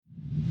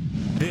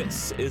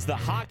This is the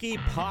Hockey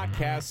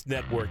Podcast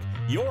Network,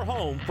 your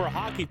home for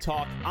hockey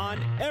talk on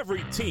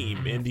every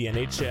team in the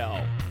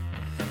NHL.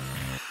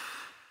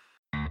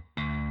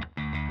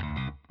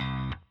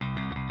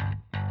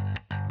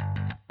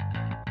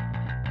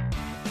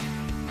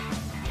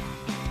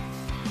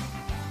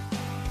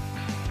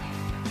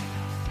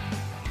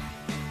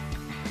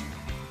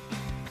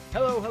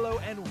 Hello,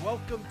 and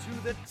welcome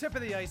to the Tip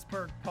of the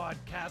Iceberg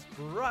podcast,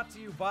 brought to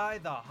you by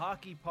the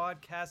Hockey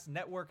Podcast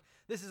Network.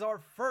 This is our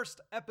first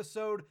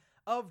episode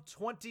of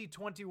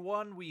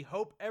 2021. We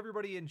hope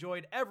everybody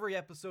enjoyed every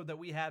episode that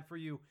we had for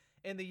you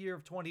in the year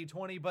of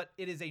 2020, but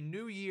it is a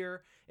new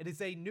year. It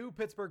is a new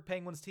Pittsburgh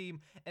Penguins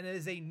team, and it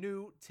is a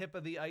new Tip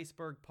of the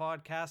Iceberg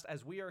podcast,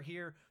 as we are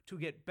here to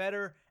get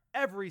better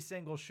every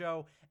single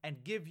show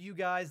and give you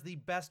guys the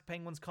best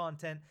Penguins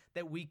content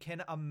that we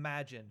can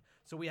imagine.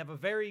 So we have a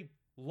very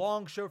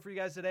long show for you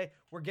guys today.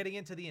 We're getting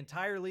into the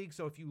entire league,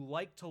 so if you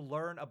like to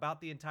learn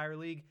about the entire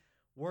league,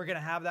 we're going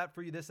to have that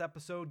for you this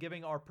episode,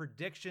 giving our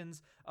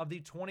predictions of the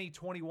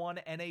 2021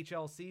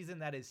 NHL season.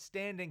 That is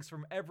standings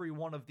from every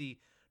one of the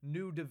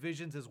new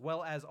divisions as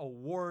well as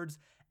awards.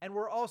 And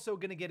we're also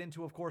going to get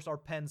into, of course, our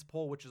Pens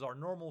poll, which is our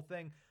normal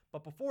thing.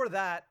 But before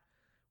that,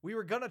 we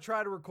were going to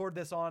try to record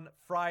this on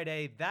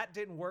Friday. That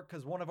didn't work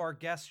because one of our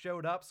guests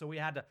showed up, so we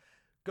had to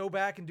go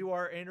back and do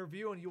our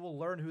interview, and you will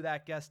learn who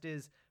that guest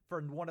is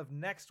for one of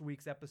next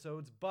week's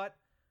episodes. But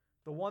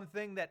the one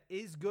thing that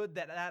is good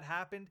that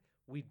happened,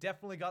 we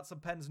definitely got some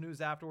Pens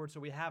news afterwards,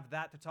 so we have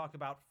that to talk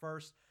about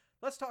first.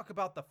 Let's talk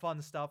about the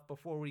fun stuff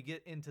before we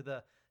get into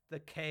the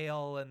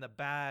kale and the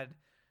bad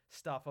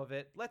stuff of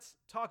it. Let's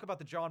talk about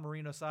the John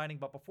Marino signing,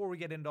 but before we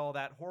get into all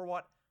that,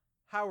 Horwat,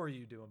 how are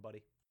you doing,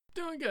 buddy?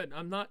 Doing good.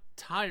 I'm not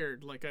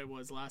tired like I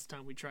was last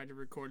time we tried to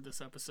record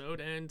this episode,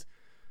 and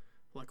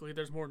luckily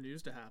there's more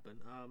news to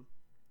happen.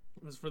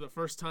 It was for the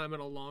first time in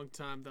a long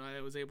time that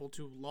I was able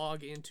to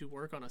log into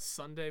work on a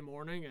Sunday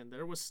morning, and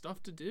there was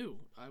stuff to do.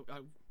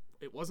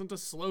 It wasn't a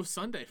slow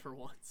Sunday for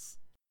once.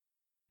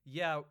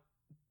 Yeah,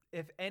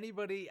 if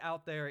anybody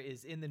out there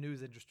is in the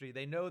news industry,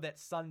 they know that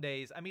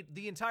Sundays, I mean,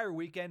 the entire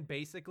weekend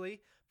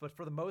basically, but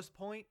for the most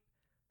part,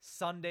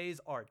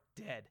 Sundays are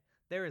dead.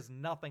 There is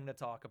nothing to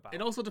talk about.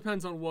 It also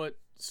depends on what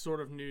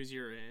sort of news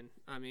you're in.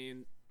 I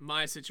mean,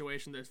 my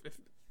situation, if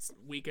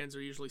weekends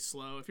are usually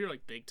slow. If you're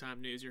like big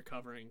time news, you're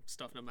covering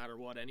stuff no matter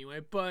what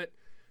anyway. But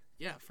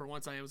yeah, for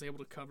once I was able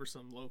to cover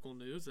some local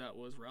news that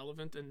was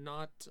relevant and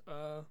not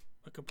a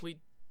complete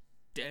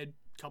dead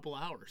couple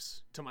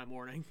hours to my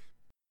morning.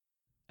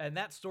 And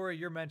that story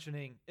you're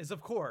mentioning is, of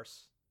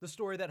course, the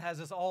story that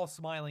has us all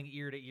smiling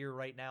ear to ear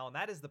right now, and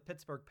that is the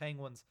Pittsburgh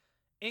Penguins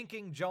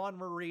inking John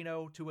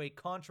Marino to a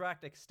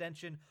contract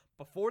extension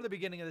before the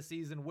beginning of the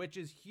season, which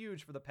is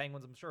huge for the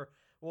Penguins. I'm sure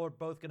we're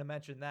both going to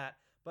mention that.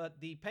 But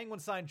the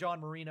Penguins signed John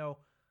Marino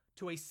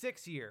to a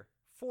 6-year,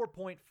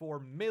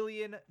 $4.4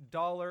 million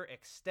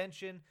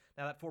extension.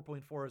 Now that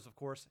 4.4 is, of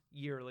course,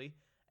 yearly.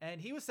 And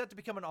he was set to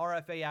become an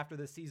RFA after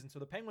this season. So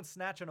the Penguins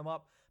snatching him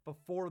up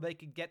before they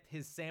could get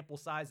his sample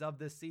size of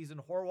this season.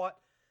 Horwat,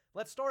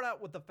 let's start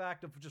out with the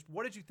fact of just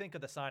what did you think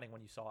of the signing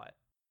when you saw it?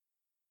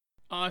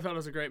 I thought it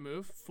was a great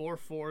move.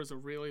 4.4 is a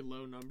really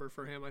low number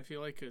for him, I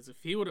feel like, because if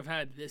he would have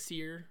had this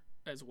year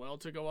as well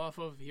to go off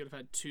of, he would have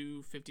had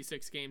two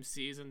 56-game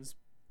seasons,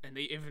 and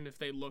even if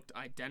they looked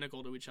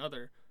identical to each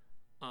other,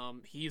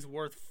 he's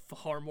worth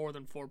far more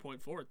than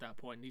 4.4 at that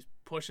point. And he's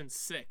pushing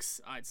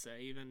 6, I'd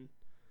say, even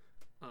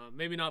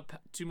maybe not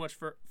too much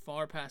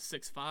far past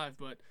 6.5,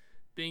 but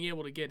being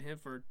able to get him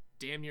for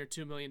damn near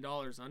 $2 million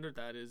under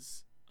that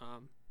is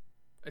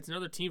it's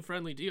another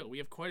team-friendly deal. We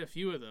have quite a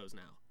few of those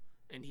now.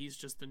 And he's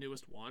just the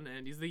newest one,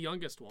 and he's the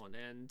youngest one,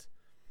 and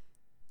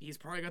he's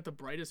probably got the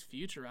brightest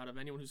future out of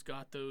anyone who's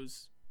got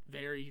those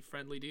very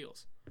friendly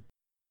deals.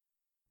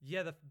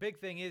 Yeah, the big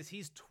thing is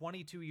he's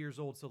 22 years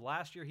old, so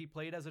last year he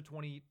played as a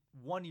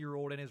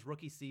 21-year-old in his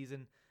rookie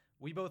season.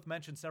 We both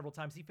mentioned several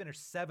times he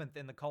finished 7th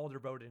in the Calder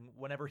voting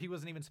whenever he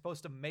wasn't even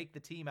supposed to make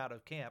the team out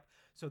of camp,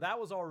 so that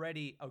was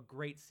already a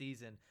great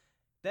season.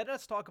 Then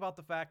let's talk about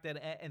the fact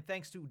that, and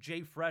thanks to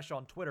Jay Fresh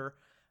on Twitter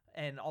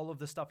and all of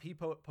the stuff he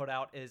put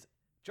out, is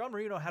John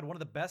Marino had one of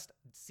the best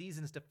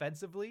seasons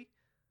defensively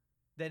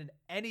than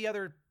any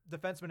other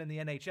defenseman in the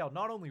NHL,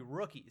 not only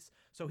rookies.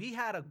 So he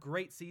had a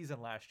great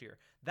season last year.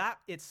 That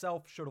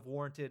itself should have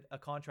warranted a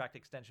contract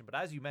extension. But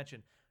as you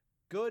mentioned,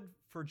 good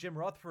for Jim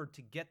Rutherford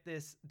to get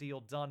this deal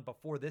done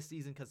before this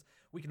season, because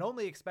we can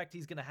only expect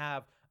he's going to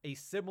have a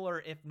similar,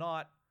 if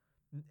not,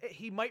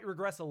 he might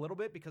regress a little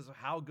bit because of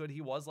how good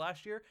he was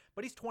last year,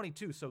 but he's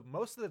 22. So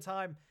most of the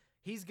time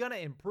he's going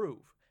to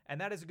improve. And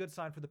that is a good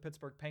sign for the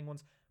Pittsburgh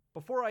Penguins.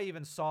 Before I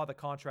even saw the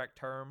contract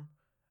term,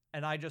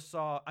 and I just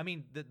saw,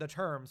 the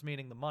terms,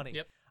 meaning the money,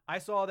 Yep. I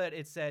saw that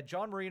it said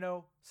John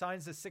Marino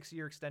signs a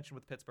 6-year extension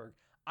with Pittsburgh.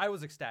 I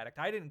was ecstatic.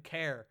 I didn't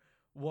care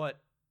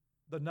what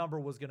the number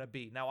was going to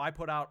be. Now, I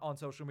put out on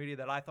social media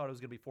that I thought it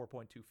was going to be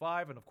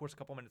 4.25, and of course, a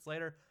couple minutes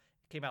later,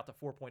 it came out to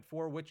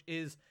 4.4, which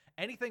is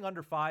anything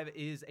under 5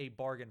 is a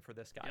bargain for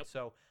this guy. Yep.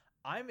 So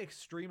I'm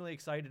extremely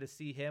excited to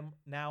see him.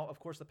 Now,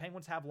 of course, the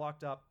Penguins have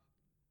locked up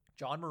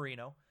John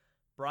Marino,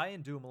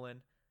 Brian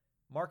Dumoulin,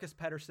 Marcus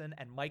Pettersson,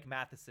 and Mike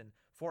Matheson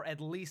for at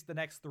least the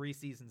next 3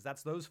 seasons.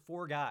 That's those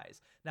 4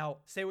 guys. Now,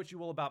 say what you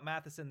will about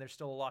Matheson, there's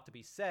still a lot to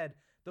be said.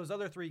 Those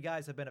other 3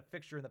 guys have been a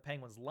fixture in the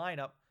Penguins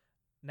lineup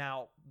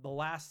now the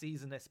last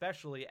season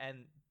especially,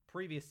 and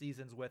previous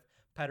seasons with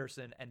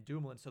Pettersson and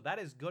Dumoulin. So that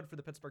is good for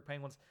the Pittsburgh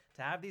Penguins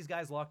to have these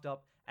guys locked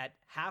up at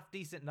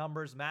half-decent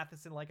numbers.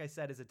 Matheson, like I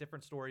said, is a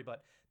different story,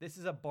 but this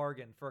is a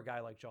bargain for a guy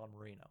like John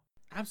Marino.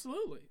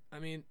 Absolutely. I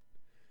mean,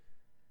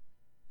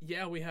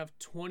 yeah, we have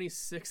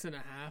 $26.5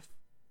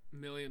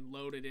 million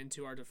loaded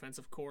into our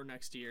defensive core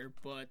next year,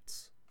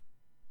 but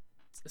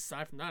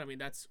aside from that, I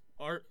mean,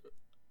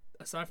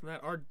 aside from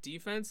that, our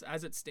defense,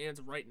 as it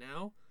stands right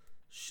now,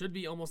 should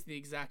be almost the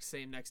exact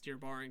same next year,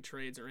 barring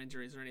trades or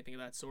injuries or anything of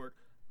that sort,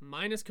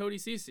 minus Cody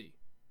Ceci.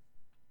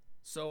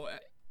 So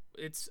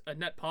it's a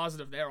net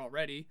positive there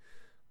already.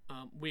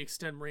 We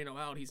extend Marino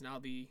out. He's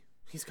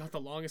got the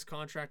longest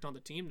contract on the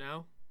team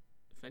now.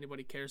 If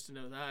anybody cares to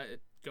know that,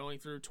 going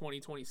through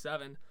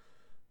 2027,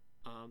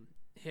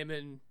 him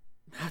and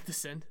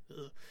Matheson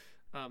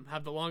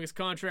have the longest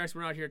contracts.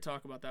 We're not here to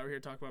talk about that. We're here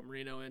to talk about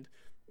Marino. And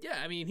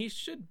yeah, I mean, he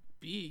should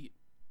be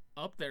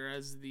up there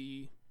as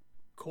the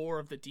core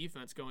of the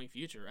defense going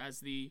future,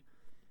 as the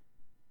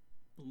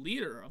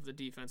leader of the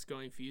defense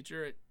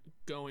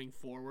going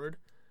forward.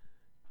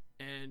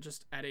 And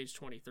just at age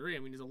 23, I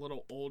mean, he's a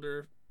little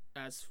older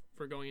as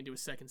for going into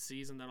his second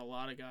season than a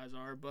lot of guys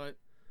are, but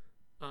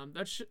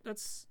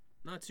that's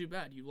not too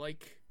bad. You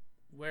like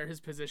where his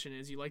position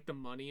is, you like the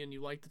money, and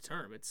you like the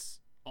term. It's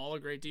all a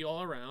great deal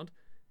all around.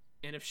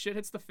 And if shit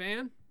hits the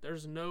fan,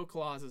 there's no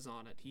clauses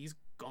on it. He's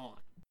gone.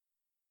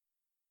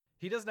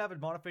 He doesn't have a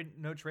modified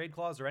no trade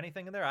clause or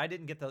anything in there? I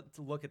didn't get to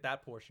look at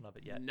that portion of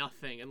it yet.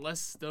 Nothing.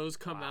 Unless those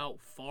come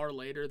out far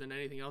later than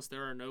anything else,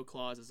 there are no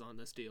clauses on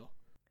this deal.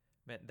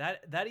 Man,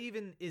 that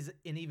even is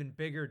an even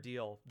bigger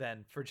deal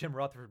than for Jim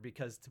Rutherford,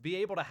 because to be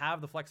able to have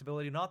the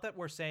flexibility, not that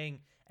we're saying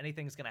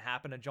anything's going to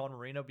happen to John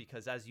Marino,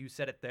 because as you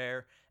said it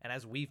there, and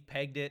as we've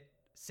pegged it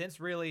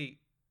since really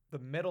the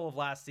middle of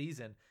last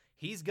season,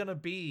 he's going to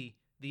be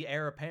the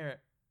heir apparent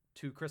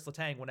to Chris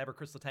Letang whenever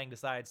Chris Letang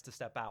decides to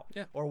step out,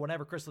 or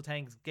whenever Chris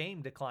Letang's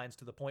game declines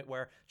to the point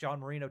where John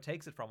Marino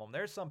takes it from him.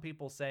 There's some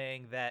people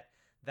saying that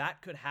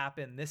could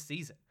happen this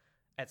season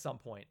at some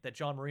point, that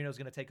John Marino is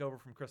going to take over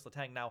from Chris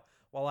Letang. Now,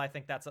 while I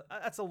think that's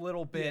a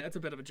little bit... Yeah, it's a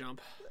bit of a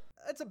jump.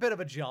 It's a bit of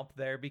a jump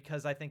there,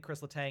 because I think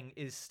Chris Letang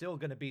is still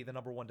going to be the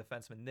number 1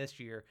 defenseman this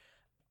year.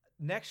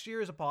 Next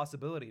year is a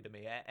possibility to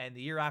me, and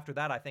the year after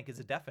that I think is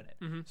a definite.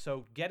 Mm-hmm.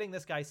 So getting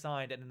this guy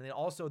signed, and then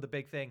also the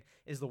big thing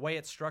is the way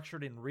it's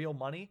structured in real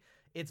money.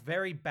 It's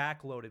very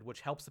backloaded,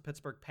 which helps the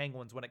Pittsburgh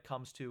Penguins when it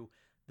comes to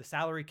the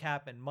salary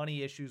cap and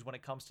money issues when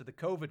it comes to the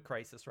COVID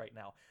crisis right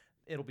now.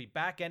 It'll be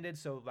back-ended,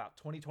 so about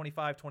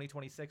 2025,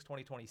 2026,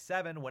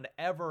 2027,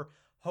 whenever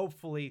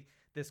hopefully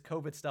this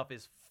COVID stuff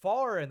is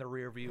far in the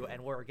rear view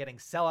and we're getting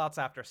sellouts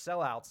after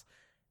sellouts,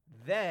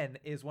 then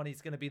is when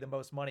he's going to be the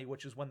most money,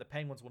 which is when the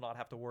Penguins will not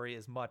have to worry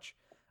as much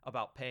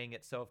about paying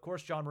it. So, of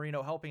course, John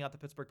Marino helping out the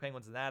Pittsburgh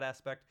Penguins in that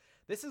aspect.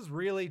 This is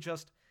really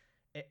just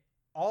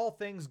all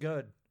things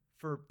good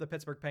for the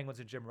Pittsburgh Penguins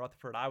and Jim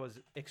Rutherford. I was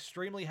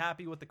extremely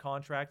happy with the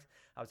contract.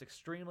 I was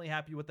extremely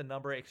happy with the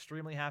number,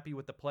 extremely happy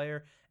with the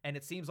player. And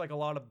it seems like a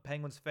lot of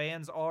Penguins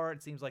fans are.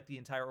 It seems like the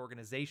entire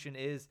organization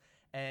is.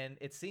 And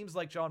it seems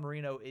like John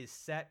Marino is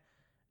set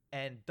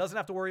and doesn't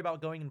have to worry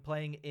about going and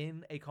playing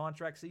in a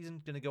contract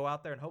season. Going to go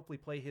out there and hopefully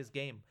play his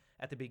game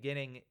at the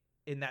beginning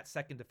in that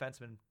second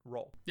defenseman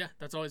role. Yeah,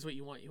 that's always what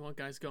you want. You want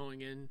guys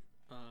going in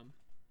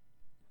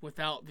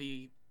without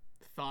the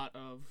thought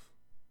of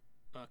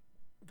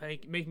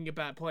making a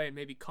bad play and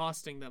maybe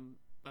costing them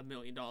 $1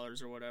 million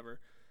or whatever.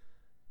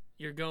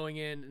 You're going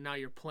in and now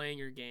you're playing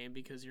your game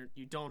because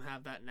you don't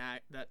have that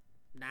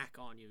knack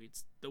on you.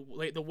 It's the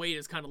weight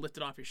is kind of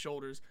lifted off your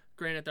shoulders.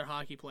 Granted, they're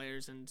hockey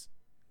players, and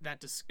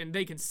and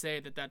they can say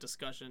that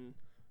discussion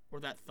or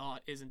that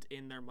thought isn't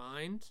in their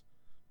mind,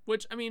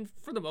 which, I mean,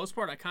 for the most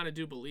part, I kind of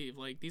do believe.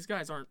 Like, these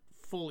guys aren't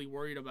fully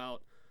worried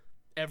about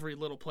every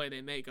little play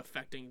they make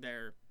affecting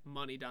their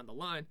money down the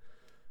line,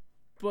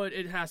 but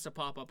it has to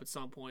pop up at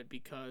some point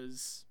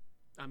because,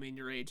 I mean,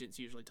 your agent's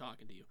usually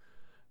talking to you.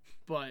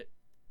 But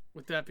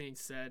with that being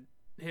said,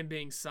 him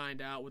being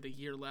signed out with a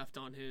year left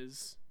on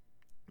his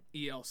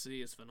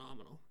ELC is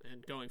phenomenal,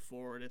 and going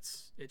forward,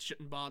 it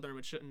shouldn't bother him,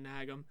 it shouldn't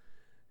nag him,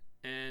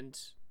 and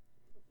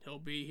he'll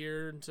be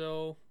here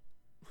until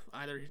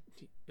either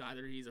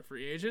he's a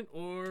free agent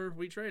or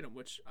we trade him.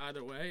 Which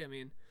either way, I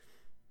mean,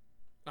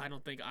 I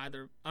don't think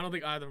either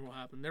will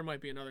happen. There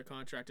might be another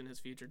contract in his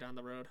future down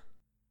the road.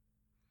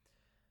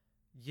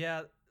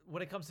 Yeah,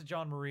 when it comes to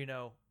John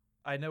Marino,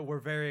 I know we're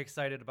very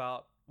excited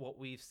about what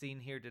we've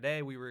seen here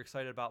today. We were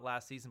excited about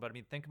last season, but I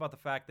mean, think about the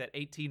fact that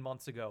 18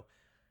 months ago,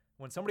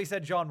 when somebody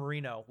said John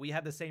Marino, we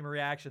had the same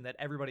reaction that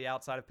everybody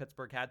outside of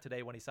Pittsburgh had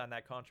today when he signed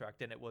that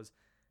contract, and it was,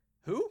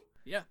 who?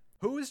 Yeah.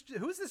 Who is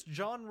this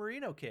John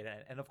Marino kid?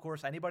 And of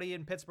course, anybody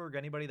in Pittsburgh,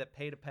 anybody that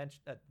paid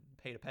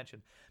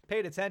attention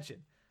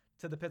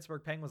to the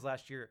Pittsburgh Penguins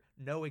last year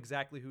know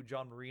exactly who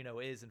John Marino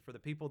is. And for the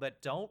people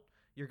that don't,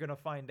 you're going to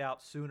find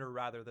out sooner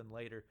rather than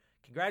later.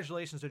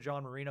 Congratulations to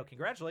John Marino.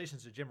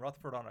 Congratulations to Jim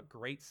Rutherford on a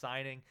great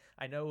signing.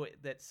 I know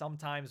that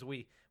sometimes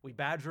we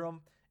badger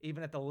him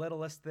even at the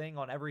littlest thing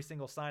on every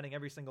single signing,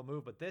 every single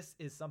move, but this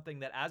is something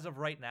that as of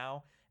right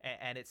now,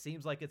 and it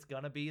seems like it's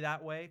going to be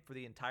that way for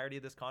the entirety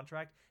of this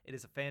contract, it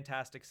is a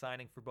fantastic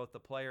signing for both the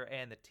player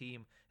and the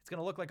team. It's going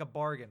to look like a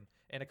bargain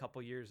in a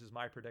couple years is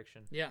my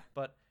prediction. Yeah.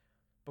 But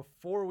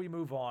before we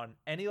move on,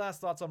 any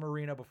last thoughts on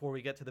Marino before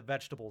we get to the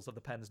vegetables of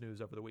the Pens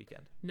news over the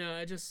weekend?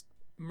 No,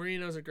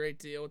 Marino's a great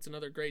deal. It's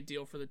another great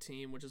deal for the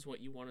team, which is what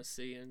you want to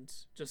see, and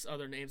just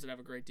other names that have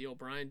a great deal.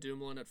 Brian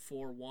Dumoulin at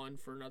 4-1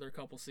 for another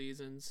couple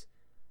seasons.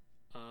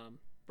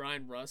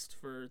 Brian Rust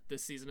for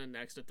this season and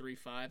next at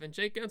 3-5, and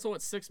Jake Gensel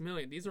at $6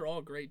 million. These are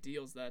all great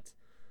deals that,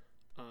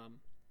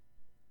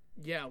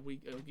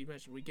 you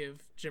mentioned we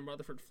give Jim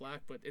Rutherford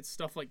flack, but it's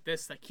stuff like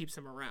this that keeps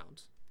him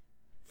around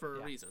for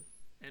a reason,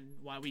 and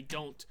why we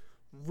don't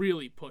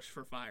really push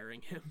for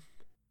firing him.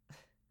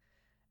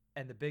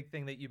 And the big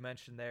thing that you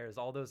mentioned there is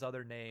all those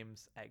other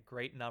names at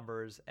great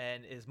numbers.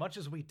 And as much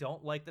as we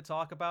don't like to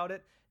talk about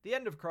it, the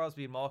end of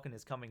Crosby and Malkin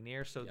is coming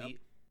near. So the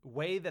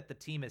way that the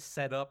team is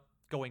set up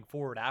going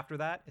forward after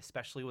that,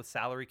 especially with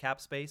salary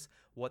cap space,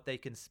 what they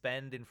can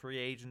spend in free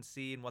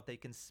agency and what they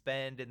can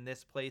spend in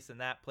this place and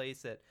that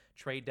place at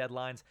trade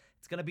deadlines,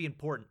 it's going to be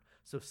important.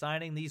 So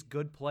signing these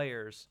good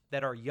players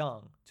that are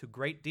young to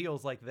great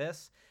deals like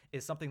this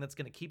is something that's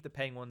going to keep the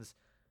Penguins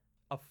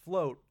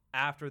afloat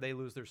after they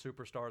lose their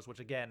superstars, which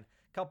again,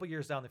 a couple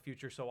years down the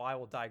future, so I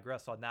will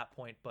digress on that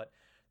point. But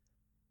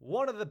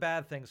one of the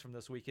bad things from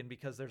this weekend,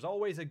 because there's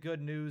always a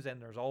good news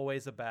and there's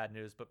always a bad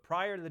news, but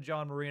prior to the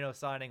John Marino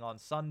signing on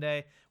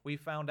Sunday, we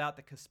found out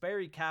that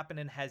Kasperi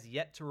Kapanen has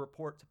yet to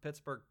report to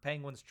Pittsburgh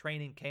Penguins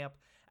training camp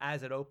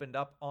as it opened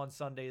up on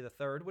Sunday the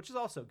 3rd, which is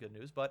also good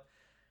news, but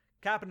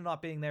Kapanen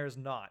not being there is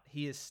not.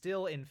 He is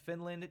still in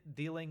Finland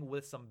dealing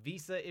with some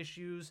visa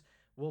issues,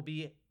 will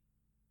be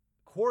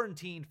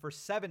quarantined for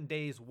 7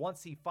 days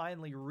once he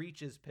finally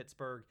reaches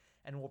Pittsburgh,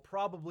 and will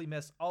probably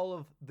miss all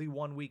of the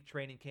 1 week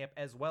training camp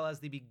as well as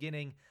the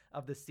beginning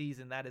of the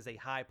season. That is a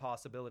high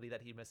possibility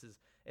that he misses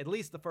at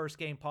least the first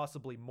game,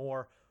 possibly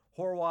more.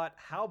 Horwat,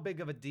 how big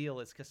of a deal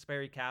is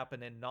Kasperi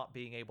Kapanen not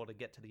being able to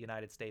get to the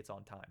United States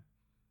on time?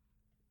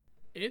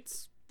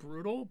 It's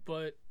brutal,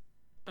 but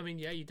I mean,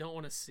 yeah, you don't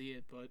want to see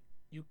it, but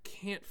you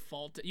can't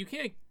fault it. You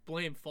can't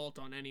blame fault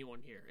on anyone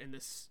here in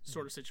this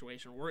sort of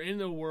situation. We're in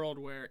a world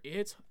where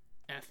it's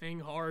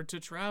effing hard to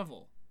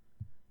travel.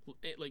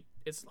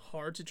 It's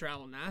hard to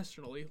travel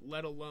nationally,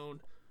 let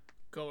alone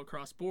go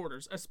across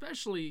borders,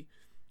 especially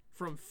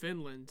from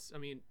Finland. I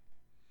mean,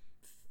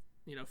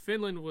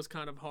 Finland was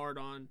kind of hard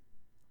on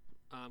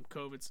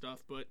COVID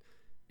stuff, but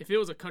if it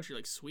was a country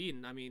like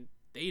Sweden, I mean,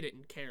 they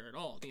didn't care at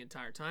all the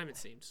entire time, it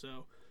seemed.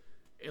 So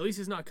at least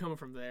he's not coming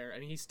from there. I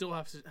mean,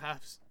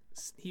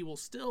 he will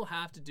still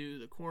have to do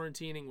the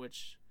quarantining,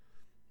 which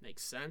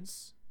makes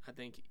sense. I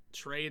think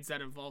trades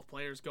that involve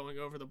players going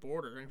over the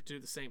border and do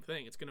the same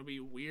thing. It's going to be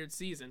a weird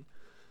season,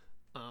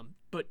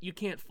 but you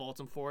can't fault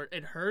him for it.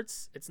 It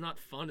hurts. It's not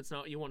fun. It's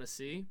not what you want to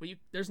see. But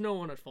there's no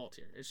one at fault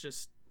here. It's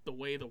just the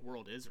way the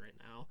world is right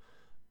now.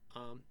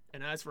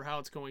 And as for how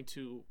it's going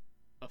to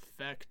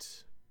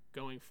affect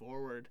going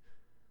forward,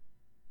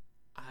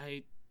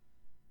 I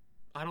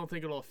don't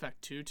think it'll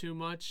affect too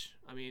much.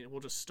 I mean, we'll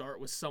just start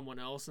with someone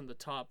else on the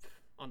top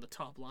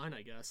line,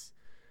 I guess,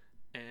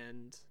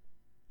 and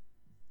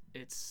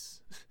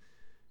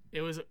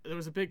there was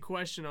a big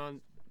question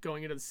on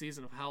going into the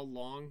season of how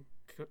long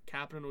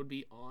Kapanen would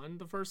be on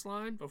the first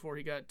line before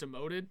he got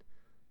demoted.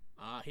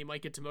 He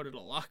might get demoted a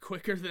lot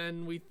quicker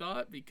than we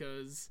thought,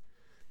 because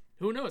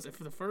who knows if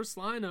the first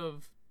line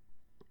of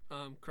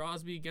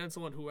Crosby,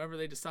 Gensel, and whoever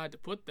they decide to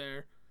put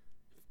there,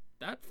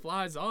 that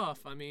flies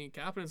off. I mean,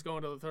 Kapanen's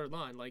going to the third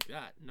line like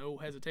that, no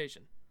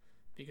hesitation,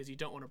 because you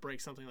don't want to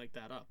break something like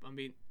that up. I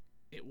mean,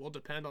 it will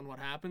depend on what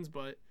happens,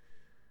 but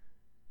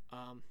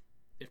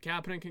if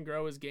Kapanen can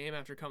grow his game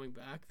after coming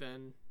back,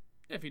 then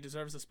if he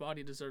deserves the spot,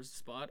 he deserves the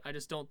spot. I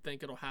just don't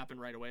think it'll happen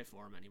right away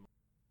for him anymore.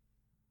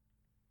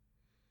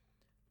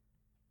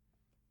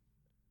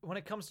 When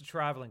it comes to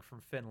traveling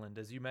from Finland,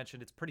 as you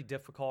mentioned, it's pretty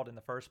difficult in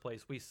the first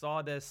place. We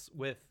saw this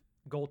with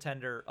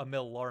goaltender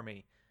Emil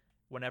Larmi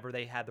whenever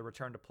they had the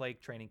return to play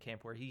training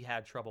camp, where he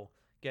had trouble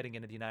getting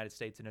into the United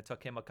States, and it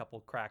took him a couple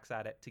cracks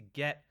at it to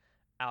get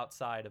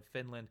outside of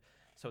Finland.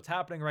 So it's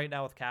happening right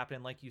now with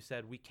Kapanen. Like you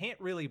said, we can't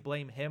really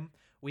blame him.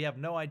 We have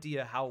no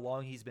idea how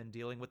long he's been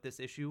dealing with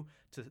this issue.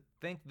 To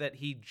think that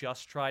he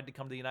just tried to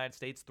come to the United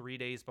States 3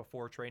 days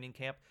before training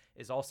camp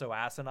is also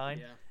asinine.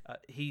 Yeah.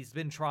 He's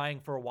been trying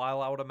for a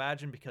while, I would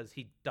imagine, because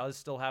he does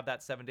still have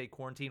that 7-day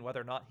quarantine, whether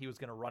or not he was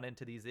going to run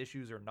into these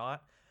issues or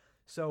not.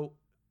 So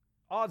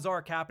odds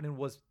are Kapanen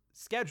was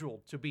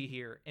scheduled to be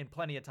here in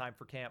plenty of time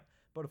for camp.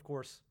 But of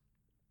course,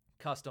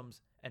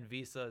 customs and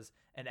visas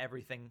and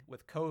everything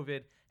with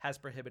COVID has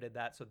prohibited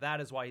that. So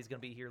that is why he's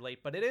going to be here late.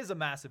 But it is a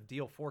massive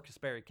deal for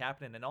Kasperi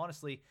Kapanen, and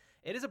honestly,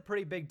 it is a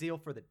pretty big deal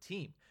for the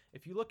team.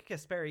 If you look at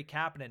Kasperi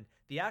Kapanen,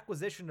 the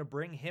acquisition to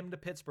bring him to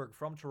Pittsburgh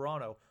from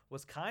Toronto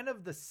was kind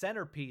of the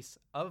centerpiece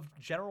of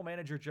general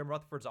manager Jim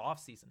Rutherford's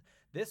offseason.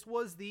 This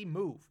was the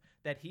move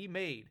that he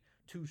made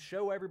to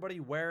show everybody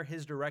where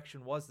his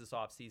direction was this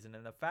offseason.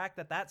 And the fact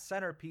that that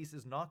centerpiece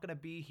is not going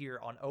to be here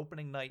on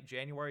opening night,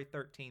 January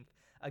 13th,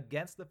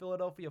 against the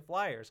Philadelphia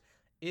Flyers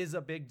is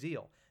a big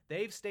deal.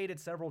 They've stated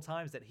several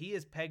times that he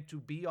is pegged to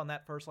be on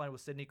that first line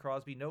with Sidney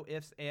Crosby. No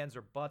ifs, ands,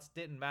 or buts.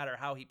 Didn't matter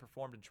how he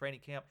performed in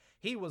training camp.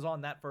 He was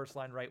on that first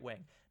line right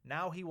wing.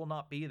 Now he will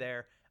not be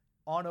there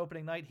on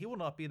opening night. He will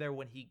not be there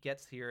when he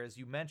gets here, as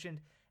you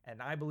mentioned,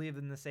 and I believe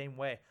in the same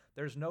way.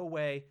 There's no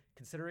way,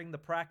 considering the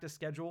practice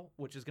schedule,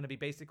 which is going to be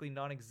basically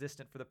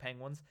non-existent for the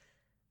Penguins,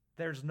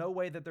 there's no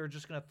way that they're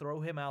just going to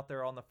throw him out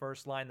there on the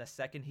first line the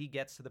second he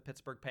gets to the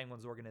Pittsburgh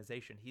Penguins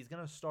organization. He's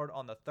going to start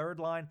on the third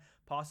line,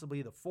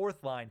 possibly the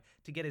fourth line,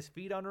 to get his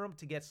feet under him,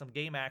 to get some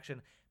game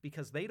action,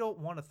 because they don't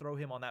want to throw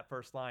him on that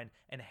first line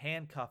and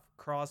handcuff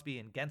Crosby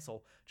and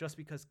Gensel just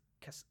because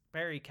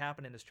Kasperi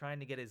Kapanen is trying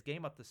to get his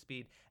game up to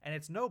speed, and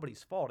it's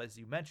nobody's fault, as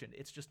you mentioned.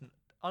 It's just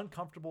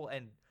uncomfortable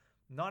and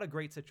not a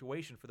great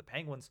situation for the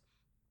Penguins.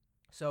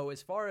 So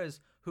as far as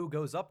who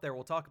goes up there,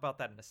 we'll talk about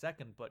that in a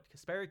second, but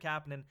Kasperi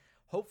Kapanen,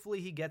 hopefully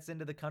he gets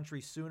into the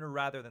country sooner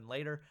rather than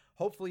later.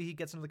 Hopefully he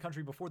gets into the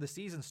country before the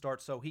season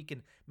starts so he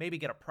can maybe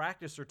get a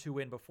practice or two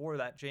in before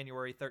that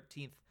January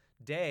 13th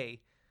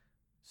day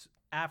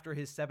after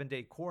his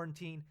 7-day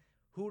quarantine.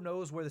 Who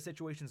knows where the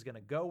situation is going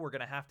to go? We're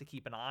going to have to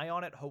keep an eye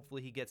on it.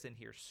 Hopefully he gets in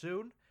here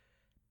soon.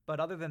 But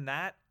other than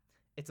that,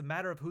 it's a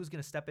matter of who's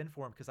going to step in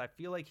for him, because I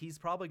feel like he's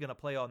probably going to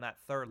play on that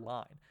third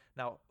line.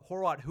 Now,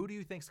 Horwat, who do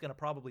you think is going to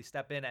probably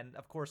step in? And,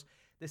 of course,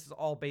 this is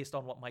all based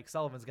on what Mike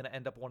Sullivan's going to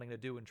end up wanting to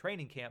do in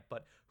training camp,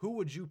 but who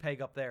would you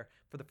peg up there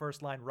for the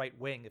first line right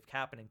wing if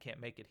Kapanen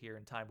can't make it here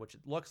in time, which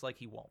it looks like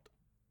he won't?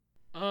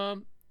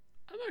 I'm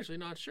actually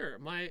not sure.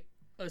 My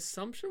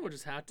assumption would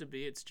just have to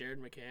be it's Jared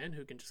McCann,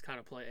 who can just kind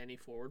of play any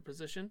forward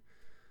position.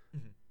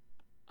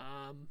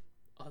 Mm-hmm.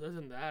 Other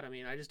than that, I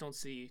mean, I just don't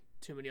see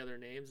too many other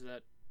names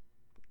that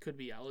could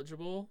be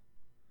eligible.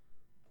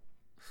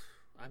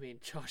 I mean,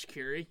 Josh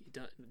Curie,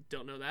 you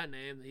don't know that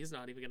name. He's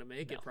not even going to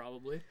make it,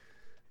 probably.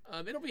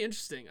 It'll be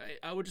interesting.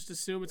 I would just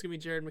assume it's going to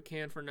be Jared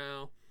McCann for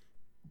now,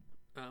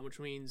 which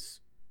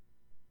means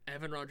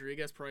Evan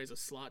Rodriguez probably has a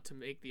slot to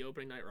make the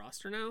opening night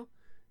roster now,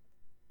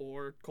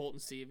 or Colton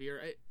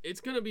Sevier.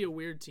 It's going to be a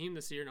weird team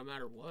this year no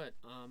matter what.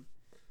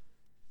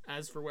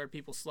 As for where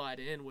people slide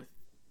in with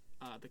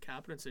the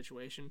Kapanen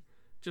situation,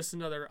 just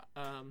another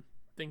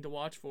thing to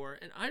watch for.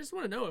 And I just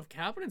want to know, if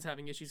Kapanen's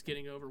having issues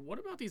getting over, what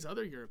about these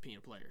other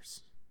European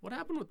players? What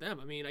happened with them?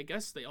 I mean,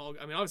 obviously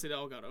they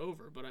all got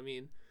over, but I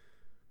mean,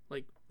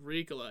 like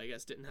Riikola, I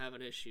guess, didn't have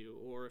an issue,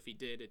 or if he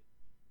did,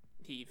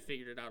 he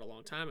figured it out a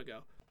long time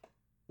ago.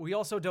 We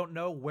also don't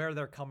know where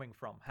they're coming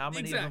from. How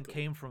many of them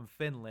came from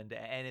Finland,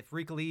 and if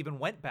Riikola even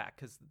went back,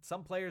 because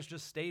some players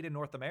just stayed in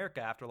North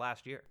America after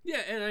last year.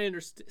 Yeah, and I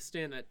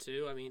understand that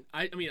too. I mean,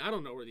 I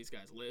don't know where these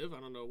guys live. I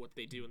don't know what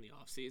they do in the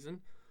off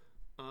season.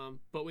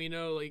 But we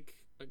know, like,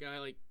 a guy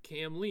like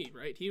Cam Lee,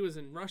 right? He was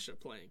in Russia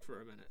playing for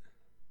a minute.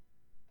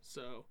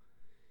 So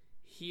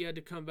he had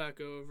to come back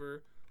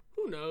over.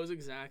 Who knows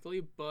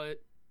exactly,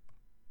 but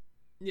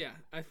yeah,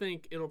 I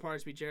think it'll probably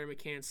just be Jerry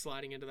McCann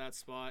sliding into that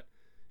spot.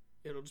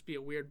 It'll just be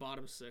a weird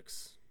bottom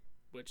six,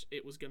 which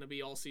it was going to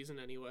be all season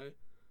anyway.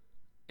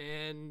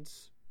 And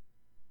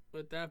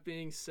with that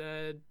being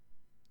said,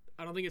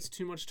 I don't think it's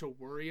too much to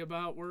worry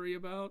about.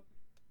 I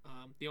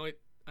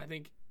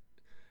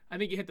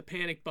think you hit the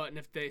panic button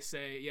if they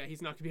say, yeah,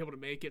 he's not going to be able to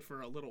make it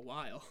for a little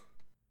while.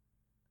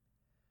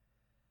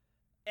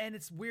 And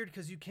it's weird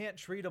because you can't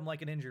treat him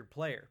like an injured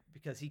player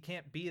because he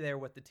can't be there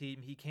with the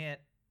team. He can't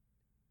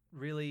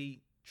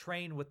really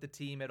train with the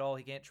team at all.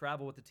 He can't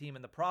travel with the team.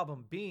 And the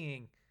problem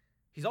being,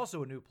 he's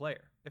also a new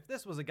player. If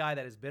this was a guy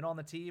that has been on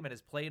the team and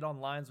has played on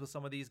lines with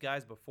some of these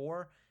guys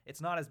before,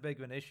 it's not as big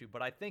of an issue.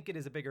 But I think it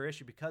is a bigger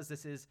issue because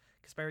this is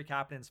Kasperi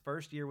Kapanen's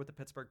first year with the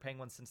Pittsburgh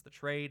Penguins since the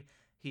trade.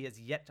 He has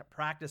yet to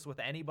practice with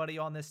anybody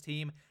on this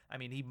team. I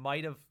mean, he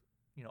might have,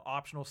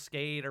 optional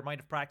skate or might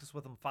have practiced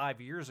with them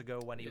 5 years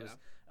ago when he was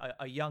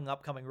a young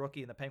upcoming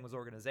rookie in the Penguins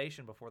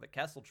organization before the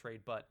Kessel trade.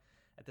 But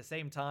at the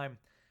same time,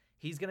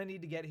 he's going to need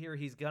to get here.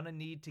 He's going to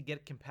need to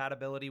get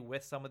compatibility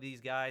with some of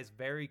these guys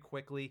very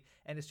quickly.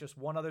 And it's just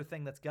one other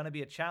thing that's going to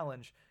be a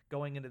challenge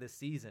going into this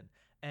season.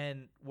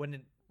 And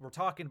when we're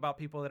talking about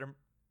people that are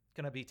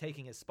going to be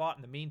taking his spot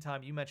in the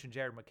meantime, you mentioned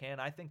Jared McCann.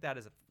 I think that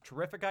is a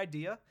terrific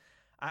idea.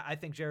 I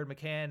think Jared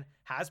McCann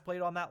has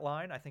played on that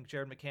line. I think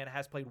Jared McCann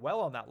has played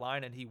well on that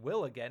line, and he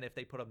will again if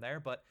they put him there.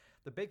 But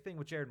the big thing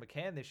with Jared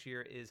McCann this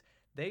year is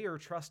they are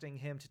trusting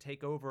him to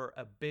take over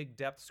a big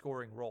depth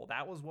scoring role.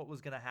 That was what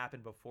was going to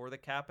happen before the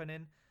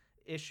Kapanen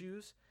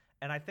issues,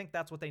 and I think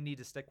that's what they need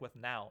to stick with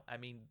now. I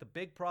mean, the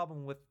big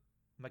problem with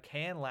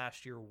McCann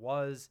last year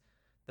was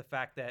the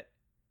fact that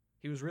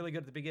He was really good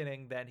at the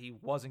beginning, then he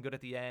wasn't good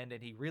at the end,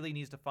 and he really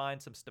needs to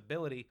find some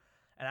stability.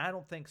 And I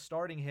don't think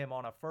starting him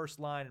on a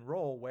first-line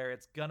role where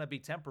it's going to be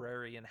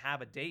temporary and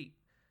have a date,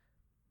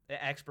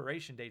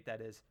 expiration date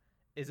that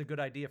is a good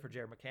idea for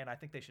Jared McCann. I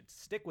think they should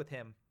stick with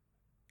him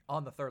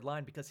on the third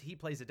line because he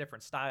plays a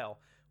different style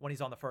when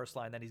he's on the first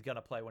line than he's going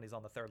to play when he's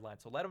on the third line.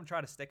 So let him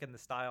try to stick in the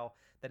style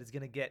that is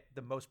going to get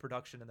the most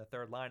production in the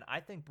third line.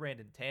 I think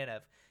Brandon Tanev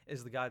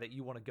is the guy that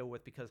you want to go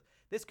with because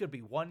this could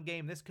be 1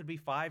 game, this could be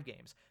 5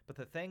 games. But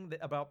the thing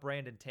about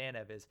Brandon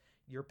Tanev is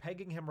you're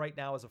pegging him right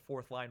now as a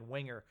fourth line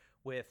winger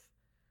with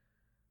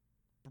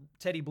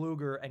Teddy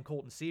Bluger and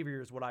Colton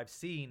Sevier is what I've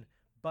seen.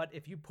 But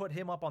if you put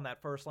him up on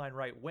that first line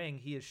right wing,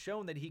 he has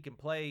shown that he can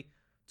play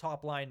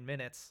top line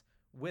minutes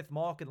with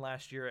Malkin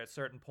last year at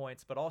certain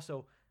points, but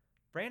also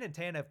Brandon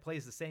Tanev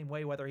plays the same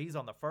way, whether he's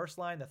on the first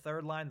line, the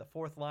third line, the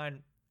fourth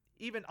line.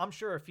 Even I'm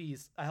sure if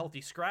he's a healthy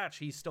scratch,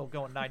 he's still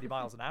going 90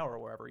 miles an hour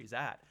wherever he's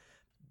at.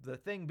 The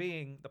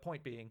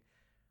point being,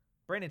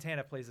 Brandon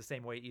Tanev plays the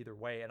same way either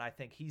way, and I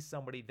think he's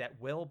somebody that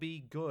will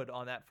be good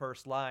on that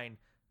first line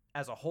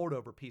as a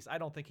holdover piece. I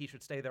don't think he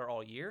should stay there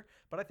all year,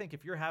 but I think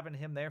if you're having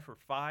him there for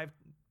 5,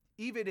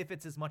 even if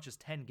it's as much as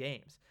 10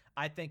 games,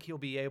 I think he'll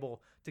be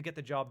able to get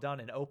the job done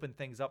and open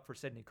things up for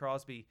Sidney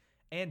Crosby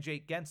and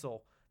Jake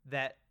Gensel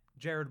that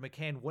Jared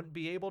McCann wouldn't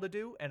be able to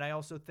do. And I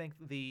also think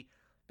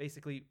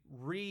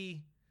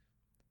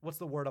what's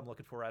the word I'm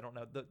looking for? I don't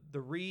know.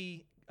 The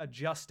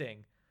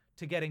readjusting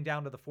to getting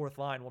down to the fourth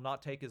line will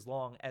not take as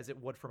long as it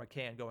would for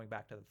McCann going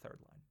back to the third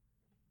line.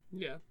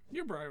 Yeah,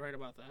 you're probably right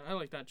about that. I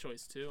like that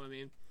choice too. I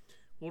mean,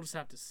 we'll just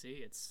have to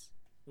see. It's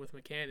with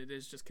McCann, it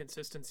is just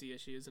consistency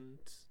issues, and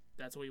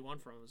that's what you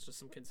want from him. It's just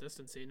some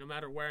consistency, no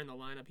matter where in the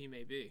lineup he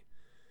may be.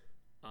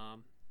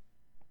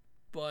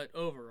 But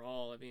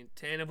overall, I mean,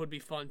 Tanev would be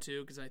fun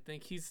too because I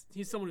think he's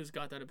someone who's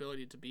got that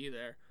ability to be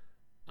there.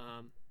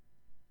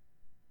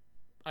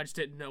 I just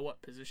didn't know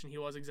what position he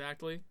was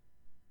exactly.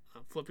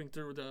 Flipping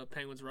through the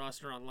Penguins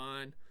roster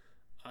online,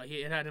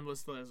 he had him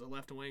listed as a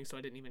left wing, so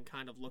I didn't even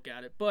kind of look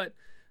at it. But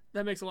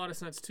that makes a lot of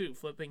sense too.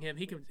 Flipping him,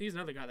 he's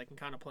another guy that can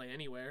kind of play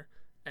anywhere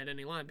at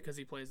any line because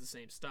he plays the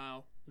same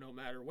style no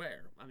matter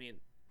where. I mean,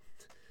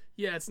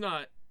 yeah, it's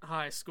not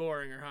high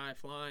scoring or high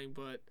flying,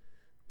 but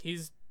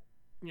he's,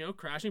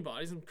 crashing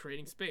bodies and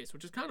creating space,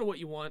 which is kind of what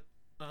you want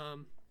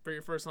for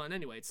your first line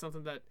anyway. It's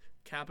something that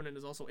Kapanen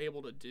is also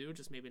able to do,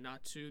 just maybe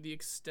not to the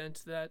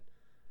extent that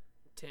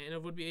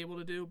Tanev would be able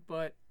to do,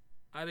 but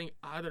I think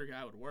either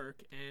guy would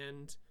work.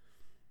 And,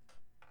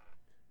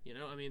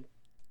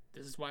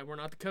 this is why we're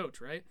not the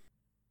coach, right?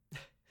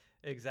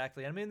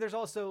 Exactly. I mean, there's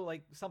also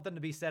something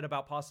to be said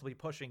about possibly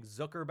pushing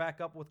Zucker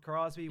back up with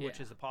Crosby, which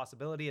is a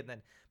possibility, and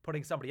then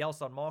putting somebody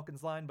else on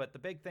Malkin's line. But the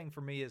big thing for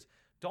me is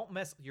don't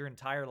mess your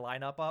entire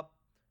lineup up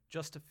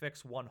just to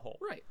fix one hole.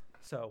 Right.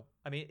 So,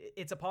 I mean,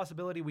 it's a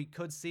possibility we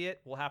could see it.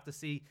 We'll have to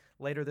see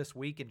later this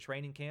week in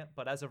training camp.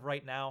 But as of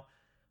right now,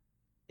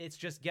 it's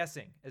just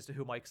guessing as to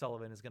who Mike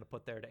Sullivan is going to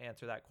put there to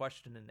answer that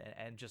question,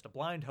 and just a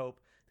blind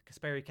hope that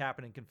Kasperi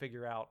Kapanen can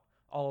figure out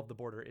all of the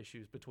border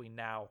issues between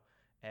now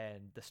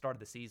and the start of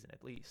the season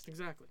at least.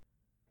 Exactly.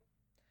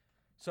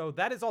 So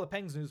that is all the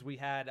Pens news we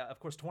had. Of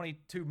course,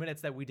 22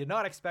 minutes that we did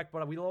not expect,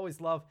 but we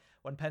always love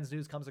when Pens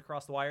news comes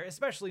across the wire,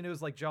 especially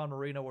news like John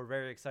Marino. We're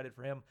very excited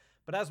for him.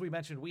 But as we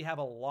mentioned, we have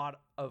a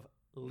lot of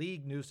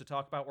league news to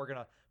talk about. We're going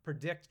to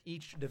predict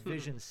each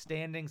division's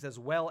standings as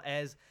well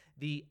as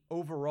the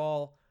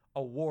overall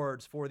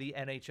awards for the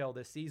NHL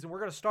this season. We're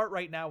going to start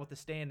right now with the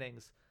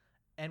standings.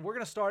 And we're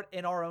going to start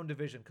in our own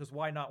division because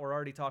why not? We're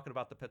already talking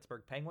about the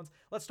Pittsburgh Penguins.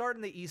 Let's start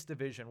in the East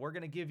Division. We're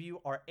going to give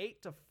you our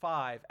 8 to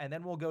 5, and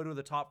then we'll go to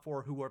the top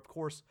 4, who, of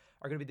course,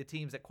 are going to be the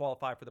teams that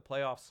qualify for the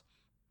playoffs.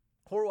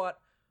 Horwat,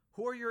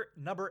 who are your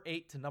number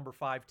 8 to number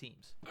 5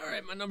 teams? All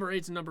right, my number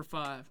 8 to number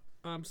 5.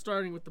 I'm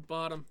starting with the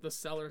bottom, the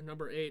cellar,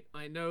 number 8.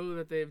 I know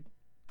that they've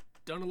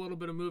done a little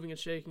bit of moving and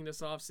shaking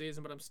this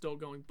offseason, but I'm still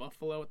going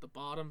Buffalo at the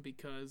bottom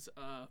because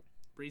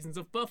reasons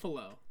of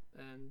Buffalo,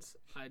 and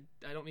I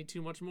don't need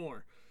too much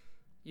more.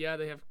 Yeah,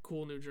 they have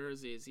cool new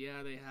jerseys.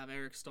 Yeah, they have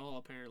Eric Stahl,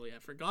 apparently. I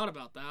forgot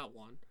about that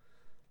one.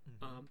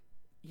 Mm-hmm.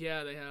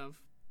 Yeah, they have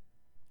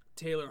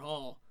Taylor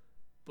Hall,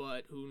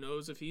 but who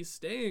knows if he's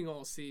staying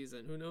all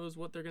season? Who knows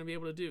what they're going to be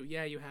able to do?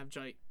 Yeah, you have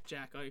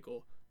Jack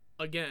Eichel.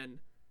 Again,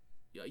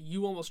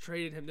 you almost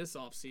traded him this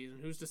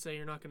offseason. Who's to say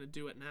you're not going to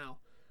do it now?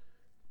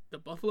 The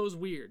Buffalo's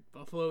weird.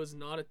 Buffalo is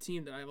not a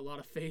team that I have a lot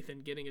of faith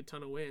in getting a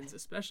ton of wins,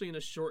 especially in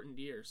a shortened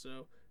year.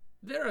 So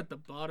they're at the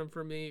bottom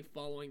for me.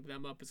 Following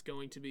them up is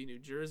going to be New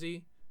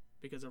Jersey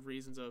because of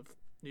reasons of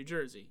New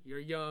Jersey. You're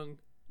young.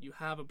 You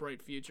have a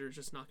bright future. It's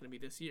just not going to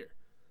be this year.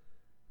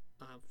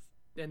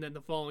 And then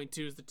the following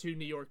two is the 2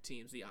 New York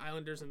teams, the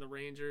Islanders and the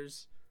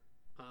Rangers.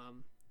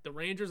 The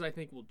Rangers, I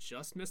think, will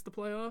just miss the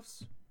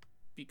playoffs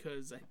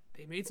because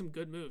they made some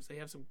good moves. They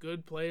have some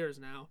good players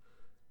now.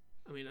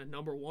 I mean, a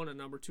number 1 and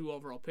number 2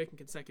 overall pick in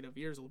consecutive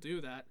years will do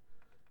that.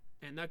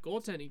 And that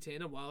goaltending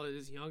tandem, while it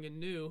is young and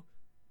new,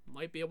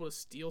 might be able to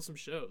steal some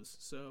shows.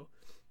 So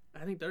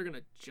I think they're going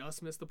to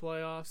just miss the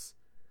playoffs.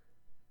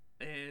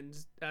 And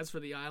as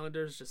for the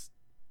Islanders, just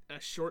a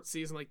short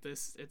season like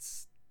this,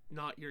 it's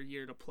not your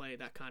year to play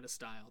that kind of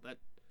style. That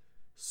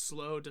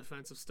slow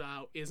defensive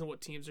style isn't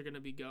what teams are going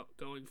to be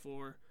going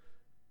for.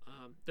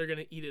 They're going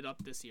to eat it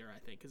up this year, I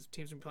think, because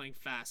teams are playing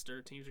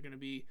faster. Teams are going to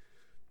be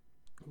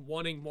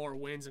wanting more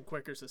wins in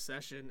quicker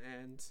succession,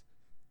 and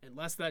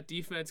unless that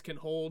defense can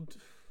hold,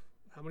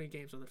 how many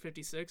games are there,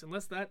 56?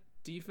 Unless that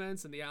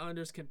defense and the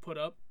Islanders can put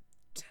up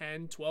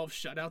 10, 12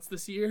 shutouts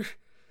this year,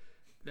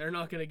 they're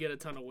not going to get a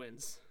ton of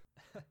wins.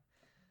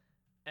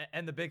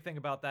 And the big thing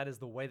about that is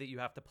the way that you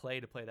have to play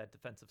that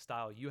defensive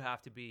style. You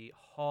have to be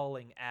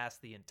hauling ass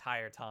the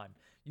entire time.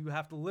 You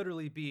have to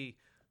literally be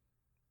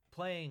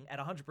playing at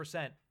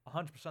 100%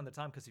 of the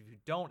time, because if you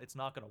don't, it's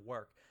not going to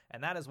work.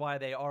 And that is why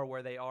they are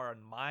where they are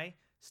in my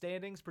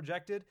standings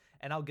projected,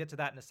 and I'll get to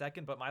that in a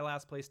second, but my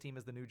last place team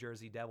is the New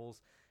Jersey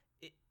Devils.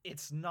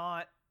 It's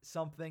not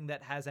something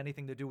that has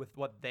anything to do with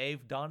what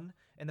they've done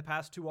in the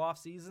past 2 off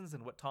seasons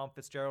and what Tom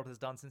Fitzgerald has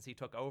done since he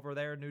took over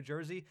there in New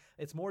Jersey.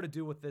 It's more to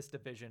do with this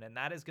division, and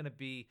that is going to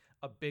be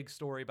a big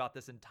story about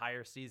this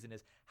entire season,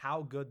 is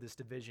how good this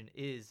division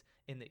is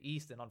in the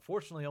East. And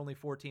unfortunately, only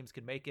 4 teams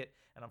can make it,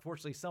 and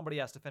unfortunately somebody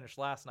has to finish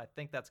last, and I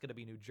think that's going to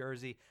be New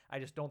Jersey. I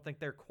just don't think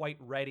they're quite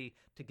ready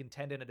to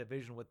contend in a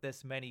division with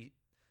this many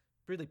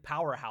really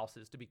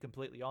powerhouses, to be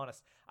completely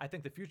honest. I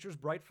think the future's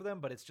bright for them,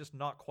 but it's just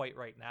not quite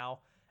right now.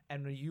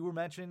 And you were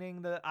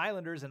mentioning the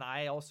Islanders, and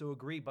I also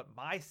agree, but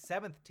my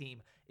 7th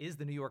team is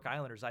the New York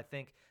Islanders. I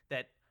think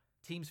that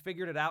teams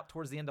figured it out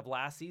towards the end of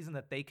last season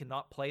that they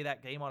cannot play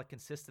that game on a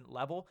consistent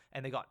level,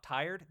 and they got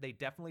tired. They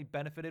definitely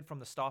benefited from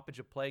the stoppage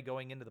of play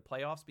going into the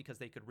playoffs because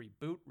they could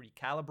reboot,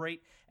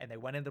 recalibrate, and they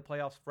went into the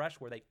playoffs fresh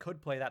where they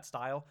could play that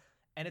style.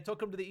 And it took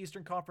them to the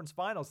Eastern Conference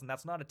Finals, and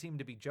that's not a team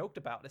to be joked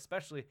about,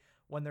 especially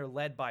when they're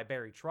led by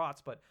Barry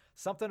Trotz. But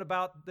something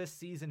about this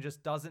season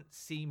just doesn't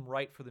seem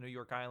right for the New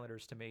York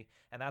Islanders to me,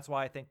 and that's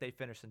why I think they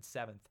finished in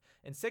 7th.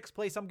 In 6th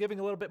place, I'm giving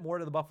a little bit more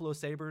to the Buffalo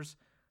Sabres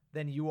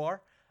than you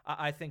are.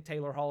 I think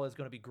Taylor Hall is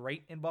going to be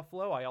great in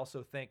Buffalo. I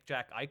also think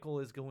Jack Eichel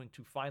is going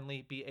to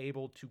finally be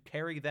able to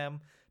carry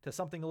them to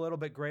something a little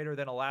bit greater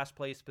than a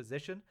last-place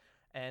position.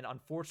 And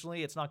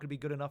unfortunately, it's not going to be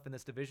good enough in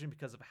this division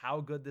because of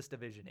how good this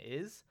division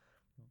is.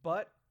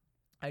 But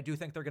I do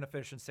think they're going to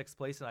finish in 6th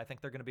place, and I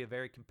think they're going to be a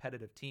very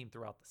competitive team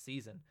throughout the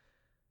season.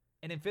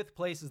 And in 5th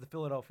place is the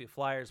Philadelphia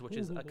Flyers, which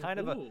is a kind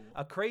of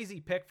a crazy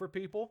pick for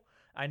people.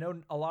 I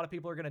know a lot of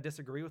people are going to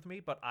disagree with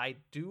me, but I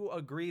do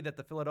agree that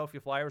the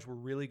Philadelphia Flyers were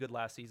really good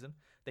last season.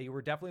 They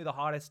were definitely the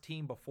hottest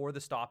team before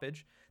the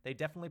stoppage. They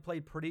definitely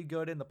played pretty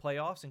good in the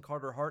playoffs, and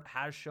Carter Hart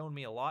has shown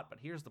me a lot. But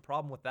here's the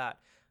problem with that.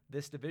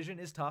 This division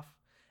is tough,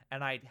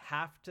 and I'd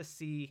have to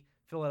see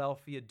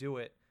Philadelphia do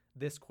it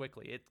this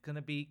quickly. It's going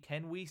to be,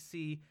 can we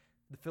see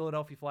the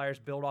Philadelphia Flyers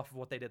build off of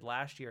what they did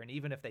last year? And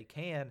even if they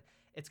can,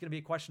 it's going to be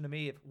a question to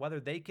me of whether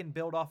they can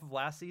build off of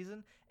last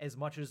season as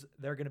much as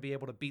they're going to be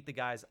able to beat the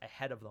guys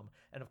ahead of them.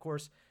 And of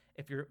course,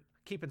 if you're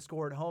keeping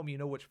score at home, you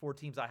know which 4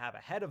 teams I have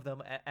ahead of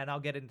them, and I'll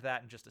get into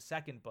that in just a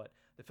second. But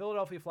the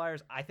Philadelphia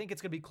Flyers, I think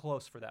it's going to be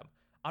close for them.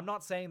 I'm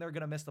not saying they're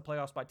going to miss the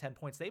playoffs by 10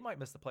 points. They might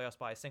miss the playoffs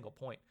by a single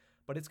point,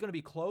 but it's going to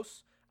be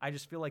close. I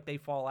just feel like they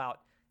fall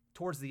out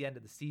towards the end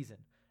of the season.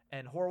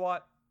 And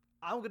Horwat,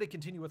 I'm going to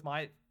continue with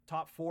my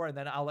top 4, and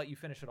then I'll let you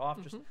finish it off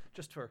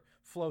just for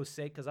flow's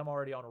sake, because I'm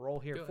already on a roll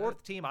here.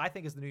 4th team, I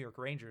think, is the New York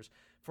Rangers,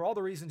 for all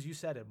the reasons you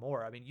said and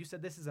more. I mean, you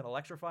said this is an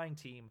electrifying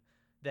team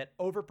that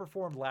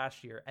overperformed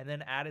last year and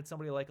then added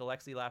somebody like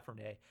Alexis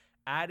Lafreniere,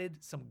 added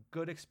some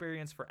good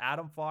experience for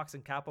Adam Fox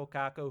and Capo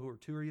Caco, who are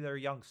 2 of their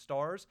young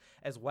stars,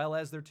 as well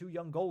as their 2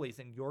 young goalies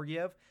in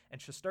Georgiev and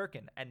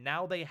Shesterkin. And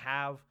now they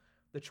have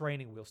the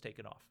training wheels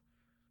taken off.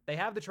 They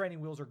have the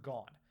training wheels are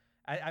gone.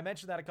 I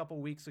mentioned that a couple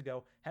weeks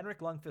ago. Henrik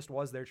Lundqvist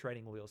was their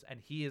training wheels, and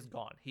he is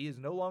gone. He is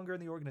no longer in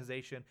the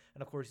organization,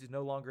 and of course, he's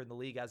no longer in the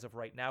league as of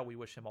right now. We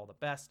wish him all the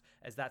best,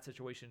 as that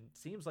situation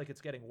seems like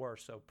it's getting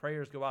worse. So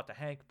prayers go out to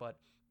Hank, but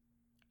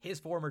his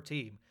former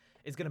team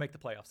is going to make the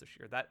playoffs this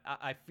year. That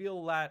I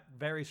feel that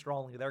very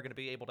strongly. They're going to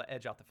be able to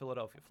edge out the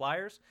Philadelphia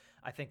Flyers.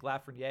 I think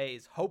Lafreniere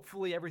is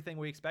hopefully everything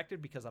we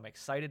expected, because I'm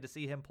excited to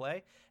see him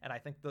play, and I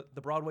think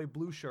the Broadway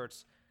Blue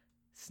Shirts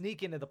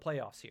sneak into the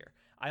playoffs here.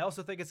 I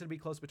also think it's going to be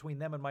close between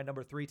them and my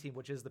number 3 team,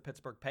 which is the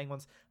Pittsburgh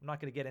Penguins. I'm not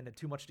going to get into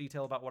too much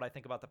detail about what I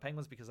think about the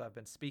Penguins, because I've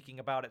been speaking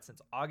about it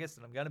since August,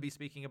 and I'm going to be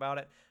speaking about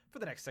it for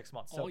the next 6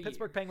 months. So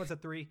Pittsburgh Penguins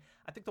at 3.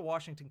 I think the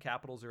Washington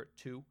Capitals are at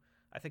 2.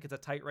 I think it's a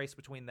tight race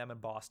between them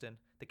and Boston.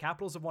 The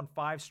Capitals have won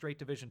 5 straight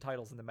division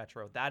titles in the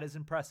Metro. That is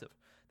impressive.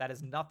 That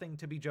is nothing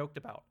to be joked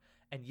about.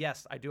 And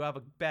yes, I do have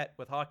a bet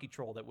with Hockey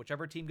Troll that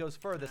whichever team goes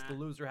furthest, the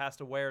loser has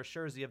to wear a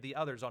jersey of the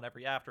others on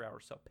every after hour.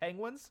 So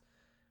Penguins,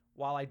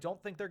 while I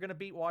don't think they're going to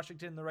beat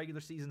Washington in the regular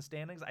season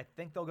standings, I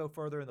think they'll go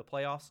further in the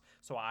playoffs,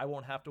 so I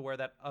won't have to wear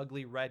that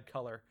ugly red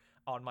color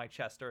on my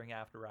chest during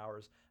after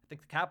hours. I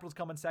think the Capitals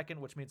come in second,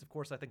 which means, of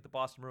course, I think the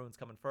Boston Bruins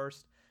come in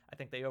first. I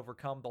think they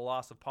overcome the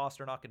loss of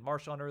Pasternak and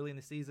Marchand early in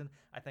the season.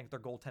 I think their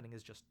goaltending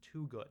is just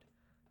too good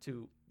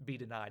to be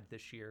denied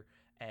this year.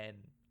 And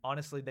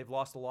honestly, they've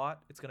lost a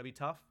lot. It's going to be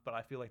tough, but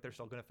I feel like they're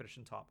still going to finish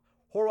in top.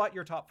 Horwat,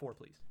 your top 4,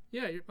 please.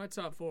 Yeah, my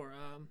top 4.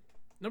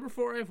 Number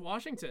 4, I have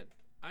Washington.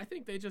 I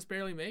think they just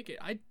barely make it.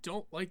 I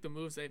don't like the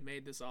moves they've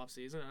made this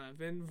offseason, and I've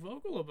been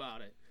vocal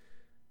about it.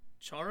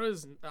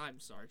 Chara's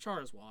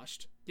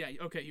washed. Yeah,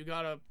 okay, you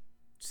got a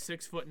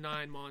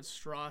 6'9"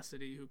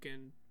 monstrosity who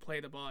can play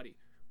the body.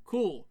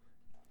 Cool.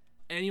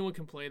 Anyone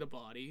can play the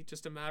body,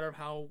 just a matter of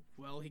how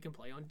well he can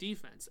play on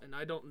defense. And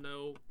I don't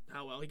know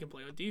how well he can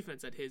play on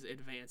defense at his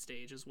advanced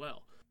age as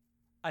well.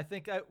 I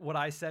think what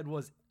I said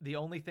was the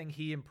only thing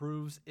he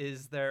improves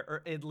is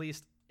or at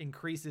least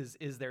increases,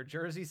 is their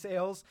jersey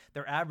sales,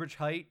 their average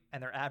height,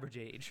 and their average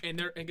age.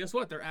 And guess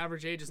what? Their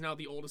average age is now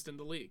the oldest in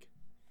the league.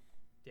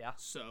 Yeah.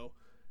 So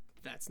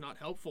that's not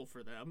helpful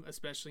for them,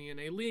 especially in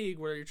a league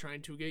where you're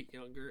trying to get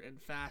younger and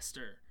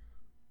faster.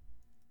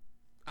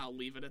 I'll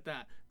leave it at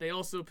that. They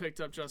also picked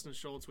up Justin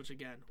Schultz, which,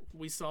 again,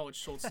 we saw what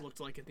Schultz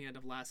looked like at the end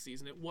of last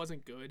season. It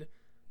wasn't good.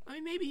 I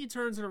mean, maybe he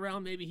turns it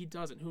around, maybe he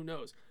doesn't. Who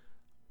knows?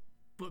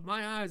 But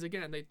my eyes,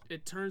 again,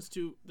 it turns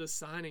to the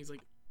signings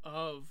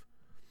of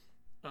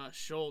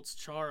Schultz,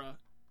 Chara,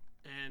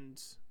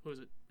 and who is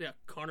it? Yeah,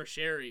 Connor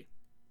Sherry.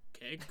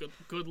 Okay,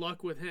 good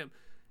luck with him.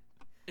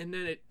 And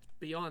then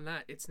beyond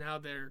that, it's now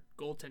their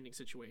goaltending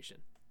situation.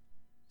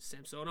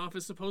 Samsonov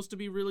is supposed to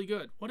be really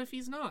good. What if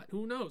he's not?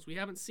 Who knows? We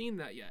haven't seen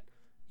that yet.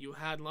 You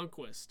had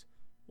Lundqvist.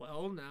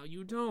 Well, now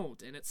you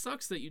don't. And it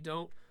sucks that you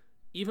don't.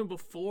 Even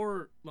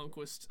before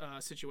Lundqvist's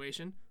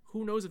situation,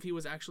 who knows if he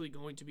was actually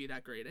going to be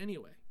that great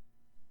anyway?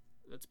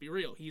 Let's be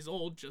real. He's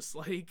old, just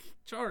like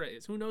Chara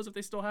is. Who knows if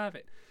they still have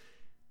it?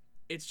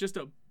 It's just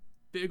a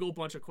big old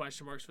bunch of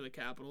question marks for the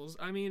Capitals.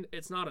 I mean,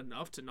 it's not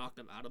enough to knock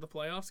them out of the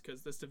playoffs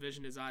because this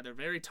division is either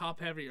very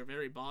top-heavy or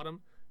very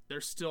bottom.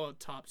 They're still a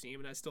top team,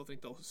 and I still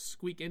think they'll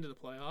squeak into the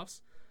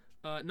playoffs.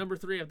 Number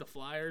 3, I have the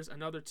Flyers,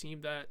 another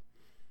team that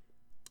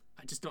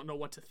I just don't know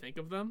what to think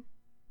of them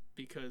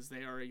because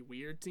they are a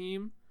weird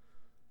team,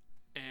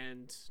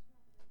 and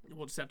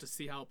we'll just have to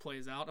see how it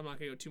plays out. I'm not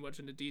going to go too much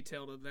into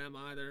detail to them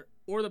either.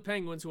 Or the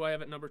Penguins, who I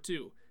have at number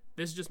 2.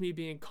 This is just me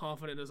being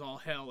confident as all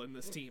hell in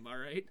this team, all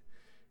right?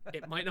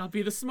 It might not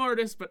be the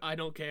smartest, but I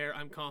don't care.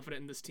 I'm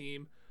confident in this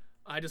team.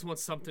 I just want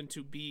something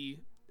to be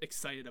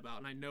excited about,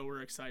 and I know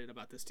we're excited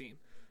about this team.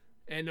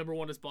 And number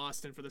 1 is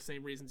Boston for the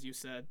same reasons you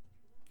said.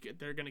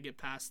 They're going to get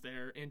past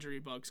their injury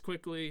bugs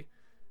quickly.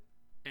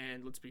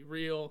 And let's be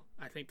real,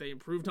 I think they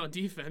improved on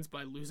defense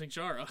by losing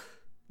Chara.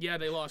 Yeah,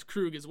 they lost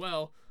Krug as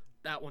well.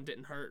 That one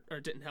didn't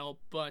help,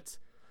 but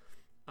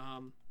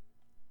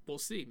we'll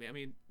see. I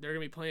mean, they're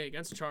going to be playing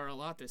against Chara a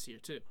lot this year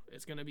too.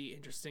 It's going to be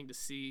interesting to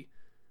see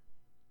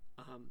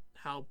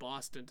how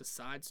Boston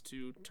decides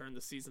to turn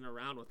the season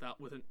around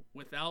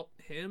without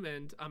him.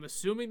 And I'm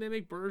assuming they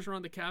make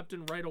Bergeron the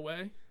captain right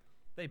away.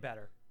 They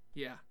better.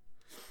 Yeah.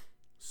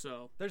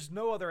 So there's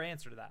no other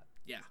answer to that.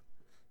 Yeah.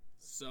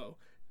 So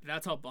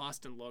that's how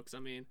Boston looks. I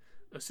mean,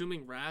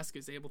 assuming Rask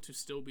is able to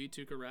still be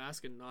Tuukka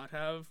Rask and not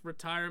have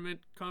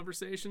retirement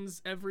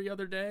conversations every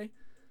other day,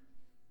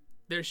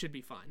 they should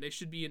be fine. They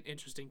should be an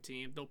interesting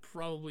team. They'll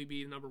probably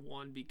be number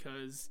 1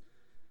 because,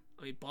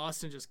 I mean,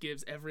 Boston just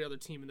gives every other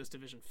team in this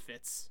division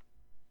fits.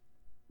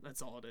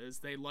 That's all it is.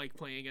 They like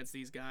playing against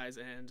these guys,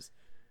 and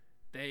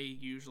they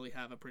usually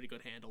have a pretty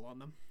good handle on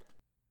them.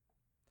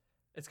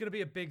 It's going to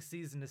be a big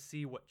season to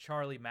see what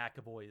Charlie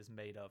McAvoy is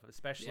made of,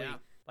 especially,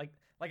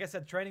 like I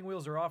said, training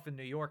wheels are off in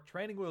New York.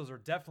 Training wheels are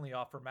definitely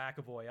off for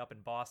McAvoy up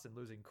in Boston,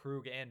 losing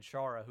Krug and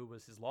Chara, who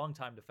was his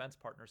longtime defense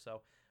partner.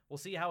 So we'll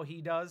see how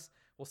he does.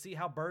 We'll see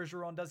how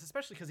Bergeron does,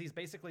 especially because he's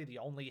basically the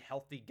only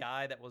healthy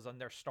guy that was on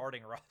their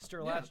starting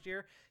roster last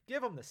year.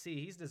 Give him the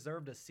C. He's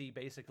deserved a C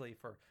basically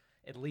for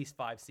at least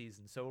 5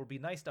 seasons. So it'll be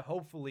nice to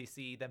hopefully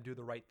see them do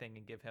the right thing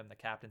and give him the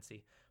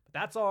captaincy. But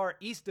that's our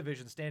East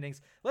Division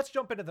standings. Let's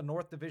jump into the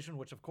North Division,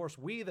 which of course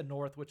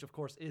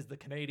is the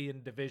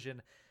Canadian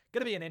division.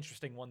 Going to be an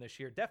interesting one this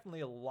year.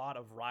 Definitely a lot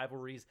of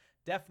rivalries.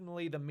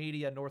 Definitely the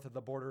media north of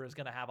the border is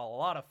going to have a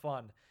lot of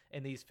fun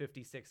in these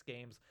 56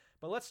 games.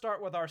 But let's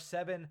start with our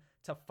 7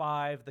 to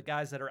 5, the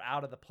guys that are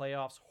out of the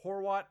playoffs.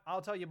 Horwat,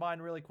 I'll tell you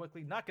mine really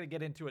quickly. Not going to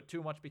get into it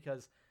too much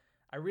because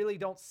I really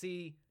don't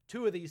see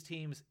 2 of these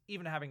teams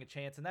even having a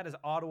chance, and that is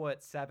Ottawa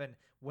at 7,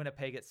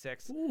 Winnipeg at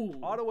 6. Ooh.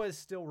 Ottawa is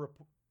still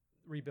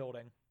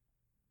rebuilding.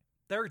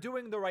 They're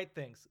doing the right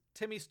things.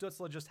 Timmy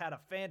Stützle just had a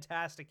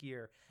fantastic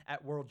year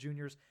at World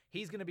Juniors.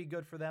 He's going to be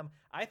good for them.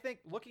 I think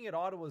looking at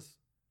Ottawa's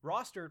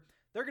roster,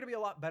 they're going to be a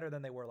lot better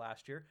than they were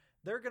last year.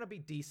 They're going to be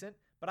decent,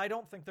 but I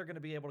don't think they're going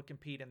to be able to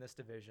compete in this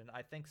division.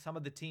 I think some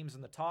of the teams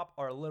in the top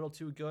are a little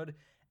too good,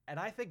 and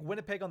I think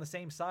Winnipeg on the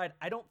same side,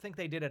 I don't think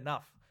they did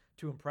enough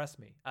to impress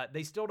me.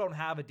 They still don't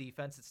have a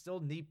defense. It's still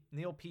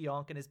Neil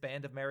Pionk and his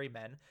band of merry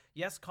men.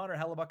 Yes, Connor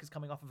Hellebuck is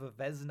coming off of a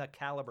Vezina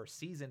caliber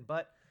season,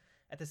 but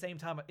at the same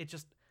time,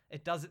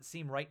 it doesn't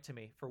seem right to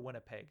me for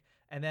Winnipeg.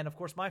 And then, of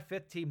course, my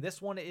 5th team,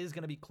 this one is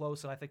going to be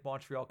close, and I think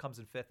Montreal comes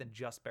in 5th and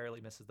just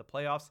barely misses the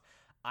playoffs.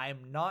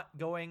 I'm not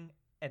going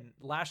and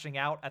lashing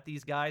out at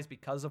these guys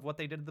because of what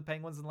they did to the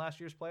Penguins in last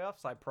year's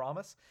playoffs, I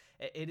promise.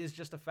 It is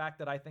just a fact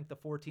that I think the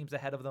 4 teams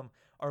ahead of them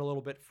are a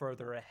little bit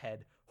further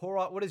ahead.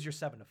 Horwat, what is your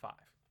 7 to 5?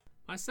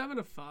 My 7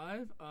 to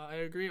 5, I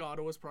agree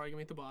Ottawa's probably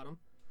going to be at the bottom.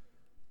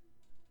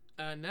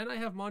 And then I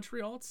have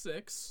Montreal at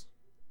 6.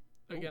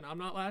 Again, I'm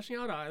not lashing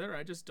out either.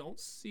 I just don't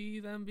see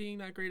them being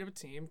that great of a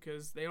team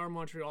because they are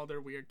Montreal.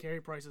 They're weird.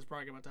 Carey Price is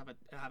probably about to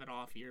have an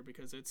off year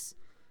because it's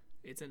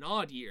an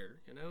odd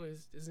year.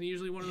 Isn't he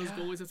usually one of those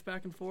goalies that's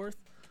back and forth?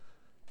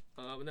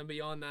 And then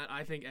beyond that,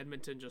 I think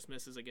Edmonton just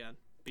misses again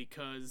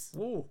because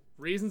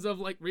reasons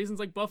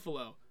like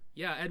Buffalo.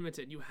 Yeah,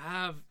 Edmonton, you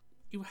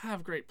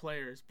have great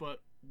players,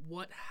 but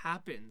what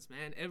happens,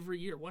 man? Every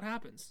year, what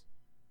happens?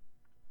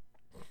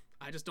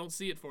 I just don't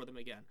see it for them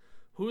again.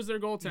 Who's their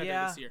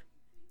goaltender this year?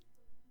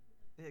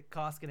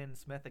 Koskinen and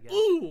Smith again.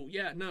 Ooh,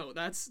 yeah, no,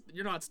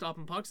 you're not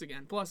stopping pucks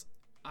again. Plus,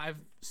 I've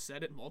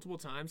said it multiple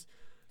times,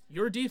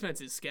 your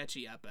defense is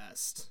sketchy at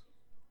best.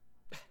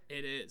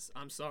 It is.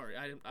 I'm sorry.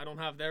 I don't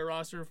have their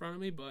roster in front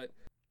of me, but...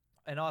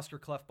 And Oscar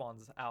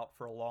Klefbom's out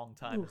for a long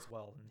time as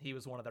well, and he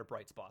was one of their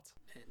bright spots.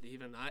 And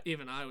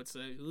even I would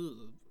say,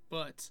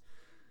 but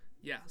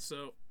yeah,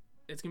 so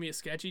it's going to be a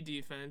sketchy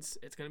defense.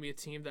 It's going to be a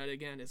team that,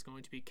 again, is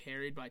going to be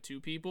carried by two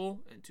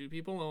people and two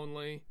people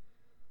only.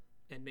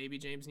 And maybe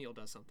James Neal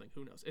does something.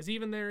 Who knows? Is he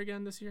even there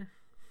again this year?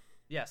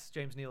 Yes,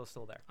 James Neal is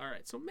still there. All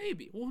right, so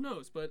maybe. Well, who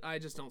knows? But I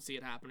just don't see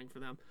it happening for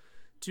them.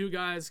 Two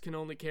guys can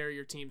only carry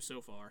your team so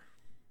far.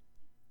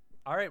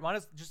 All right, why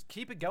don't just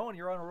keep it going?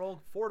 You're on a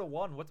roll,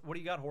 4-1. What do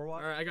you got,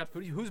 Horwat? All right, I got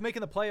who's making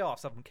the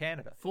playoffs up in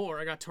Canada? 4.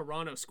 I got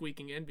Toronto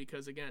squeaking in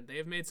because again they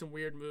have made some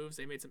weird moves.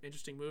 They made some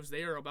interesting moves.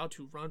 They are about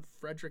to run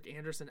Frederik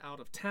Andersen out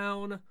of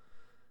town.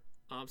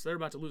 So they're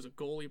about to lose a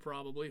goalie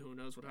probably. Who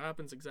knows what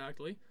happens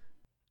exactly?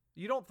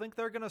 You don't think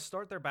they're gonna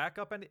start their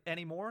backup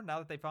anymore now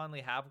that they finally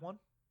have one?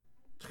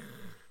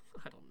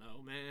 I don't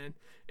know, man.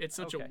 It's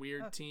such a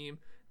weird team.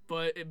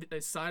 But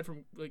aside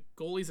from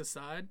goalies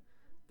aside,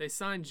 they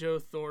signed Joe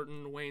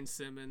Thornton, Wayne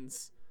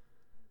Simmons,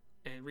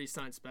 and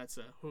re-signed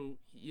Spezza, who,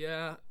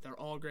 yeah, they're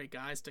all great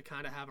guys to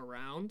kind of have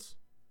around.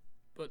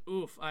 But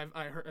oof, I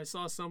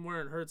saw somewhere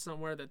and heard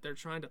somewhere that they're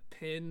trying to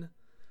pin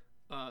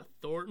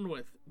Thornton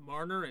with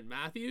Marner and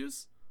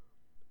Matthews.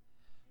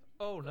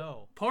 Oh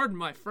no! Pardon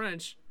my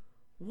French.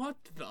 What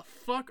the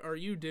fuck are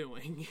you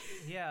doing?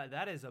 Yeah,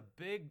 that is a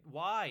big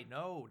why.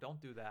 No, don't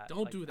do that.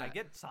 Don't do that. I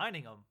get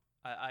signing him.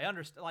 I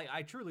understand.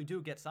 I truly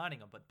do get signing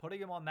him, but putting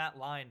him on that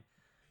line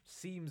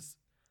seems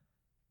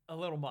a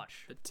little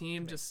much. The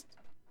team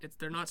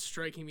they're not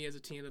striking me as a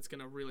team that's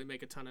going to really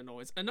make a ton of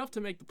noise. Enough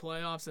to make the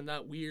playoffs in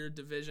that weird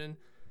division,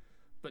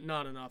 but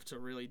not enough to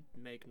really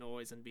make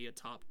noise and be a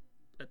top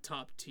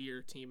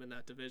tier team in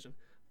that division.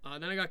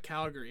 Then I got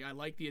Calgary. I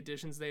like the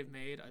additions they've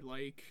made. I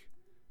like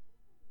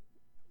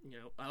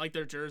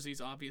their jerseys,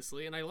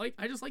 obviously, and I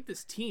just like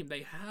this team.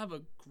 They have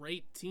a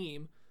great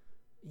team.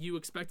 You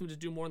expect them to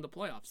do more in the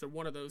playoffs. They're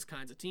one of those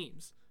kinds of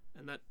teams,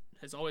 and that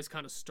has always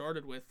kind of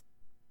started with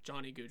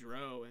Johnny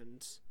Gaudreau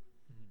and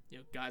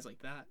guys like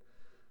that.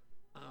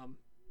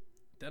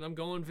 Then I'm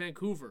going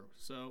Vancouver,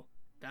 so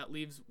that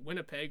leaves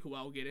Winnipeg, who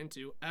I'll get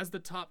into, as the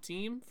top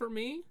team for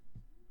me.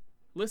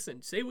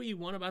 Listen, say what you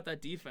want about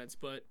that defense,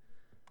 but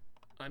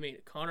I mean,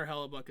 Connor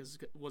Hellebuck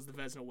was the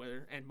Vezina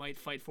winner and might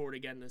fight for it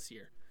again this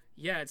year.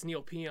 Yeah, it's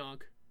Neil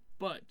Pionk,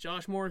 but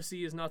Josh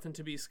Morrissey is nothing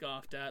to be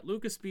scoffed at.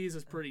 Lucas Spies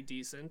is pretty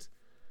decent.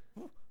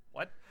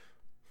 What?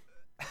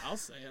 I'll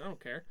say it. I don't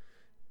care.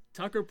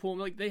 Tucker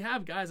Pullman, they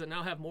have guys that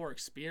now have more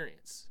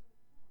experience.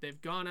 They've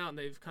gone out and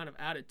they've kind of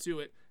added to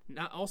it.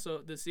 Now,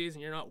 also, this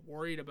season, you're not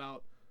worried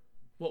about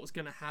what was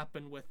going to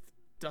happen with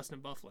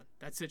Dustin Byfuglien.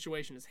 That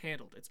situation is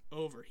handled. It's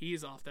over.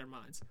 He's off their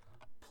minds.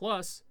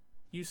 Plus,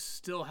 you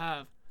still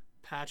have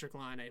Patrick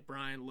Laine,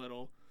 Brian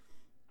Little,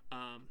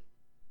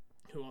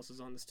 who else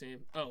is on this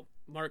team? Oh,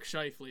 Mark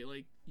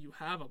Scheifele. You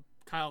have a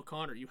Kyle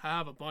Connor. You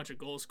have a bunch of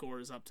goal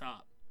scorers up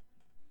top.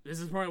 This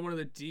is probably one of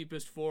the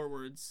deepest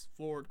forward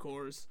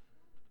cores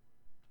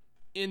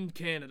in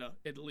Canada,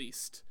 at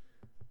least.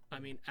 I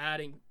mean,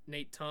 adding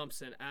Nate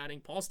Thompson,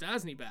 adding Paul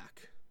Stastny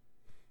back,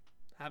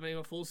 having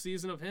a full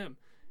season of him.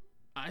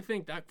 I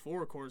think that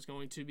forward core is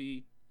going to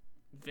be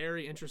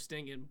very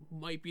interesting and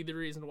might be the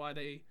reason why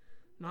they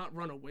not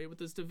run away with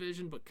this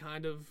division, but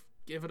kind of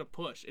give it a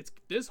push.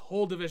 This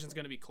whole division is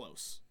going to be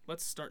close.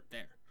 Let's start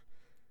there.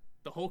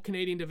 The whole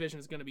Canadian division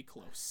is going to be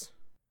close.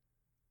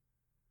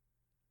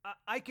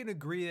 I can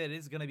agree that it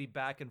is going to be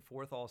back and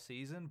forth all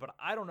season, but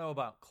I don't know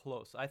about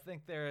close. I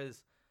think there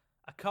is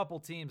a couple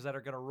teams that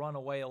are going to run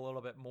away a little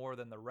bit more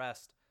than the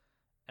rest,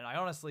 and I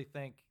honestly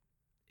think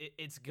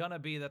it's going to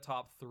be the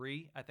top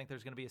 3. I think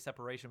there's going to be a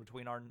separation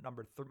between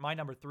my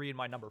number 3 and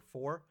my number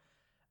 4,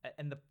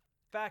 and the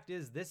fact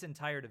is this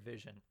entire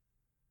division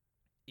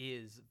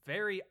is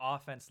very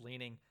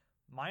offense-leaning,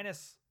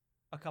 minus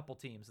a couple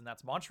teams, and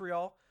that's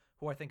Montreal,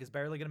 who I think is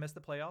barely going to miss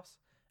the playoffs,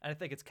 and I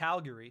think it's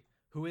Calgary,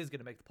 who is going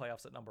to make the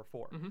playoffs at number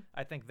 4. Mm-hmm.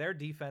 I think their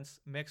defense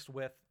mixed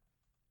with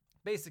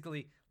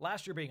basically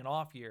last year being an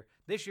off year,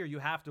 this year you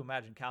have to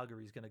imagine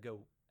Calgary's going to go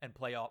and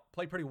play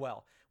pretty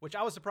well, which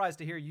I was surprised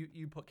to hear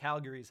you put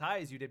Calgary as high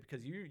as you did,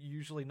 because you're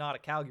usually not a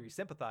Calgary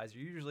sympathizer.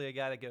 You're usually a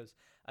guy that goes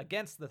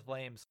against the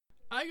Flames.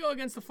 I go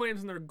against the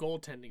Flames in their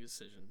goaltending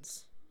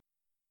decisions.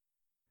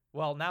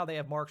 Well, now they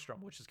have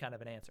Markstrom, which is kind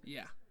of an answer.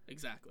 Yeah,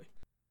 exactly.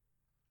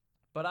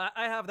 But I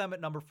have them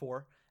at number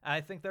 4.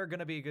 I think they're going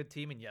to be a good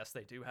team, and yes,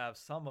 they do have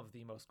some of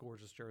the most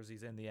gorgeous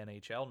jerseys in the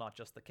NHL, not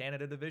just the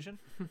Canada division.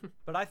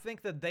 But I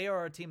think that they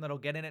are a team that'll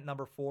get in at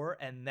number 4,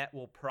 and that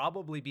will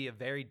probably be a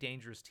very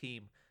dangerous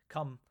team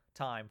come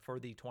time for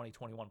the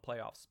 2021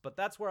 playoffs. But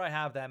that's where I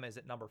have them, is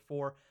at number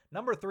 4.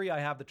 Number 3, I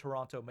have the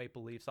Toronto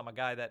Maple Leafs. I'm a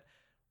guy that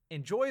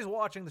enjoys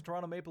watching the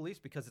Toronto Maple Leafs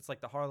because it's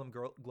like the Harlem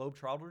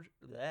Globetrotters.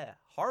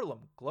 Harlem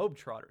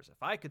Globetrotters.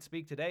 If I could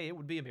speak today, it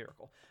would be a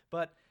miracle.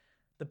 But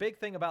the big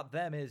thing about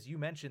them is, you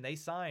mentioned they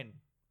signed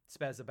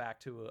Spezza back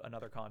to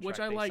another contract. Which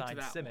I they liked signed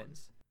that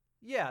Simmons.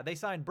 Yeah, they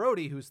signed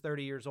Brody, who's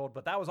 30 years old,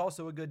 but that was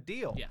also a good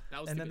deal. Yeah,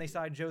 that was. And then they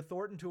signed Joe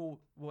Thornton to,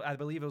 I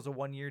believe it was a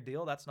 1-year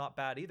deal. That's not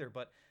bad either.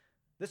 But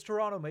this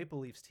Toronto Maple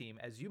Leafs team,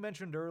 as you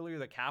mentioned earlier,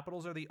 the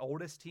Capitals are the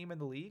oldest team in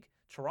the league.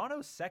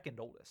 Toronto's second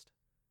oldest.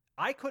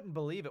 I couldn't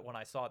believe it when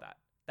I saw that.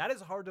 That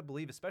is hard to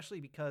believe,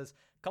 especially because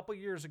a couple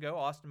years ago,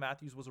 Austin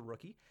Matthews was a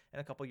rookie,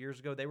 and a couple years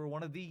ago, they were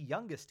one of the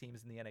youngest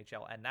teams in the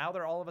NHL, and now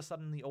they're all of a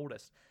sudden the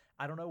oldest.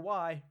 I don't know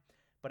why,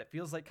 but it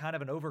feels like kind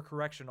of an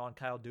overcorrection on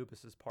Kyle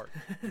Dubas's part.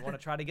 You want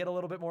to try to get a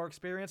little bit more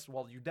experience?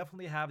 Well, you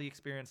definitely have the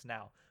experience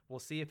now. We'll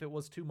see if it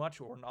was too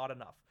much or not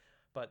enough.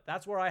 But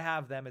that's where I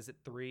have them, is at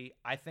 3.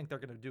 I think they're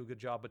going to do a good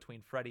job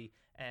between Freddie,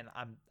 and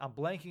I'm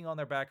blanking on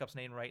their backup's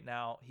name right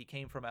now. He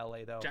came from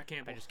LA, though. Jack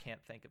Campbell. I just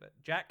can't think of it.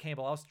 Jack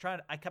Campbell.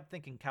 I kept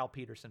thinking Cal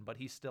Peterson, but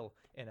he's still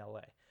in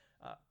LA.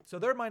 So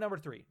they're my number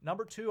 3.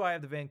 Number 2, I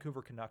have the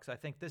Vancouver Canucks. I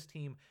think this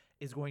team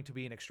is going to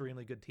be an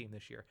extremely good team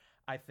this year.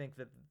 I think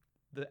that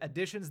the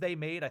additions they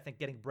made, I think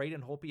getting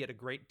Braden Holtby at a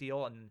great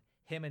deal, and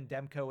him and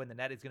Demko in the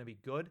net is going to be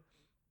good.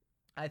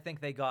 I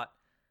think they got...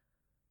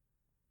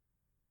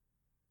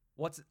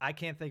 I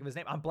can't think of his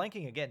name. I'm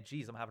blanking again.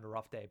 Jeez, I'm having a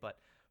rough day. But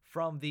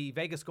from the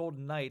Vegas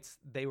Golden Knights,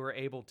 they were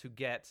able to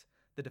get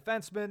the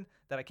defenseman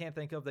that I can't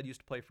think of that used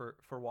to play for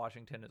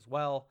Washington as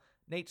well.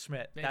 Nate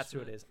Schmidt. That's who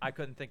it is. I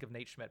couldn't think of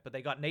Nate Schmidt. But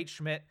they got Nate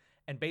Schmidt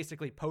and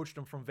basically poached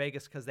him from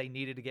Vegas because they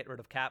needed to get rid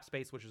of cap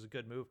space, which is a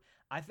good move.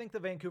 I think the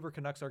Vancouver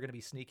Canucks are going to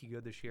be sneaky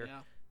good this year. Yeah.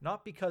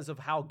 Not because of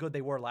how good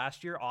they were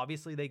last year.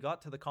 Obviously, they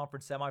got to the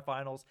conference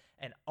semifinals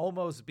and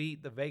almost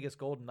beat the Vegas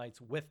Golden Knights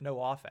with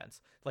no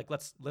offense. Like,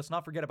 let's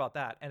not forget about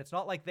that. And it's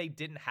not like they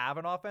didn't have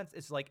an offense.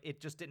 It's like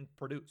it just didn't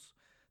produce.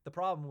 The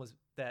problem was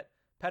that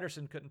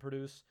Pettersson couldn't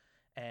produce,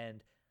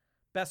 and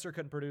Besser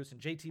couldn't produce, and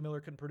JT Miller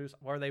couldn't produce,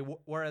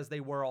 whereas they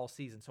were all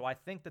season. So I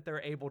think that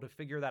they're able to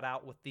figure that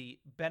out with the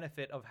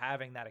benefit of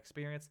having that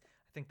experience.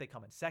 I think they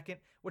come in second,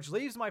 which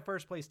leaves my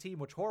first place team,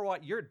 which, Horwat,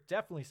 you're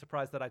definitely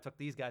surprised that I took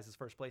these guys as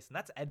first place, and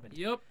that's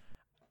Edmonton. Yep.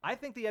 I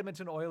think the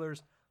Edmonton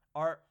Oilers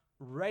are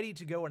ready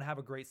to go and have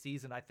a great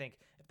season. I think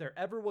if there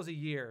ever was a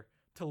year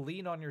to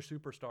lean on your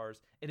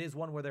superstars, it is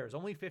one where there's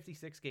only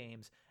 56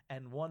 games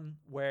and one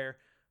where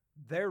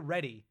they're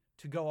ready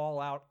to go all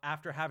out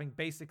after having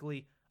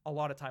basically a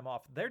lot of time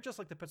off. They're just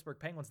like the Pittsburgh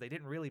Penguins. They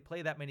didn't really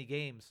play that many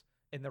games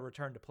in their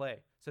return to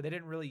play, so they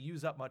didn't really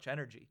use up much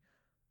energy.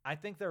 I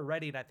think they're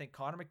ready, and I think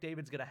Connor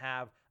McDavid's going to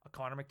have a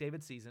Connor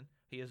McDavid season.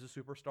 He is a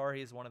superstar.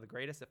 He is one of the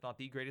greatest, if not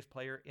the greatest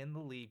player in the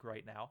league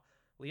right now.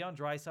 Leon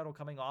Draisaitl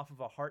coming off of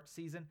a Hart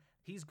season.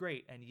 He's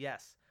great, and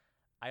yes,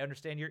 I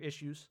understand your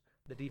issues.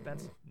 The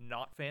defense,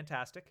 not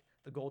fantastic.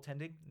 The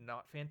goaltending,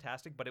 not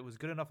fantastic, but it was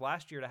good enough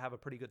last year to have a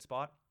pretty good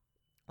spot.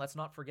 Let's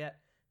not forget,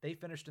 they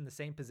finished in the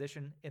same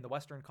position in the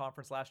Western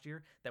Conference last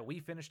year that we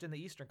finished in the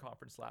Eastern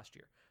Conference last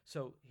year.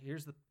 So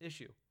here's the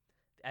issue.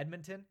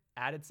 Edmonton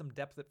added some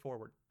depth at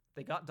forward.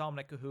 They got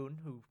Dominic Cahoon,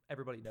 who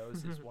everybody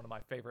knows is one of my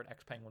favorite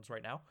ex-Penguins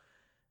right now.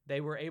 They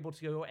were able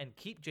to go and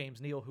keep James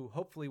Neal, who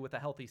hopefully with a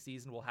healthy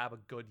season will have a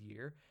good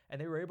year.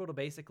 And they were able to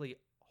basically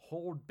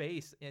hold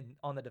base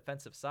on the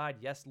defensive side.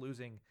 Yes,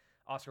 losing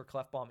Oscar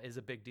Klefbom is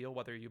a big deal,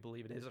 whether you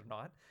believe it is or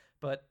not.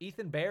 But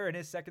Ethan Bear in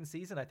his second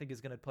season, I think, is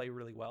going to play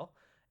really well.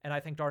 And I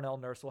think Darnell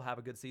Nurse will have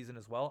a good season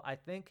as well. I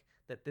think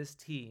that this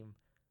team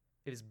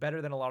is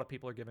better than a lot of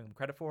people are giving them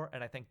credit for.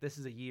 And I think this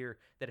is a year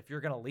that if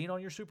you're going to lean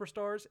on your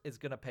superstars, it's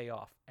going to pay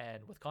off.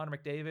 And with Connor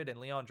McDavid and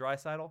Leon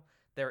Draisaitl,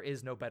 there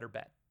is no better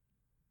bet.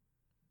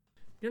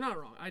 You're not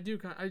wrong. I do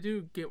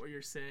get what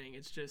you're saying.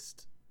 It's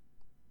just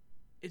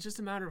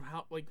a matter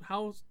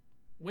of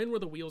when were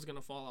the wheels going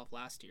to fall off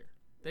last year?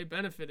 They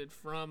benefited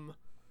from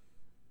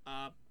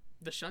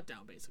the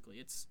shutdown, basically.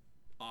 It's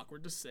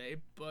awkward to say,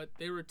 but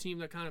they were a team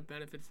that kind of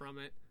benefited from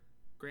it.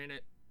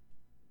 Granted,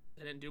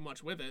 they didn't do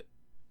much with it,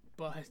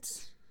 but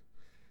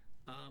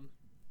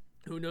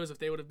who knows if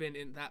they would have been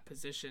in that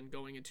position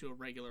going into a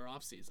regular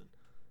offseason.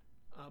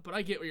 But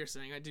I get what you're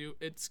saying. I do.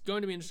 It's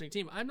going to be an interesting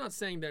team. I'm not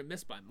saying they're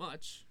missed by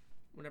much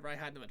whenever I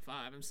had them at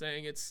 5. I'm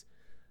saying it's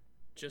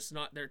just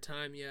not their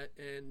time yet,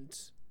 and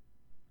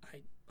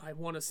I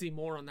want to see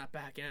more on that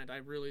back end. I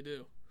really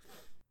do.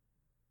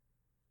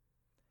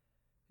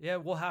 Yeah,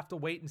 we'll have to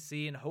wait and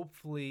see, and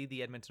hopefully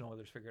the Edmonton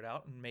Oilers figure it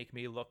out and make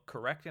me look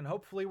correct, and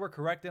hopefully we're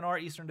correct in our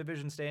Eastern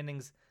Division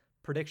standings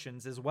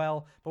predictions as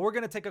well. But we're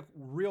going to take a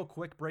real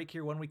quick break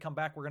here. When we come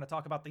back, we're going to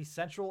talk about the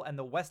Central and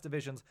the West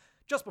Divisions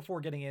just before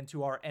getting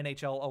into our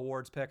NHL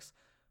awards picks.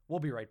 We'll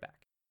be right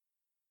back.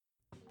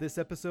 This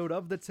episode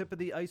of The Tip of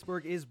the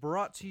Iceberg is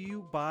brought to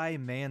you by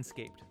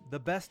Manscaped, the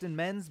best in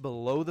men's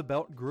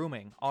below-the-belt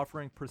grooming,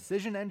 offering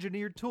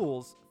precision-engineered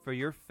tools for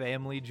your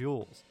family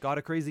jewels. Got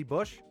a crazy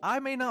bush? I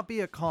may not be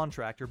a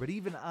contractor, but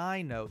even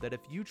I know that if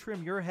you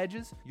trim your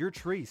hedges, your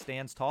tree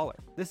stands taller.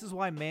 This is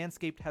why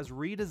Manscaped has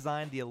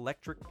redesigned the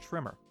electric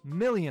trimmer.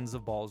 Millions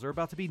of balls are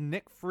about to be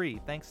nick-free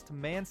thanks to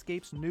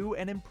Manscaped's new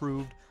and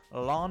improved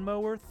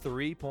Lawnmower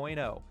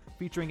 3.0.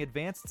 Featuring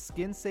advanced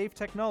skin-safe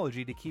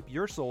technology to keep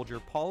your soldier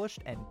polished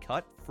and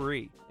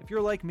cut-free. If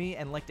you're like me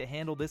and like to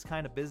handle this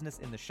kind of business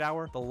in the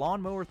shower, the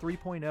Lawnmower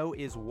 3.0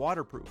 is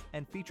waterproof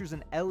and features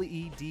an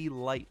LED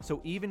light,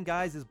 so even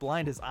guys as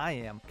blind as I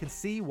am can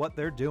see what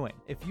they're doing.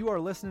 If you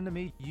are listening to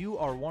me, you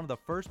are one of the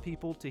first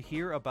people to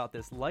hear about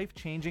this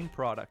life-changing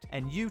product,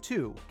 and you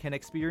too can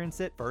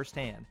experience it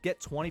firsthand. Get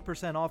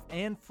 20% off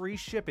and free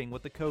shipping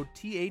with the code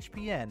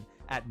THPN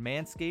at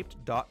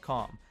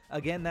manscaped.com.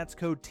 Again, that's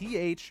code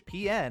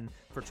THPN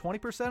for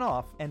 20%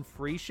 off and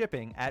free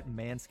shipping at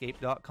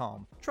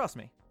manscaped.com. Trust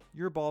me,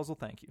 your balls will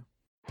thank you.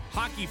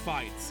 Hockey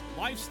fights,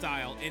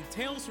 lifestyle, and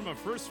tales from a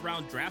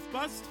first-round draft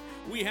bust?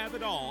 We have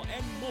it all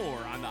and more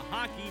on the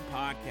Hockey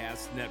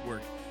Podcast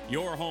Network,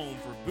 your home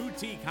for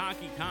boutique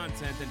hockey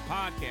content and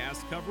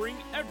podcasts covering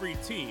every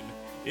team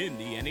in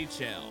the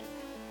NHL.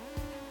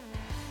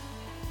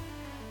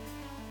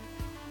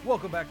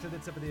 Welcome back to the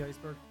Tip of the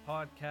Iceberg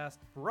podcast,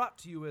 brought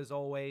to you as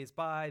always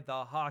by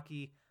the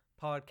Hockey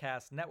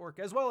Podcast Network,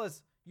 as well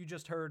as you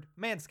just heard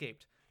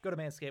Manscaped. Go to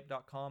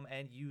manscaped.com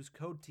and use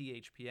code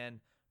THPN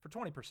for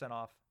 20%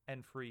 off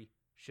and free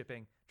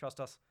shipping. Trust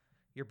us,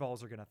 your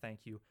balls are going to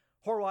thank you.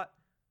 Horwat,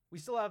 we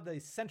still have the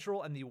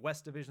Central and the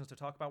West divisions to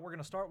talk about. We're going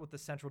to start with the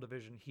Central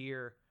division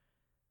here.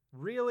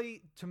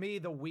 Really, to me,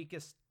 the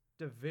weakest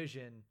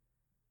division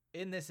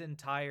in this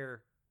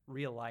entire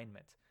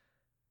realignment.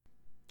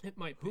 It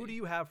might be. Who do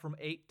you have from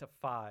 8 to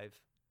 5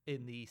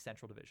 in the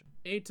Central Division?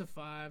 8 to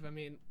 5. I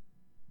mean,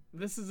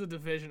 this is a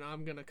division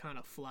I'm going to kind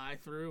of fly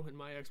through in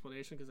my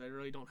explanation because I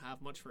really don't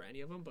have much for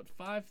any of them. But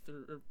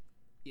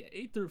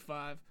 8 through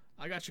 5,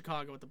 I got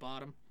Chicago at the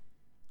bottom.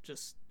 It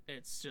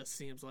just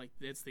seems like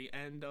it's the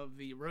end of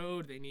the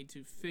road. They need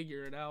to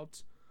figure it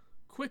out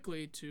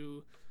quickly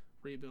to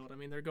rebuild. I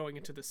mean, they're going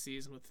into the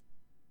season with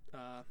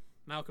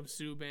Malcolm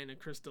Subban and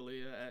Chris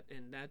D'Elia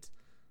in net.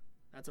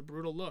 That's a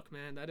brutal look,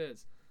 man. That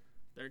is.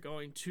 They're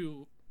going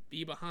to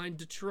be behind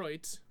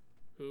Detroit,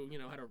 who,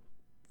 had a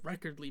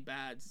recordly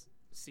bad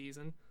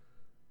season.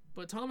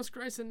 But Thomas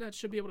Greiss and that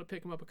should be able to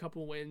pick him up a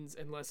couple wins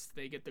unless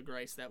they get the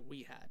Greiss that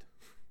we had.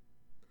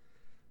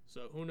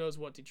 So who knows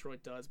what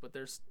Detroit does, but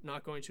they're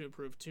not going to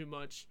improve too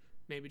much,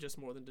 maybe just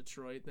more than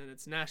Detroit. Then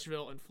it's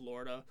Nashville and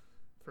Florida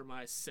for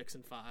my 6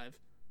 and 5.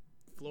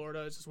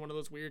 Florida is just one of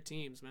those weird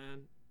teams,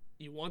 man.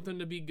 You want them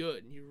to be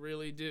good, you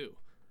really do.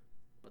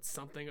 But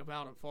something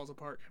about them falls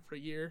apart every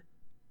year.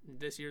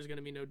 This year's going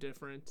to be no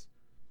different.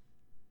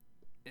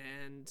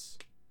 And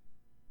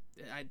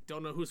I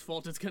don't know whose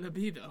fault it's going to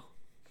be, though.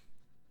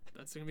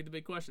 That's going to be the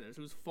big question.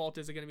 Whose fault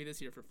is it going to be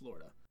this year for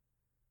Florida?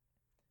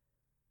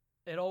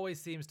 It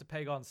always seems to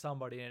peg on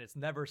somebody, and it's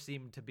never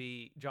seemed to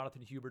be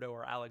Jonathan Huberdeau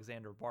or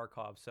Alexander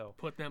Barkov. So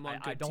put them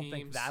on good teams. I don't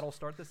think that'll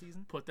start the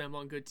season. Put them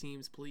on good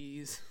teams,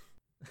 please.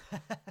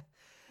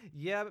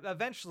 Yeah,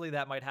 eventually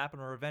that might happen,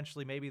 or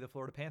eventually maybe the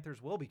Florida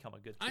Panthers will become a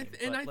good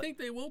team. I think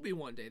they will be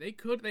one day.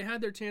 They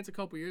had their chance a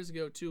couple years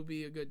ago to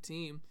be a good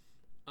team.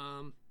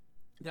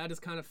 That has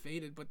kind of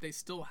faded, but they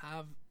still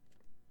have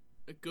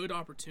a good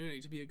opportunity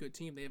to be a good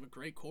team. They have a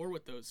great core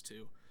with those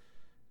two.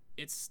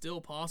 It's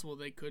still possible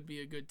they could be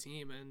a good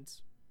team, and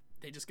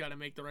they just got to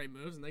make the right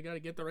moves, and they got to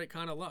get the right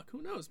kind of luck.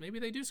 Who knows? Maybe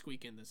they do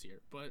squeak in this year,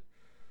 but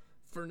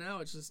for now,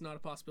 it's just not a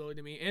possibility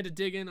to me. And to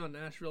dig in on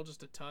Nashville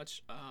just a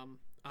touch,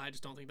 I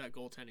just don't think that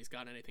goaltending's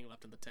got anything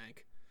left in the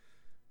tank.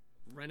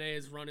 Rene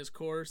has run his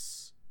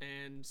course,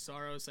 and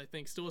Saros, I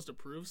think, still has to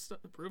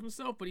prove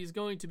himself, but he's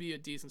going to be a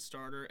decent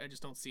starter. I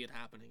just don't see it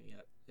happening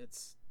yet.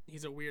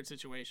 He's a weird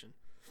situation.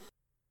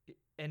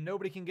 And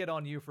nobody can get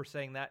on you for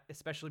saying that,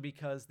 especially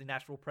because the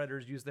Nashville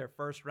Predators used their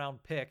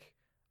first-round pick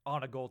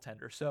on a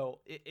goaltender. So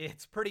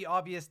it's pretty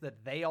obvious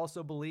that they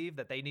also believe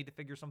that they need to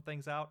figure some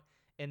things out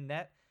in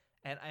net.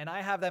 And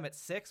I have them at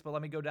 6, but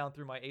let me go down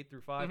through my 8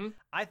 through 5. Mm-hmm.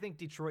 I think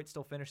Detroit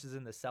still finishes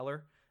in the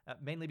cellar,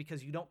 mainly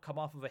because you don't come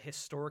off of a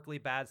historically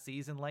bad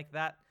season like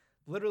that.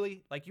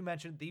 Literally, like you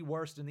mentioned, the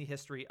worst in the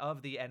history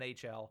of the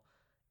NHL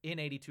in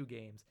 82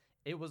 games.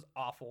 It was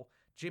awful.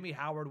 Jimmy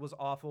Howard was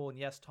awful, and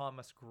yes,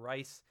 Thomas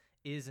Greiss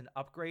is an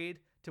upgrade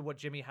to what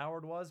Jimmy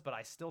Howard was, but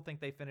I still think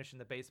they finish in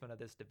the basement of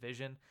this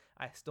division.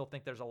 I still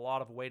think there's a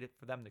lot of way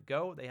for them to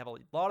go. They have a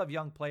lot of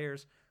young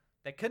players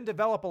that couldn't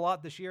develop a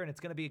lot this year, and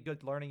it's going to be a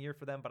good learning year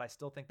for them, but I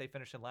still think they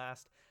finish in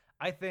last.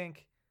 I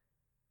think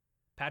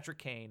Patrick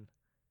Kane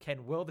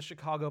can will the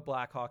Chicago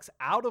Blackhawks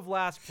out of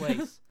last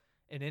place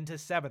and into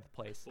 7th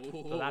place.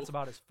 Ooh. So that's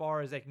about as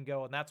far as they can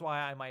go, and that's why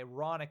I'm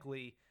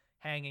ironically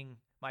hanging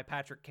my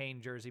Patrick Kane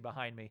jersey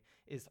behind me.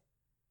 Is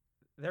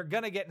they're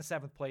going to get in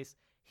 7th place.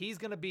 He's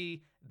going to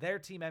be their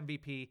team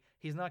MVP.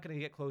 He's not going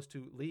to get close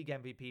to league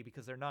MVP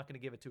because they're not going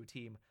to give it to a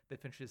team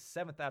that finishes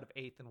 7th out of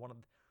 8th in one of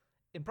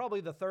in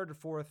probably the third or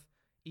fourth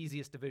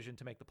easiest division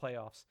to make the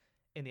playoffs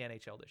in the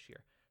NHL this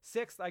year.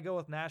 Sixth, I go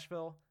with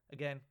Nashville.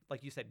 Again,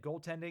 like you said,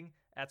 goaltending,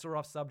 that's a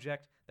rough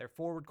subject. Their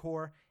forward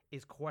core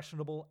is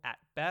questionable at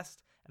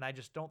best, and I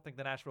just don't think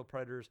the Nashville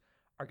Predators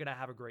are going to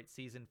have a great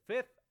season.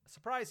 Fifth,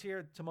 surprise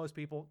here to most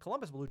people,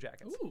 Columbus Blue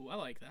Jackets. Ooh, I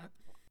like that.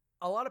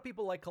 A lot of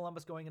people like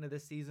Columbus going into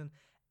this season,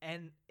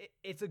 and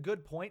it's a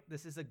good point.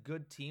 This is a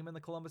good team in the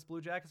Columbus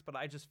Blue Jackets, but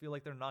I just feel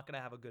like they're not going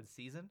to have a good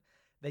season.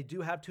 They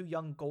do have two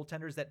young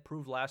goaltenders that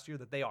proved last year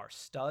that they are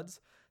studs.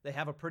 They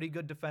have a pretty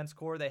good defense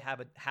core. They have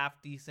a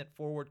half-decent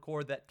forward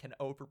core that can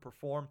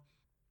overperform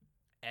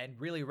and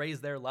really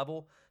raise their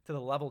level to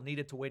the level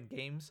needed to win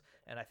games.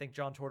 And I think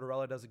John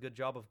Tortorella does a good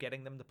job of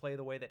getting them to play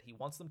the way that he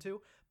wants them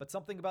to. But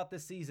something about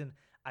this season,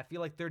 I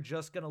feel like they're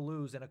just going to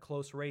lose in a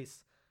close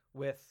race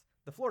with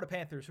the Florida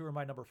Panthers, who are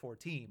my number 4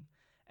 team.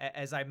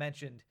 As I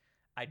mentioned,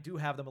 I do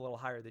have them a little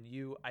higher than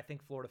you. I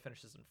think Florida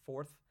finishes in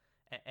 4th.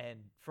 And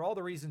for all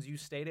the reasons you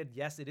stated,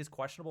 yes, it is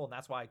questionable, and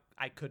that's why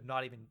I could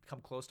not even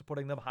come close to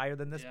putting them higher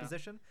than this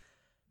position.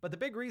 But the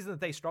big reason that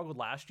they struggled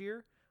last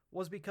year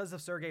was because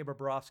of Sergei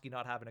Bobrovsky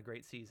not having a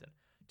great season.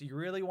 Do you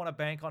really want to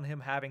bank on him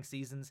having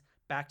seasons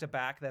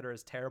back-to-back that are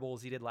as terrible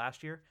as he did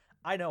last year?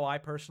 I know I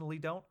personally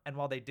don't, and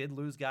while they did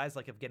lose guys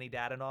like Evgeny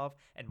Dadonov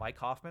and Mike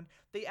Hoffman,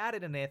 they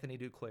added an Anthony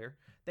Duclair.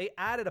 They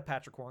added a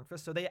Patrick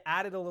Hornqvist, so they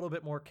added a little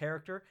bit more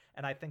character,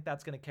 and I think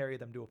that's going to carry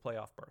them to a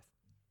playoff berth.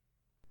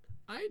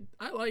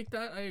 I like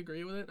that. I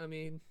agree with it. I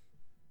mean,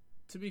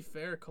 to be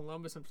fair,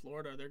 Columbus and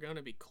Florida, they're going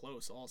to be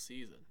close all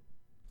season,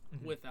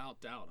 without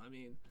doubt. I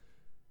mean,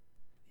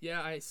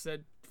 yeah, I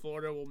said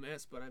Florida will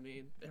miss, but I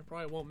mean, they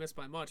probably won't miss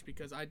by much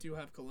because I do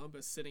have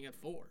Columbus sitting at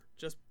 4,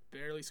 just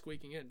barely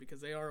squeaking in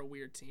because they are a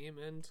weird team,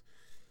 and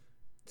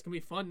it's going to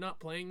be fun not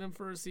playing them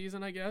for a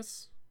season, I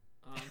guess.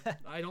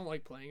 I don't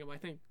like playing them. I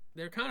think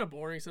they're kind of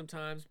boring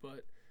sometimes,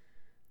 but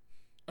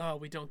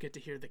we don't get to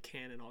hear the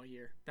cannon all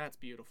year. That's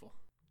beautiful.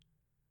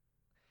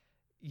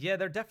 Yeah,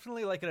 they're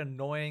definitely like an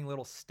annoying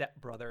little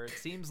stepbrother. It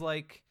seems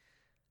like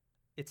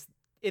it's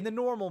in the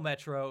normal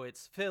Metro,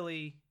 it's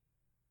Philly,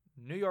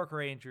 New York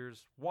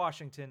Rangers,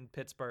 Washington,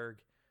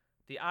 Pittsburgh.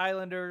 The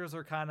Islanders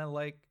are kind of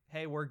like,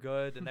 hey, we're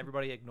good, and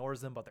everybody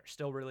ignores them, but they're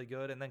still really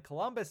good. And then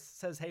Columbus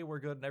says, hey, we're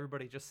good, and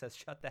everybody just says,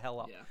 shut the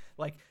hell up. Yeah.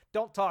 Like,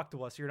 don't talk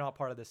to us. You're not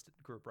part of this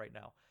group right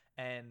now.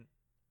 And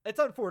it's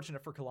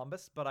unfortunate for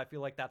Columbus, but I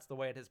feel like that's the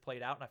way it has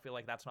played out, and I feel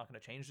like that's not going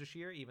to change this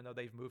year, even though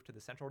they've moved to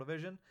the Central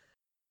Division.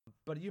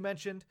 But you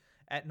mentioned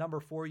at number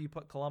 4, you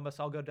put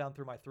Columbus. I'll go down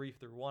through my 3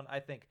 through 1. I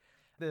think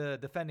the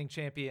defending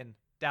champion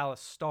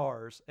Dallas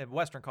Stars, and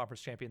Western Conference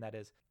champion that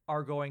is,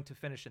 are going to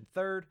finish in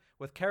 3rd,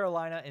 with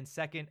Carolina in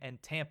 2nd and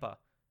Tampa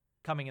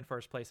coming in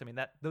 1st place. I mean,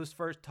 those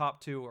first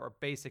top 2 are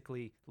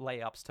basically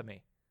layups to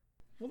me.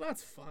 Well,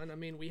 that's fun. I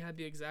mean, we had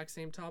the exact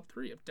same top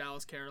 3 of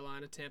Dallas,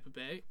 Carolina, Tampa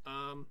Bay,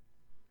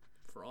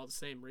 for all the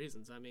same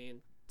reasons. I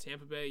mean,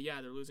 Tampa Bay, yeah,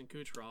 they're losing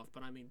Kucherov,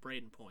 but I mean,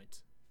 Braden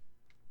Point,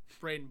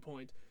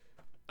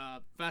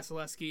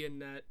 Vasilevsky and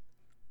net,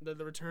 the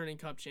returning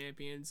Cup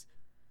champions.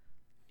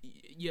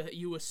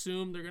 You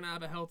assume they're going to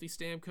have a healthy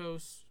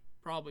Stamkos.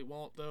 Probably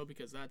won't, though,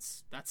 because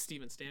that's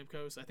Steven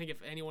Stamkos. I think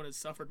if anyone has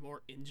suffered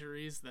more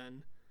injuries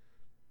than,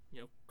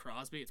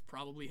 Crosby, it's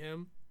probably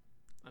him.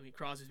 I mean,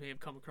 Crosby's may have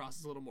come across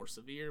as a little more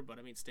severe, but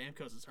I mean,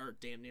 Stamkos is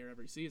hurt damn near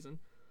every season.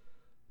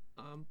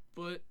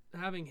 But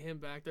having him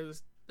back, they're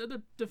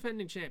the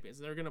defending champions.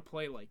 They're going to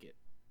play like it.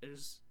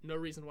 There's no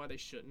reason why they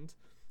shouldn't.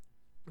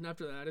 And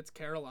after that, it's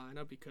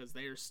Carolina because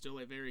they are still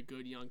a very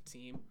good young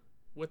team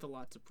with a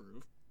lot to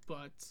prove.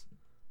 But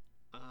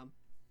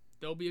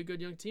they'll be a good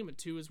young team, and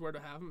 2 is where to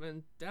have them.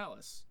 And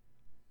Dallas,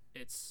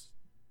 it's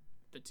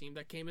the team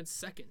that came in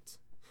 2nd.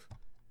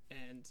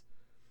 And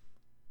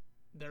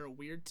they're a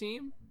weird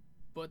team,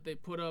 but they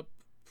put up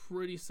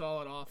pretty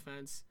solid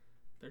offense.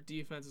 Their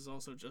defense is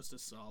also just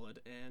as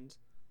solid. And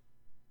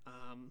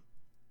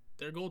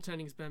their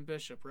goaltending is Ben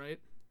Bishop,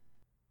 right?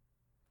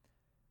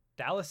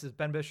 Dallas is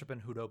Ben Bishop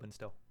and Khudobin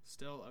still.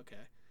 Still?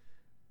 Okay.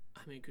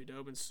 I mean,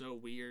 Khudobin's so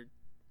weird,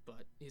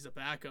 but he's a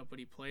backup, but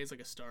he plays like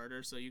a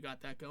starter, so you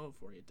got that going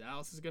for you.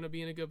 Dallas is going to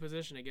be in a good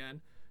position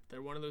again.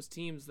 They're one of those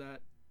teams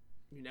that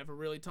you never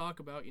really talk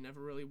about, you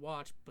never really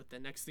watch, but the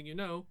next thing you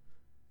know,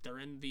 they're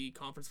in the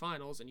conference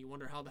finals, and you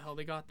wonder how the hell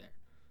they got there.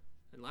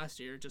 And last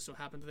year, it just so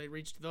happened that they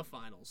reached the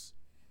finals.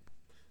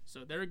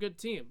 So they're a good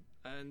team,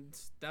 and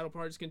that'll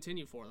probably just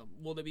continue for them.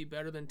 Will they be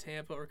better than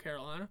Tampa or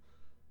Carolina?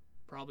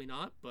 Probably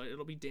not, but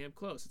it'll be damn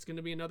close. It's going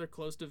to be another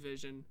close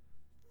division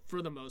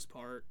for the most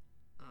part,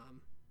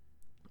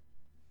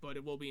 but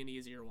it will be an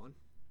easier one.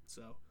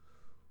 So,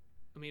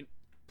 I mean,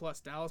 plus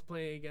Dallas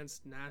playing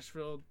against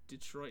Nashville,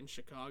 Detroit, and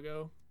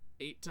Chicago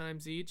 8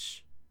 times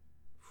each.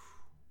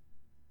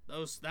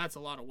 That's a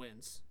lot of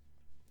wins.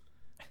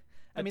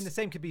 I mean, the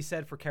same could be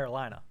said for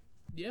Carolina.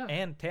 Yeah.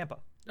 And Tampa.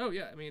 Oh,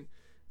 yeah. I mean,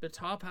 the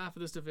top half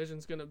of this division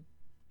is going to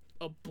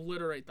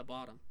obliterate the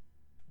bottom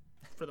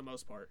for the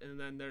most part. And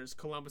then there's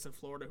Columbus and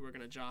Florida who are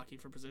going to jockey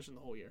for position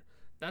the whole year.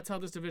 That's how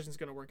this division is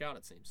going to work out,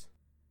 it seems.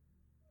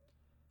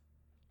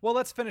 Well,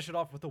 let's finish it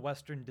off with the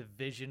Western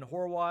Division.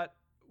 Horwat,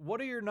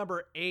 what are your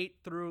number 8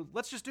 through,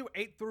 let's just do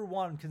 8 through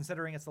 1,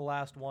 considering it's the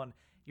last one.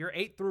 Your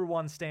 8 through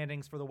 1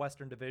 standings for the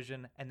Western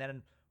Division, and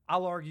then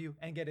I'll argue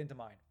and get into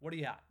mine. What do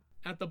you got?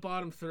 At the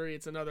bottom 3,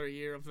 it's another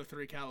year of the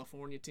 3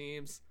 California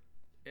teams.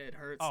 It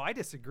hurts. Oh, I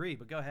disagree,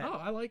 but go ahead. Oh,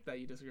 I like that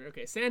you disagree.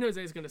 Okay, San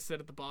Jose is going to sit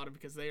at the bottom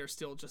because they are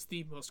still just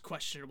the most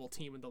questionable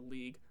team in the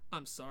league.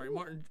 I'm sorry, Ooh.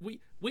 Martin.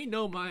 We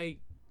know my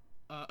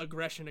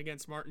aggression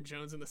against Martin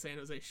Jones and the San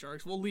Jose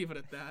Sharks. We'll leave it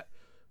at that.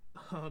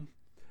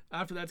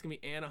 After that's going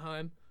to be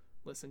Anaheim.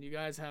 Listen, you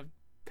guys have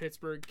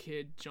Pittsburgh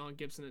kid John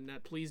Gibson in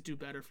net. Please do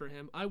better for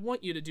him. I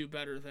want you to do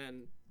better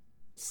than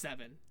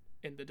 7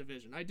 in the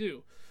division. I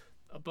do.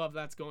 Above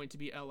that's going to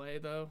be LA,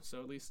 though, so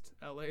at least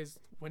LA's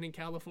winning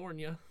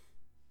California.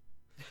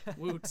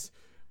 Woots,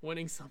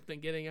 winning something,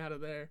 getting out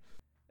of there.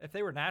 If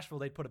they were Nashville,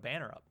 they'd put a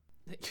banner up.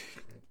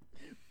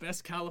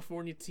 Best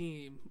California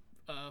team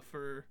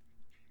for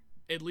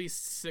at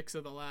least 6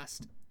 of the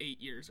last 8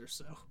 years or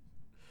so.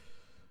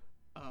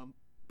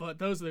 But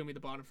those are going to be the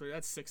bottom 3.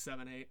 That's 6,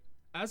 7, 8.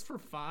 As for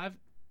 5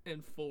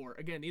 and 4,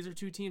 again, these are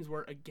 2 teams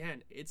where,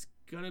 again, it's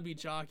going to be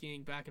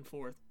jockeying back and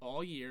forth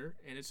all year,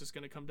 and it's just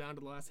going to come down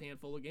to the last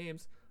handful of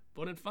games.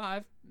 But in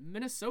 5,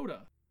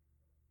 Minnesota.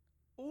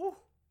 Ooh.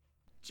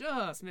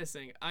 Just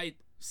missing. I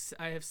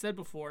have said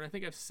before, and I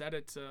think I've said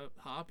it to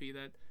Hoppy,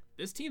 that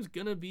this team's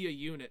going to be a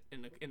unit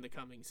in the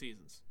coming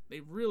seasons.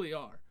 They really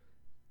are.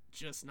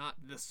 Just not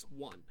this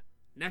one.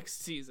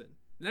 Next season,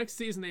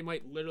 they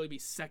might literally be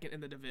second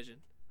in the division,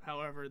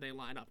 however they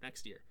line up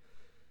next year.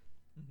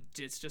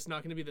 It's just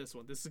not going to be this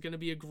one. This is going to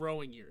be a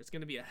growing year. It's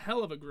going to be a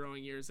hell of a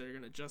growing year, so they're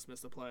going to just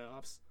miss the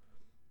playoffs.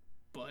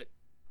 But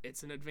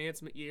it's an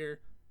advancement year.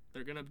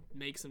 They're going to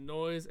make some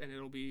noise, and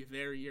it'll be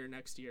their year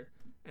next year.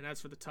 And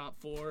as for the top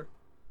 4,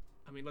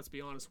 I mean, let's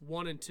be honest,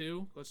 1 and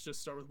 2. Let's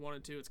just start with 1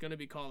 and 2. It's going to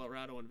be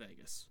Colorado and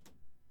Vegas.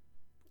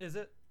 Is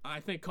it?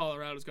 I think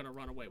Colorado's going to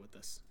run away with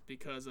this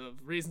because of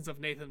reasons of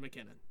Nathan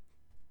McKinnon.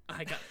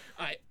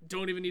 I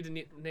don't even need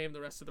to name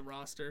the rest of the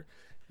roster.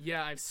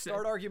 Yeah, I've said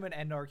start argument,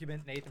 end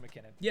argument, Nathan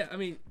McKinnon. Yeah, I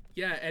mean,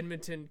 yeah,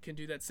 Edmonton can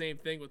do that same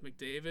thing with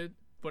McDavid,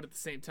 but at the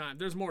same time,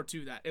 there's more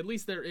to that. At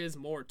least there is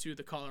more to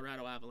the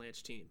Colorado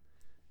Avalanche team.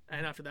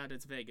 And after that,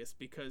 it's Vegas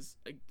because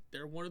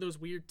they're one of those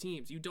weird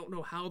teams. You don't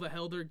know how the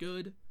hell they're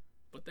good,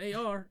 but they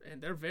are,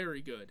 and they're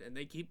very good, and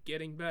they keep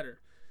getting better.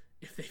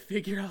 If they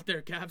figure out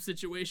their cap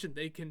situation,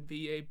 they can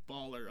be a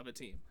baller of a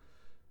team.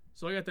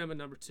 So I got them at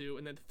number 2,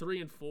 and then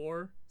 3 and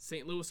 4,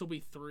 St. Louis will be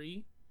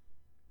 3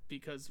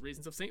 because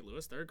reasons of St.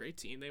 Louis. They're a great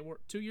team. They were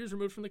 2 years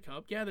removed from the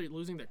Cup. Yeah, they're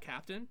losing their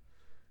captain,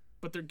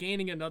 but they're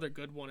gaining another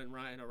good one in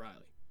Ryan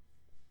O'Reilly.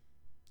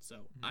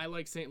 So I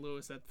like St.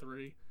 Louis at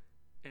 3,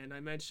 and I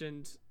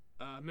mentioned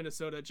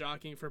Minnesota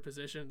jockeying for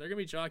position. They're going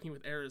to be jockeying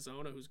with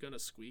Arizona, who's going to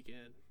squeak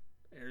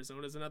in.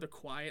 Arizona's another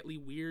quietly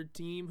weird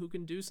team who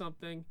can do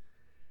something,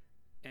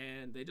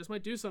 and they just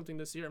might do something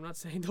this year. I'm not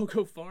saying they'll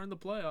go far in the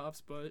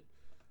playoffs, but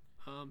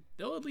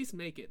they'll at least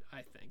make it,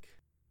 I think.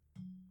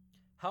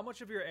 How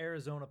much of your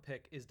Arizona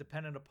pick is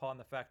dependent upon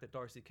the fact that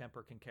Darcy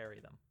Kemper can carry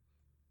them?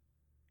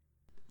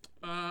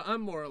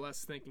 I'm more or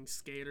less thinking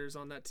skaters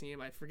on that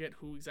team. I forget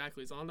who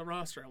exactly is on the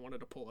roster. I wanted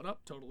to pull it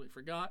up. Totally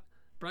forgot.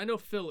 But I know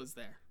Phil is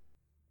there.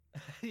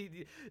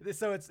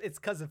 So it's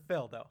because of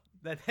Phil, though.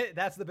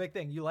 That's the big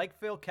thing. You like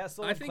Phil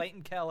Kessel,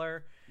 Clayton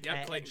Keller,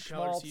 and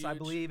Schmaltz, I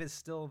believe, is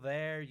still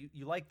there.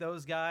 You like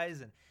those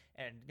guys, and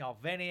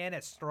Vanian,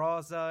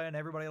 Estraza, and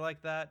everybody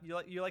like that.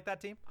 You like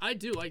that team? I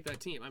do like that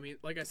team. I mean,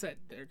 like I said,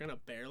 they're gonna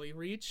barely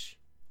reach,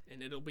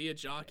 and it'll be a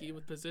jockey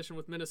with position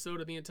with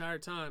Minnesota the entire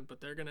time.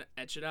 But they're gonna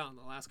etch it out in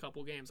the last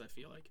couple games. I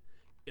feel like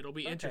it'll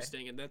be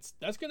interesting, and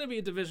that's gonna be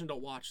a division to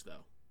watch,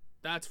 though.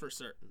 That's for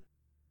certain.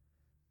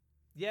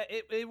 Yeah,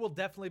 it will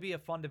definitely be a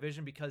fun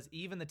division because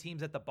even the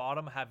teams at the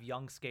bottom have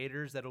young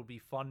skaters that'll be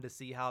fun to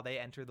see how they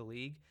enter the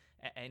league.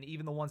 And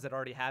even the ones that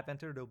already have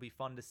entered, it'll be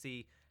fun to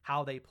see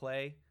how they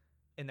play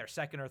in their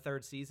second or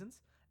third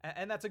seasons.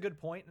 And that's a good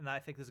point, and I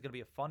think this is going to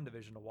be a fun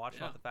division to watch,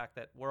 not the fact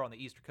that we're on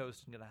the Eastern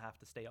Coast and going to have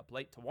to stay up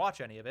late to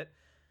watch any of it.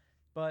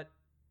 But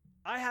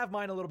I have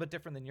mine a little bit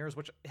different than yours,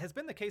 which has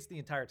been the case the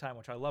entire time,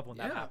 which I love when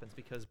that happens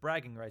because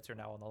bragging rights are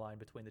now on the line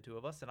between the two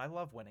of us, and I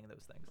love winning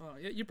those things. Oh,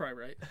 yeah, you're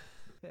probably right.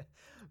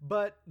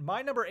 But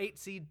my number 8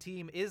 seed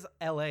team is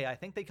LA. I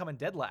think they come in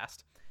dead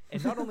last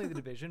in not only the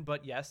division,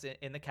 but yes,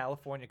 in the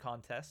California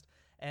contest.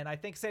 And I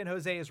think San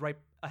Jose is right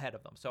ahead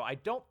of them. So I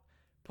don't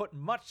put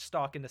much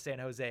stock into San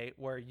Jose,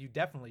 where you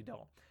definitely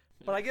don't.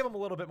 But I give them a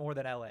little bit more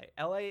than LA.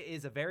 LA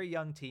is a very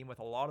young team with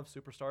a lot of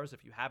superstars.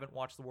 If you haven't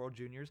watched the World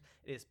Juniors,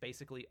 it is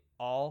basically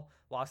all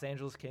Los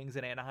Angeles Kings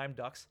and Anaheim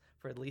Ducks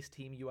for at least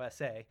Team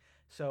USA.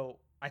 So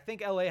I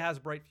think LA has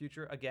a bright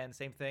future. Again,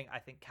 same thing. I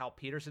think Cal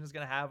Peterson is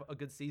going to have a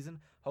good season.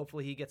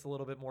 Hopefully he gets a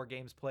little bit more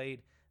games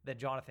played than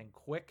Jonathan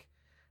Quick.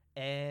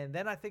 And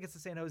then I think it's the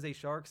San Jose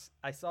Sharks.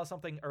 I saw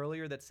something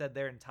earlier that said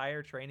their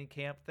entire training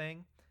camp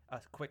thing, a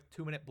quick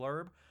 2-minute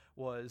blurb,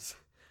 was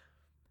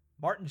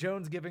Martin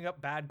Jones giving up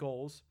bad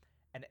goals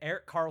and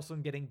Erik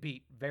Karlsson getting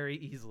beat very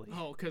easily.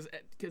 Oh,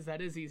 because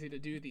that is easy to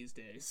do these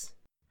days.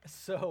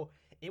 So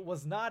it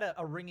was not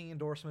a ringing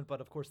endorsement, but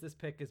of course this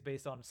pick is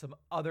based on some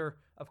other,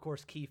 of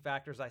course, key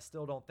factors. I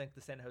still don't think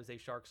the San Jose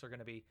Sharks are going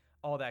to be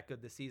all that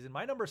good this season.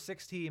 My number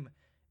 6 team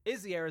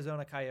is the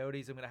Arizona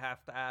Coyotes. I'm going to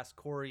have to ask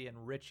Corey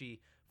and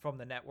Richie from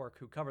the network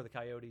who cover the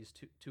Coyotes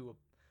to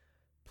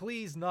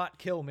please not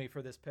kill me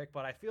for this pick,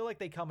 but I feel like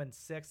they come in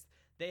 6th.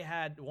 They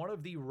had one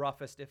of the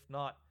roughest, if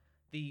not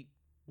the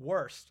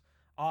worst,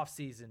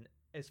 offseason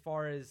as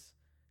far as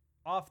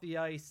off the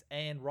ice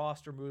and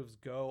roster moves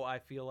go. I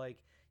feel like,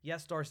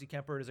 yes, Darcy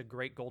Kuemper is a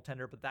great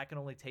goaltender, but that can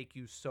only take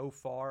you so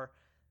far.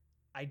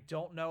 I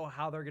don't know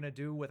how they're going to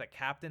do with a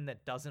captain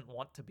that doesn't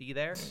want to be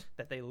there,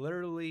 that they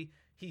literally,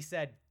 he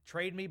said,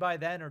 trade me by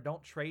then or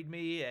don't trade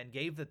me, and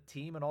gave the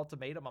team an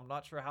ultimatum. I'm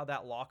not sure how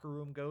that locker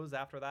room goes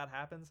after that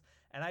happens.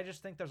 And I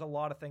just think there's a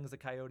lot of things the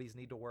Coyotes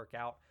need to work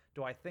out.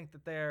 Do I think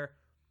that they're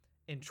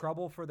in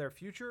trouble for their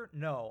future?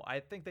 No, I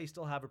think they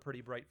still have a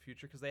pretty bright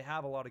future because they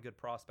have a lot of good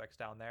prospects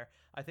down there.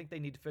 I think they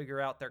need to figure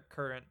out their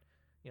current,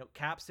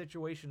 cap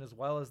situation as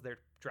well as their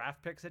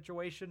draft pick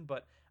situation,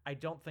 but I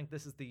don't think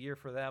this is the year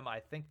for them. I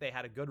think they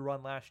had a good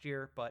run last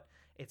year, but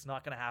it's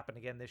not going to happen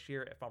again this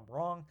year. If I'm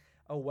wrong,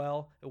 oh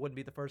well, it wouldn't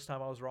be the first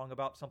time I was wrong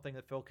about something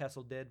that Phil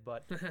Kessel did,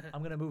 but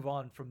I'm going to move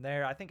on from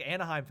there. I think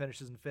Anaheim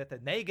finishes in 5th,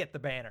 and they get the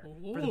banner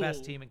for the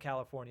best team in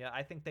California.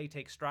 I think they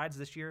take strides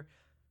this year.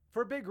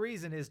 For a big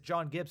reason is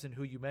John Gibson,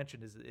 who you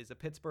mentioned is a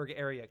Pittsburgh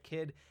area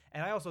kid.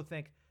 And I also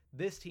think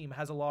this team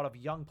has a lot of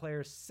young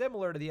players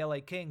similar to the LA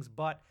Kings,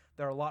 but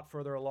they're a lot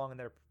further along in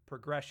their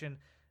progression.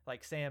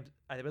 Like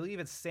I believe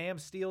it's Sam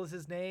Steele is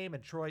his name,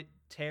 and Troy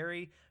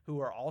Terry, who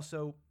are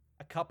also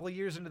a couple of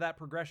years into that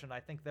progression. I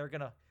think they're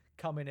going to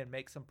come in and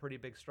make some pretty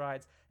big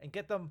strides and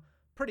get them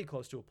pretty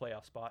close to a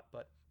playoff spot.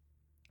 But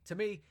to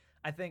me,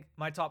 I think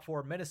my top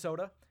 4,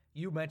 Minnesota,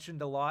 you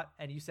mentioned a lot,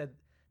 and you said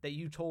that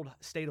you told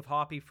State of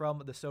Hoppy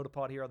from the Soda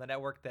Pod here on the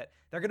network that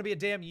they're going to be a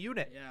damn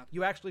unit. Yeah.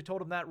 You actually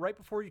told him that right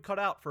before you cut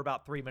out for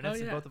about 3 minutes,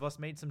 and both of us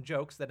made some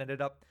jokes that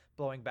ended up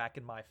blowing back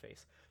in my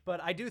face.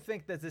 But I do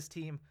think that this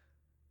team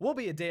will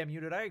be a damn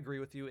unit. I agree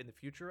with you in the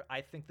future.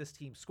 I think this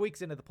team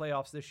squeaks into the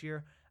playoffs this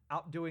year,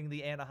 outdoing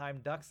the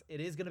Anaheim Ducks.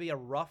 It is going to be a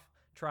rough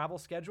travel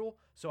schedule,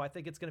 so I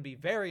think it's going to be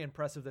very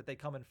impressive that they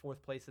come in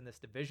 4th place in this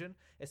division,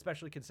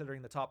 especially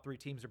considering the top 3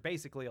 teams are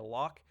basically a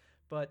lock.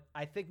 But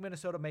I think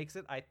Minnesota makes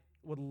it. I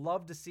would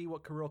love to see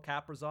what Kirill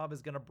Kaprizov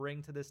is going to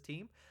bring to this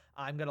team.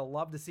 I'm going to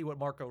love to see what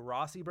Marco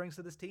Rossi brings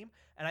to this team.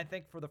 And I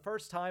think for the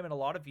first time in a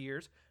lot of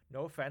years,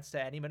 no offense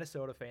to any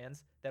Minnesota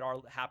fans that are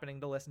happening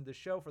to listen to this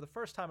show, for the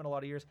first time in a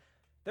lot of years,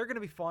 they're going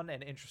to be fun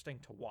and interesting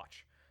to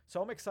watch.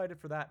 So I'm excited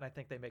for that, and I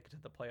think they make it to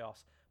the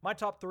playoffs. My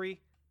top 3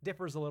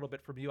 differs a little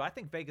bit from you. I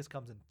think Vegas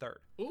comes in 3rd.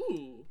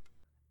 Ooh.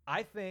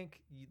 I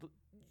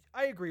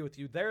agree with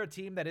you. They're a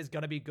team that is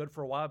going to be good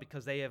for a while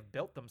because they have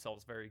built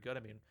themselves very good. I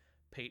mean,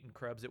 Peyton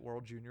Krebs at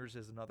World Juniors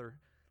is another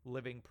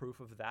living proof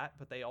of that,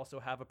 but they also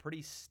have a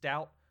pretty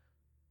stout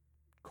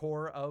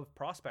core of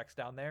prospects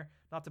down there,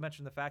 not to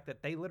mention the fact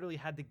that they literally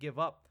had to give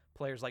up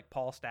players like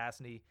Paul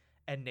Stastny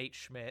and Nate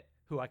Schmidt,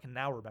 who I can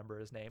now remember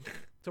his name,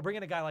 to bring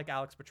in a guy like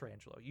Alex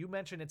Pietrangelo. You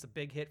mentioned it's a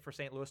big hit for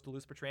St. Louis to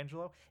lose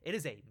Pietrangelo. It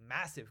is a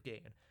massive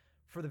gain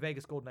for the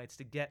Vegas Golden Knights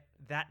to get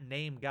that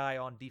name guy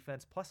on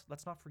defense. Plus,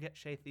 let's not forget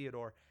Shea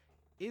Theodore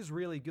is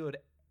really good,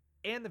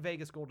 and the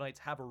Vegas Golden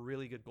Knights have a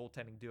really good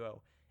goaltending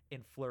duo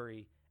in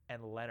Fleury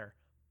and Leonard.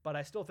 But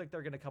I still think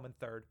they're going to come in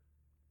 3rd.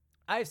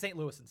 I have St.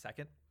 Louis in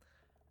 2nd.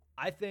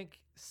 I think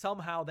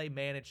somehow they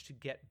managed to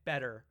get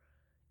better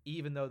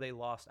even though they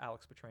lost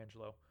Alex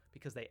Pietrangelo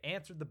because they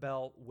answered the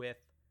bell with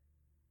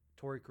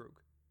Torrey Krug,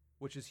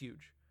 which is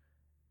huge.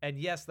 And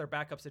yes, their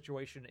backup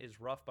situation is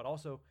rough, but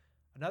also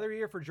another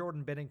year for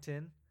Jordan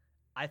Binnington.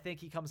 I think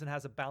he comes and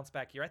has a bounce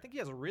back year. I think he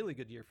has a really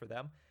good year for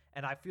them.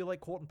 And I feel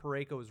like Colton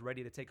Parayko is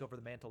ready to take over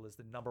the mantle as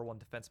the number 1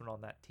 defenseman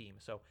on that team.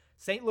 So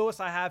St. Louis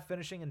I have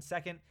finishing in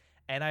 2nd,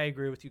 and I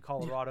agree with you,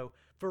 Colorado,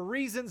 for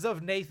reasons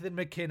of Nathan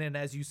MacKinnon,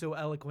 as you so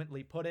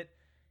eloquently put it,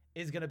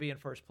 is going to be in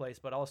 1st place,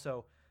 but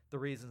also the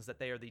reasons that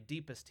they are the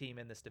deepest team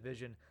in this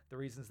division, the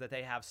reasons that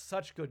they have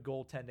such good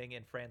goaltending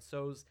in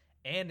Francouz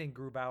and in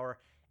Grubauer,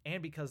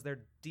 and because their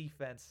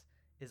defense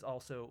is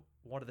also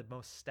one of the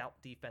most stout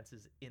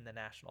defenses in the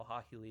National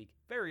Hockey League.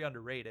 Very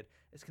underrated,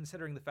 is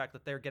considering the fact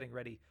that they're getting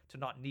ready to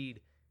not need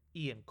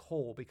Ian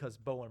Cole because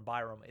Bowen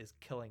Byram is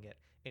killing it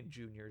in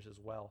juniors as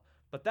well.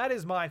 But that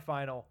is my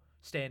final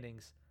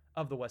standings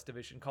of the West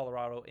Division.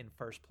 Colorado in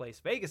 1st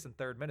place, Vegas in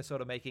 3rd,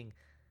 Minnesota making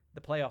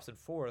the playoffs in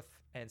 4th,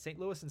 and St.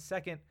 Louis in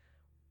 2nd.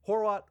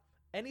 Horwat,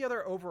 any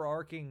other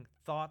overarching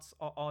thoughts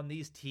on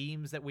these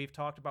teams that we've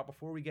talked about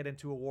before we get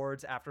into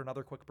awards after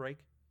another quick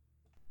break?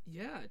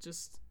 Yeah,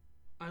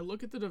 I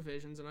look at the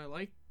divisions, and I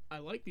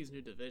like these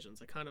new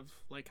divisions. I kind of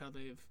like how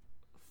they've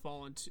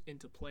fallen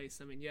into place.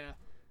 I mean, yeah,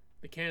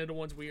 the Canada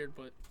one's weird,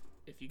 but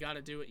if you got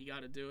to do it, you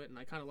got to do it, and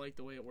I kind of like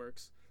the way it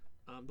works.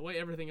 The way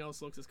everything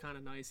else looks is kind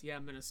of nice. Yeah,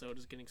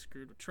 Minnesota's getting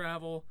screwed with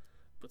travel,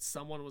 but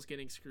someone was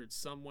getting screwed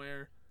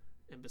somewhere.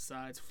 And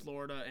besides,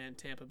 Florida and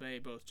Tampa Bay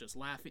both just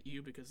laugh at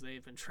you because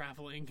they've been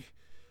traveling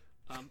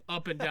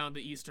up and down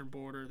the eastern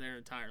border their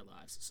entire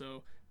lives.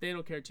 So they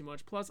don't care too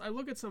much. Plus, I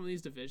look at some of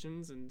these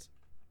divisions, and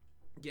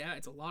Yeah,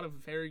 it's a lot of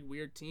very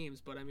weird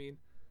teams, but I mean,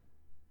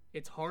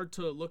 it's hard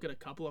to look at a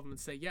couple of them and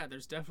say, yeah,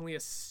 there's definitely a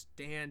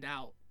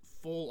standout,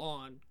 full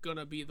on,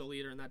 gonna be the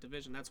leader in that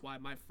division. That's why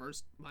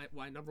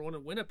my number one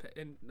in Winnipeg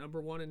and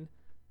number one in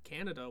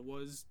Canada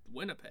was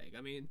Winnipeg.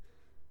 I mean,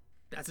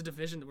 that's a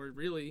division where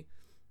really,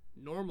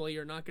 normally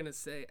you're not gonna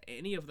say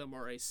any of them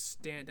are a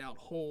standout,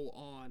 whole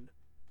on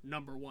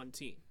number one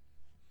team.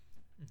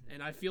 Mm-hmm.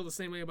 And I feel the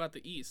same way about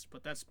the East,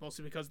 but that's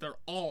mostly because they're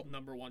all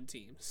number one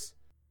teams.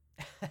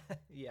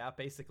 Yeah,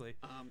 basically.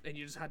 And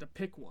you just had to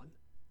pick one.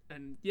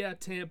 And yeah,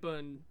 Tampa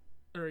and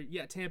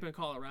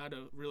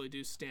Colorado really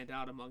do stand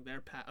out among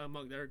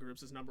their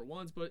groups as number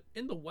ones. But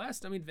in the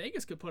West, I mean,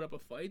 Vegas could put up a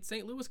fight.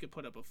 St. Louis could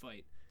put up a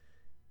fight.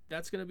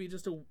 That's going to be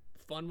just a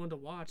fun one to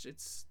watch.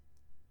 It's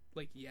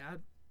like, yeah,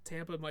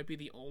 Tampa might be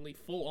the only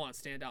full-on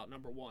standout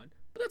number one.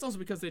 But that's also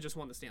because they just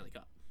won the Stanley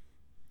Cup.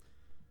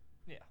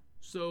 Yeah.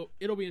 So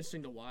it'll be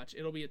interesting to watch.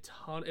 It'll be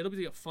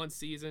a fun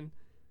season.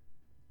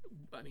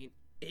 I mean,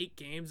 8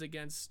 games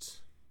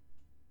against,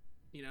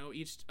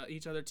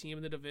 each other team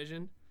in the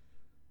division.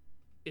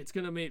 It's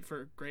going to make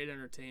for great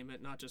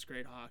entertainment, not just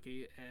great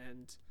hockey.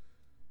 And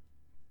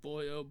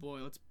boy, oh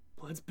boy,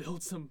 let's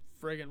build some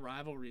friggin'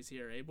 rivalries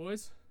here, eh,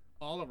 boys?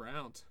 All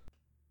around.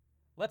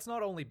 Let's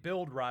not only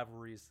build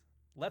rivalries,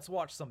 let's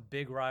watch some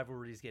big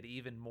rivalries get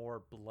even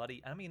more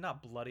bloody. I mean,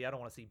 not bloody, I don't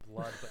want to see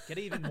blood, but get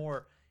even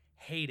more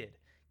hated,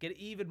 get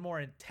even more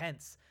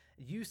intense.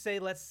 You say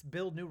let's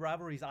build new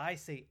rivalries. I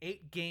say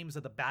 8 games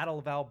of the Battle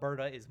of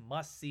Alberta is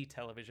must-see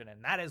television,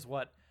 and that is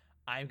what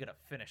I'm going to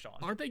finish on.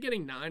 Aren't they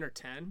getting 9 or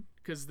 10?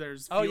 Because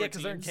there's fewer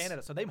because they're in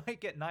Canada, so they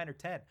might get 9 or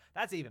 10.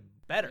 That's even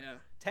better. Yeah.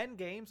 10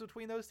 games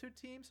between those two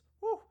teams?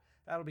 Whew,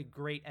 that'll be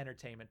great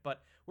entertainment.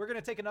 But we're going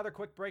to take another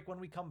quick break. When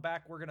we come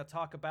back, we're going to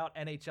talk about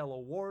NHL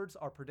awards,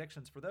 our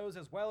predictions for those,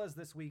 as well as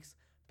this week's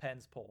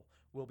Pens poll.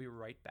 We'll be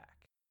right back.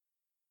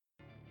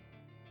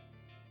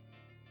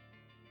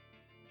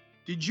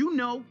 Did you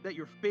know that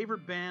your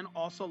favorite band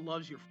also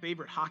loves your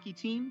favorite hockey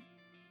team?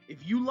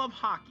 If you love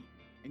hockey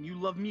and you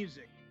love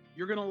music,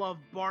 you're going to love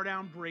Bar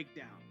Down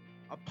Breakdown,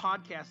 a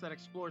podcast that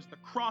explores the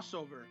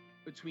crossover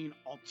between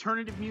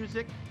alternative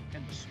music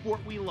and the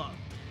sport we love,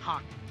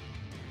 hockey.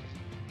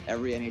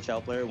 Every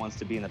NHL player wants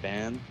to be in a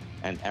band,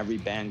 and every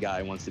band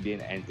guy wants to be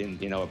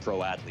a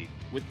pro athlete.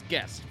 With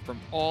guests from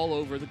all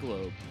over the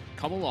globe,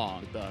 come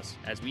along with us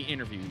as we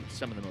interview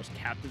some of the most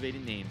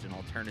captivating names in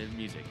alternative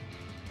music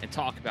and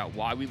talk about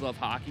why we love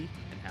hockey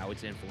and how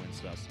it's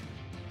influenced us.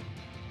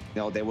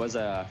 There was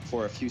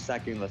for a few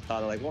seconds, a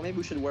thought of like, well, maybe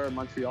we should wear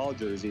Montreal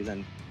jerseys,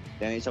 and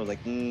the NHL was like,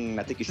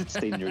 I think you should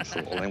stay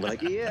neutral. And we're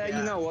like, yeah,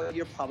 you know what,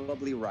 you're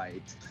probably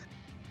right.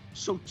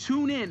 So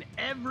tune in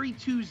every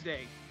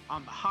Tuesday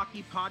on the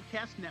Hockey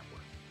Podcast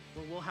Network,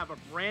 where we'll have a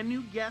brand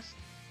new guest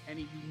and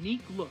a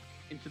unique look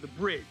into the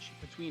bridge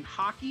between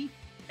hockey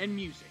and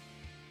music.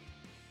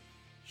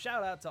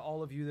 Shout out to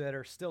all of you that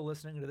are still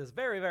listening to this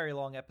very, very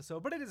long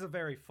episode, but it is a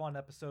very fun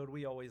episode.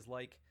 We always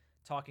like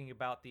talking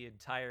about the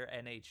entire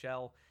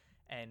NHL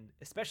and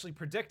especially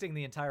predicting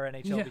the entire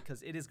NHL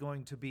because it is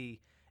going to be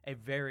a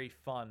very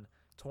fun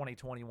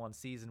 2021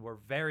 season. We're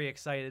very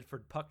excited for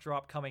Puck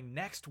Drop coming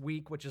next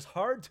week, which is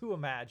hard to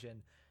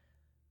imagine.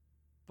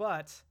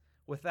 But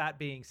with that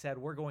being said,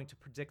 we're going to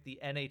predict the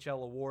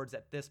NHL awards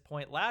at this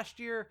point. Last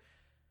year,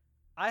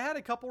 I had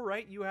a couple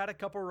right. You had a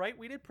couple right.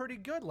 We did pretty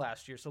good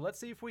last year. So let's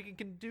see if we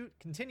can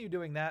continue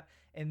doing that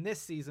in this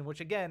season,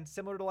 which again,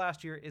 similar to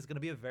last year, is going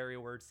to be a very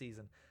weird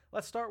season.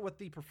 Let's start with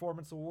the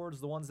performance awards,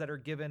 the ones that are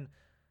given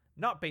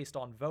not based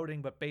on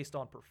voting, but based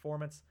on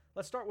performance.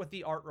 Let's start with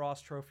the Art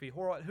Ross Trophy.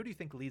 Horwat, who do you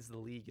think leads the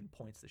league in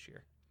points this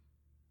year?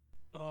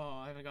 Oh,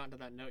 I haven't gotten to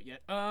that note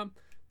yet.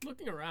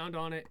 Looking around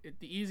on it,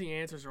 the easy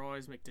answers are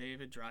always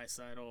McDavid,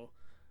 Draisaitl,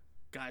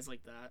 guys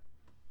like that.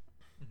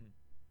 Mm-hmm.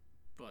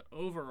 But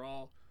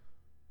overall,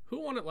 who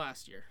won it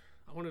last year?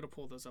 I wanted to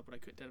pull those up, but I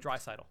couldn't.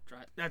 Draisaitl.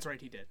 That's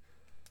right, he did.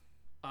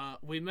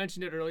 We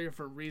mentioned it earlier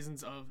for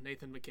reasons of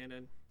Nathan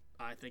MacKinnon.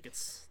 I think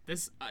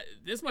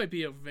this might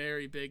be a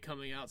very big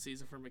coming out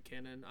season for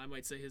MacKinnon. I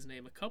might say his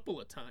name a couple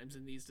of times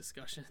in these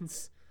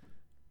discussions.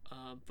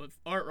 But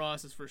Art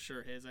Ross is for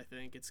sure his. I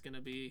think it's going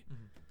to be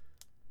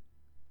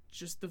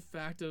just the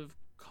fact of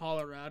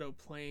Colorado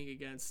playing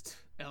against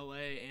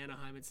LA,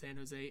 Anaheim, and San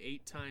Jose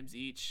 8 times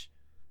each.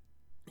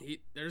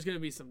 There's going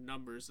to be some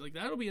numbers. Like,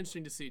 that'll be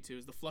interesting to see, too,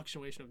 is the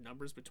fluctuation of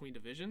numbers between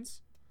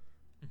divisions.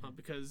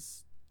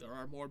 Because there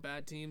are more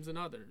bad teams than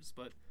others.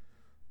 But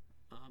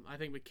I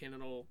think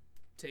MacKinnon will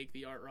take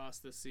the Art Ross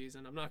this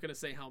season. I'm not going to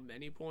say how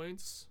many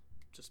points,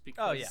 just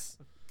because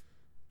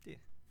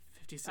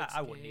 56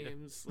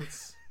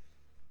 games.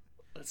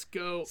 Let's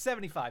go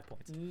 75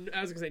 points.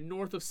 I was going to say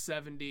north of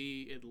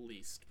 70 at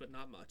least, but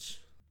not much.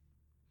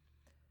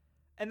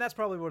 And that's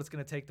probably what it's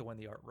going to take to win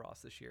the Art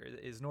Ross this year,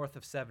 is north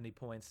of 70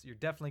 points. You're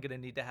definitely going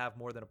to need to have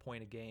more than a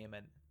point a game.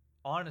 And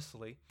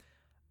honestly,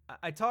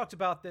 I talked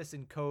about this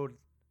in Code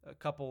a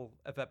couple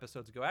of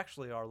episodes ago,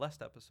 actually our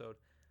last episode.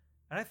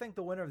 And I think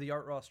the winner of the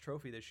Art Ross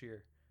Trophy this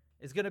year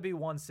is going to be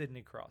one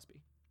Sidney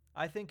Crosby.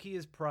 I think he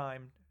is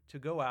primed to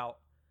go out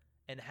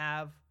and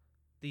have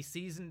the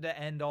season to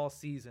end all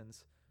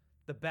seasons,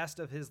 the best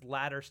of his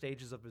latter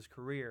stages of his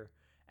career,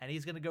 and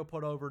he's going to go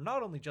put over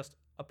not only just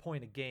a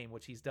point a game,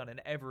 which he's done in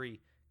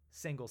every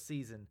single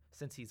season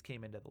since he's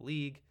came into the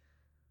league,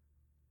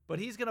 but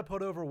he's going to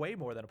put over way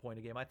more than a point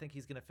a game. I think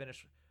he's going to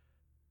finish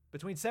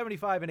between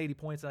 75 and 80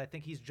 points, and I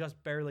think he's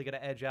just barely going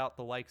to edge out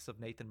the likes of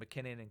Nathan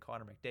McKinnon and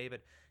Connor McDavid.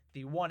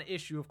 The one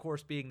issue, of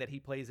course, being that he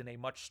plays in a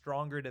much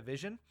stronger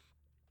division,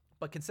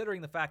 but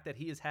considering the fact that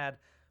he has had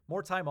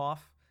more time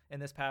off in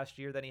this past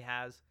year than he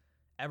has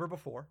ever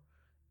before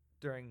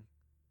during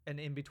an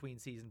in-between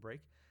season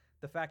break,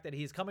 the fact that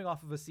he's coming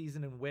off of a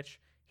season in which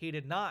he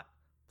did not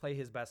play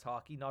his best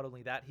hockey. Not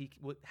only that, he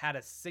had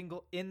a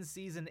single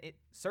in-season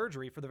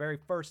surgery for the very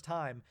first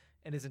time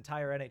in his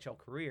entire NHL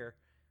career,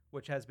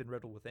 which has been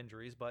riddled with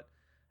injuries. But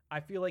I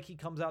feel like he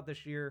comes out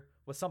this year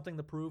with something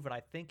to prove, and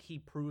I think he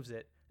proves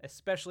it,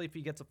 especially if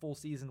he gets a full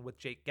season with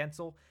Jake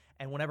Gensel.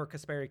 And whenever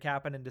Kasperi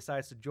Kapanen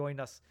decides to join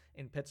us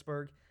in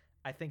Pittsburgh,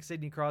 I think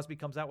Sidney Crosby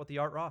comes out with the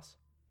Art Ross.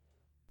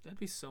 That'd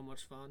be so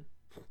much fun.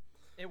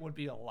 It would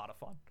be a lot of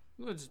fun.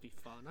 It would just be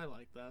fun. I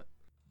like that.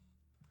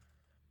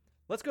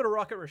 Let's go to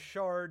Rocket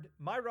Richard.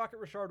 My Rocket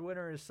Richard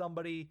winner is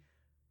somebody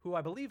who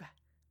I believe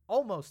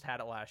almost had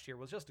it last year,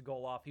 was just a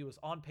goal off. He was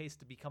on pace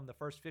to become the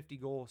first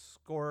 50-goal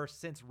scorer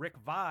since Rick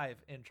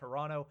Vive in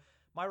Toronto.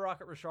 My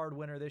Rocket Richard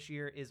winner this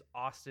year is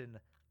Austin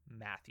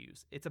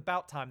Matthews. It's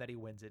about time that he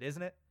wins it,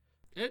 isn't it?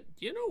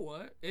 You know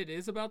what? It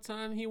is about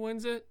time he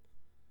wins it.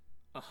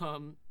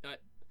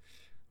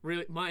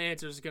 Really, my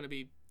answer is going to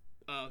be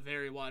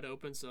very wide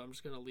open, so I'm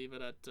just going to leave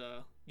it at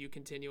you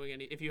continuing.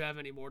 If you have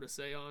any more to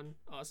say on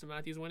Austin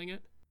Matthews winning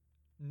it?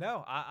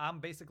 No, I'm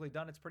basically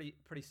done. It's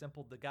pretty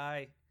simple. The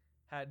guy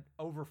had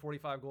over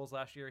 45 goals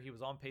last year. He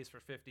was on pace for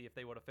 50 if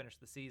they would have finished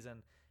the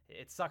season.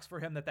 It sucks for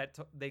him that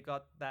they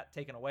got that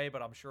taken away,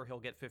 but I'm sure he'll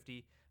get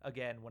 50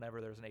 again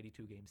whenever there's an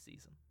 82-game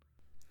season.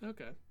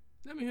 Okay.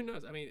 I mean, who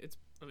knows? I mean, it's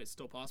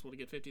still possible to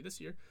get 50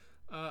 this year.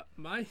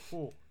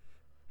 Ooh.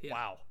 Yeah,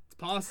 wow. It's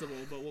possible,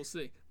 but we'll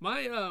see.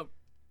 My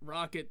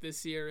Rocket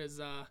this year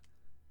is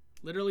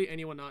literally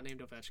anyone not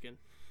named Ovechkin.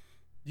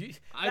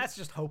 That's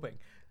just hoping.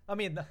 I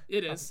mean,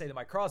 it not is. to say that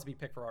my Crosby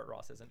pick for Art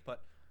Ross isn't,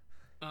 but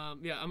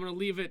yeah, I'm gonna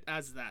leave it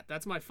as that.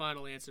 That's my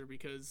final answer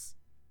because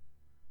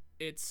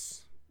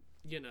it's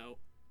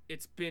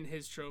it's been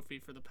his trophy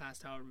for the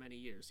past however many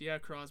years. Yeah,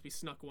 Crosby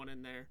snuck one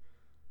in there,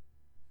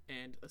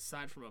 and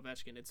aside from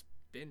Ovechkin, it's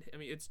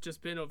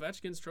just been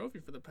Ovechkin's trophy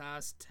for the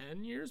past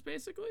 10 years,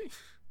 basically.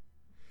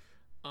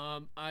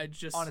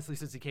 Honestly,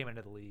 since he came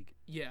into the league.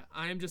 Yeah,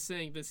 I am just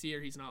saying this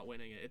year he's not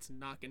winning it. It's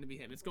not going to be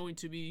him. It's going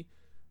to be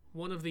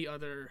one of the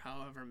other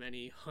however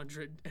many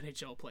 100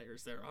 NHL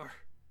players there are.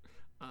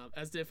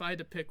 If I had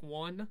to pick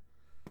one,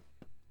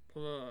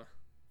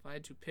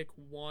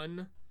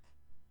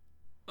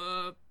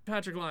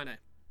 Patrick Laine,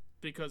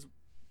 because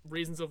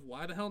reasons of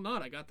why the hell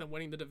not. I got them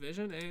winning the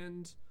division,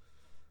 and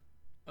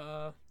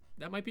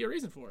that might be a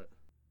reason for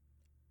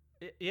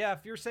it. Yeah,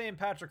 if you're saying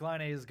Patrick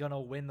Laine is going to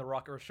win the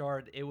Rocket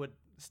Richard, it would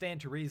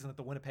stand to reason that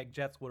the Winnipeg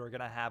Jets are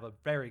going to have a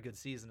very good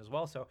season as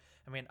well. So,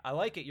 I mean, I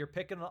like it. You're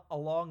picking a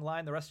long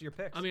line the rest of your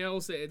picks. I mean, I will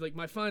say,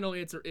 my final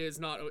answer is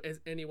not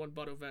anyone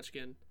but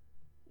Ovechkin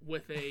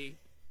with a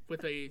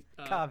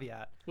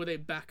caveat. With a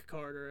back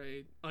card or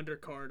a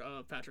undercard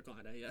of Patrick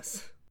Laine,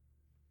 yes.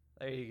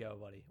 There you go,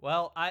 buddy.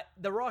 Well,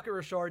 the Rocket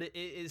Richard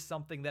is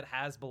something that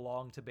has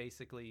belonged to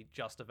basically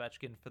just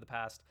Ovechkin for the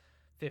past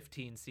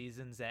 15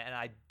 seasons, and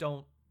I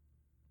don't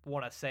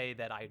want to say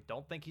that I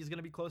don't think he's going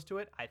to be close to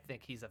it. I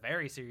think he's a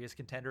very serious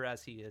contender,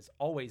 as he has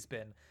always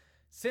been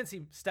since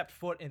he stepped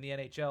foot in the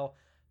NHL.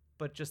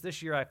 But just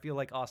this year, I feel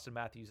like Austin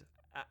Matthews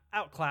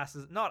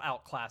not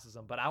outclasses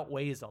him, but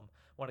outweighs him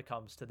when it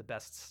comes to the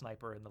best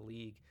sniper in the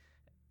league.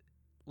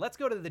 Let's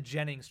go to the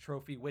Jennings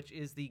Trophy, which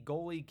is the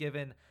award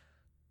given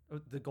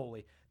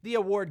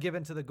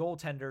to the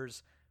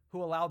goaltenders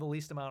who allow the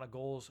least amount of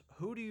goals.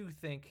 Who do you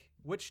think,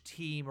 which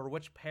team or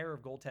which pair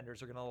of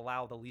goaltenders are going to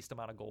allow the least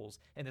amount of goals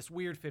in this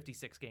weird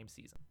 56-game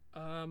season?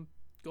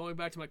 Going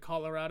back to my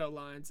Colorado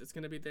lines, it's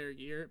going to be their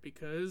year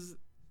because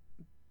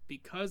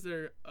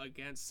they're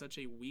against such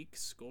a weak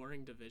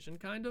scoring division,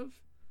 kind of,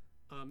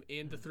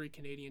 in the three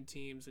Canadian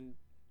teams and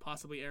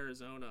possibly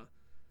Arizona.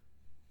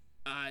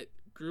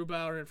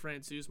 Grubauer and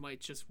Francouz might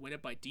just win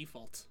it by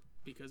default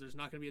because there's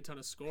not going to be a ton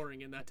of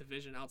scoring in that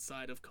division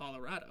outside of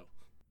Colorado.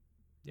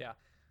 Yeah.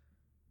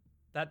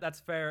 That's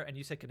fair, and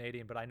you said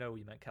Canadian, but I know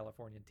you meant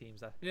Californian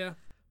teams. Yeah.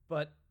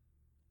 But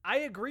I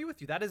agree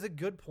with you. That is a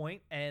good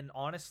point, and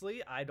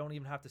honestly, I don't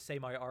even have to say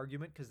my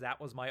argument because that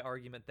was my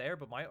argument there,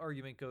 but my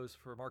argument goes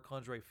for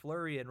Marc-Andre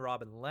Fleury and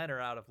Robin Lehner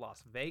out of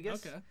Las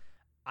Vegas. Okay.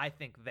 I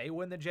think they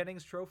win the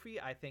Jennings Trophy.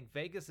 I think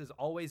Vegas has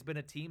always been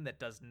a team that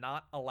does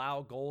not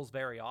allow goals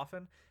very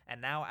often,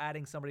 and now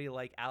adding somebody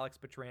like Alex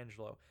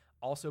Pietrangelo,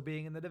 also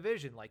being in the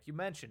division, like you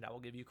mentioned, I will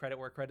give you credit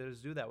where credit is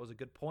due. That was a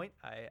good point.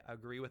 I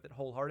agree with it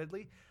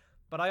wholeheartedly.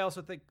 But I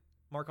also think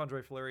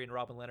Marc-Andre Fleury and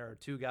Robin Lehner are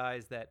two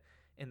guys that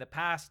in the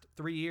past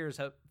 3 years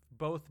have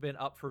both been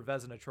up for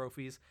Vezina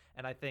trophies.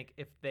 And I think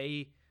if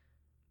they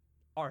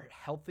are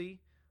healthy,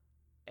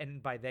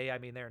 And by they, I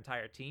mean their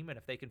entire team. And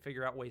if they can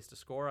figure out ways to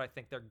score, I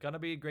think they're going to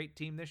be a great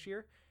team this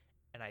year.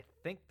 And I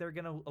think they're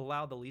going to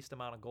allow the least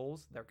amount of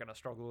goals. They're going to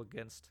struggle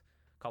against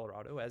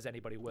Colorado, as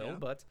anybody will. Yeah.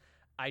 But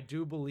I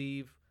do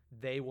believe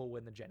they will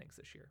win the Jennings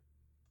this year.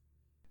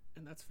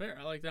 And that's fair.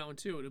 I like that one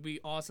too. It'd be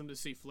awesome to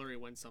see Fleury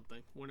win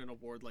an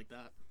award like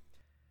that.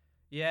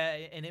 Yeah,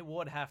 and it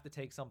would have to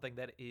take something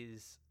that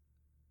is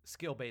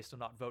skill-based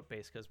and not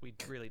vote-based, because we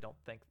really don't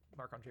think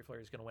Marc-Andre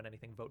Fleury is going to win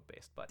anything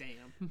vote-based. But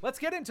Damn. let's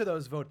get into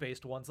those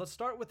vote-based ones. Let's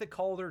start with the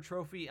Calder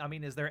Trophy. I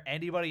mean, is there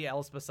anybody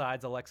else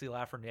besides Alexis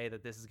Lafreniere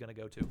that this is going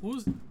to go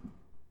to?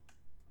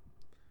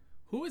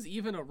 Who is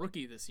even a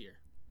rookie this year?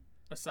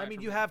 I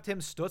mean, you have Tim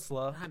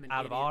Stutzla I'm an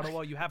out of idiot.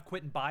 Ottawa. You have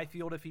Quentin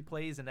Byfield if he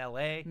plays in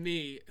LA.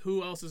 Me.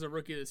 Who else is a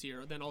rookie this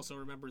year? Then also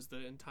remembers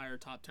the entire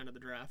top 10 of the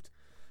draft.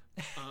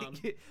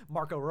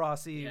 Marco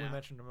Rossi, we yeah.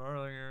 mentioned him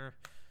earlier.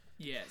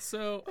 Yeah.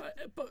 So,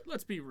 but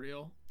let's be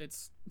real.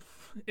 It's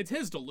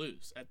his to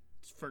lose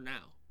for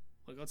now.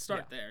 Like, let's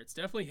start there. It's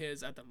definitely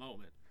his at the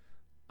moment.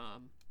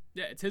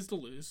 Yeah, it's his to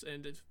lose,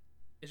 and it's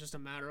just a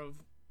matter of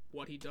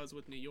what he does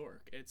with New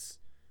York. It's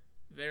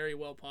very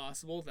well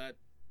possible that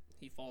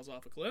he falls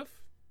off a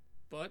cliff,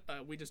 but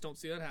we just don't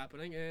see that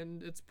happening,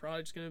 and it's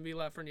probably just going to be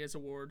Lafreniere's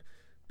award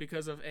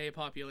because of A,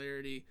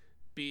 popularity,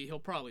 B, he'll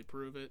probably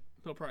prove it.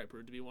 He'll probably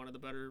prove to be one of the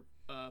better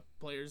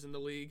players in the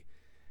league,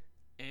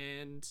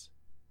 and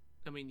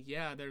I mean,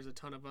 yeah, there's a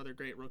ton of other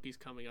great rookies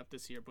coming up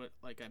this year, but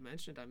like I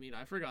mentioned, I mean,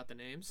 I forgot the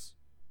names,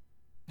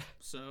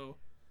 so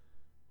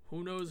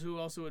who knows who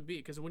else it would be,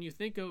 because when you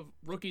think of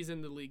rookies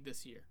in the league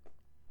this year,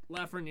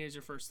 Lafreniere's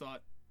your first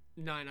thought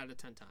 9 out of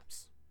 10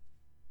 times.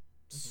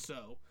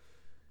 So,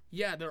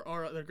 yeah, there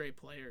are other great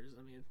players.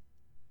 I mean,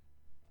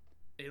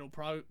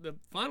 the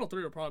final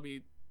 3 will probably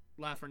be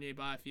Lafreniere,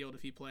 Byfield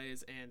if he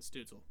plays, and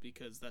Stützle,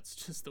 because that's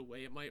just the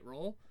way it might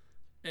roll,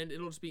 and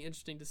it'll just be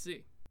interesting to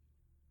see.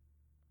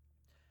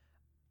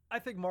 I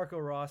think Marco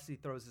Rossi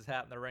throws his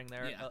hat in the ring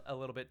there Yeah. a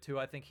little bit too.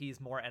 I think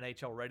he's more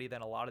NHL ready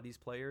than a lot of these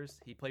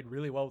players. He played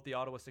really well with the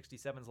Ottawa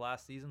 67s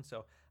last season,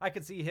 so I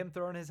could see him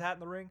throwing his hat in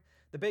the ring.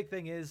 The big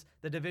thing is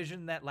the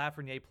division that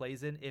Lafreniere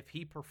plays in, if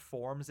he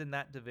performs in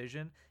that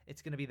division,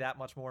 it's going to be that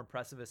much more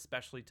impressive,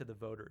 especially to the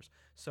voters.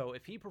 So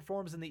if he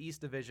performs in the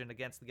East Division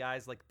against the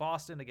guys like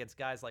Boston, against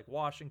guys like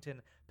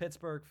Washington,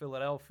 Pittsburgh,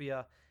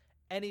 Philadelphia,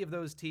 any of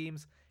those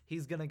teams,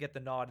 he's going to get the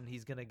nod and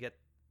he's going to get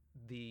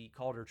the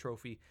Calder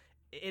Trophy.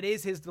 It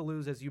is his to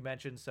lose, as you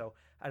mentioned, so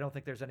I don't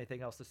think there's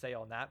anything else to say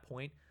on that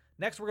point.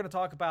 Next, we're going to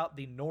talk about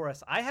the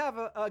Norris. I have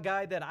a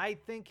guy that I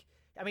think,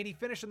 I mean, he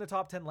finished in the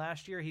top 10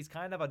 last year. He's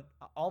kind of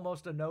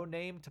almost a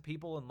no-name to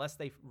people unless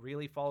they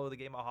really follow the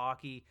game of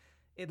hockey,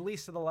 at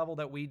least to the level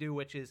that we do,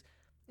 which is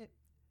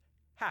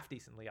half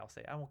decently, I'll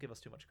say. I won't give us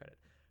too much credit.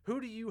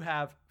 Who do you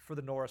have for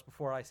the Norris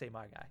before I say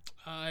my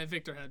guy?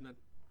 Victor Hedman.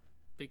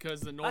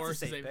 Because the Norris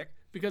That's a safe pick.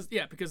 Because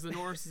the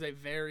Norris is a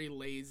very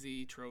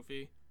lazy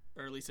trophy.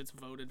 Or at least it's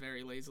voted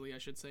very lazily, I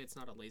should say. It's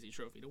not a lazy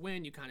trophy to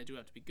win. You kind of do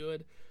have to be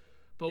good.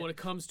 But when it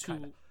comes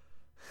to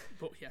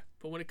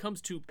when it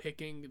comes to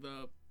picking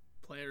the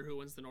player who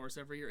wins the Norris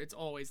every year, it's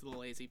always the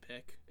lazy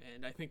pick.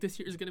 And I think this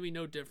year is going to be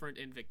no different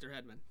in Victor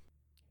Hedman.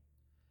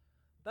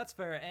 That's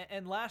fair.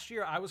 And last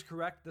year I was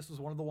correct. This was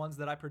one of the ones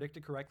that I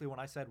predicted correctly when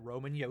I said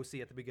Roman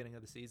Josi at the beginning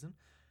of the season.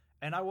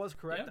 And I was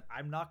correct. Yeah.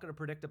 I'm not going to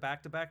predict a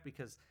back-to-back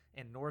because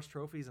in Norris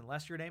trophies,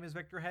 unless your name is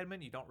Victor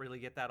Hedman, you don't really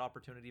get that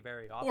opportunity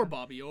very often. Or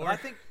Bobby Orr. But I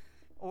think,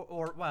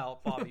 well,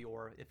 Bobby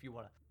Orr, if you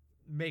want to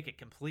make it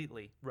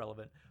completely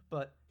relevant.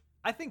 But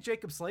I think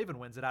Jacob Slavin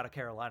wins it out of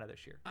Carolina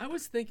this year. I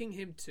was thinking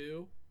him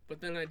too, but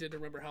then I did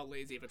remember how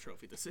lazy of a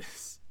trophy this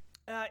is.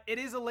 It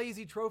is a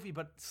lazy trophy,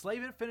 but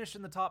Slavin finished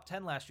in the top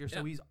 10 last year, so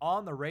Yeah. he's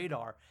on the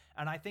radar.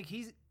 And I think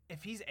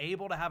if he's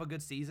able to have a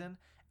good season,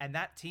 and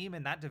that team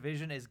in that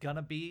division is going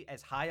to be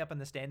as high up in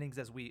the standings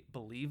as we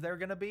believe they're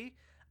going to be,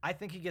 I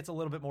think he gets a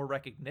little bit more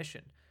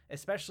recognition,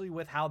 especially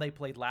with how they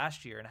played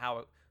last year and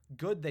how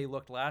good they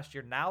looked last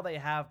year. Now they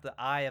have the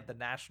eye of the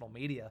national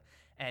media.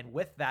 And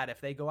with that,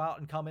 if they go out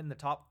and come in the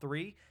top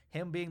 3,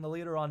 him being the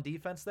leader on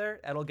defense there,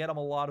 it'll get him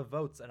a lot of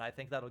votes. And I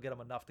think that'll get him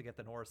enough to get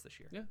the Norris this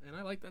year. Yeah, and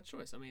I like that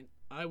choice. I mean,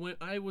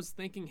 I was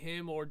thinking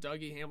him or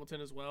Dougie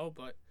Hamilton as well,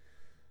 but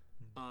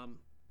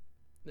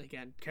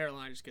again,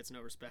 Carolina just gets no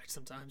respect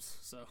sometimes,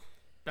 so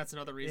that's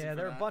another reason. Yeah, for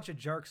they're that. a bunch of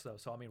jerks, though.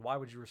 So I mean, why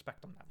would you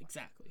respect them that much?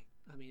 Exactly.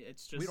 I mean,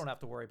 it's just We don't have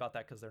to worry about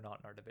that because they're not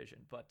in our division.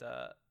 But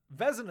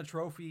Vezina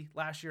Trophy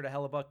last year to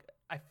Hellebuck.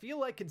 I feel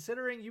like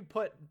considering you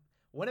put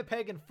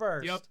Winnipeg in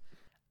first, Yep.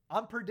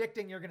 I'm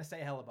predicting you're going to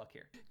say Hellebuck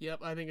here. Yep,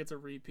 I think it's a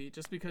repeat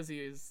just because he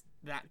is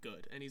that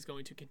good and he's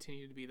going to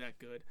continue to be that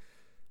good.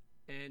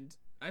 And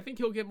I think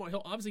he'll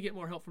obviously get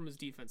more help from his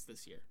defense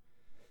this year.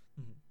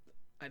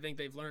 I think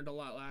they've learned a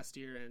lot last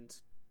year, and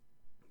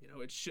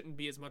it shouldn't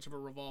be as much of a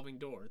revolving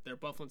door. Their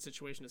Buffalo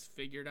situation is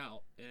figured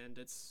out, and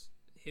it's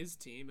his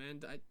team.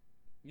 And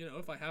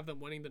if I have them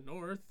winning the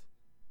North,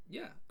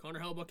 yeah, Connor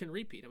Hellebuck can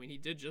repeat. I mean, he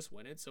did just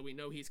win it, so we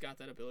know he's got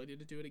that ability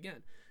to do it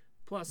again.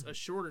 Plus, a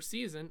shorter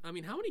season. I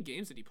mean, how many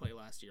games did he play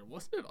last year?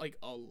 Wasn't it like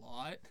a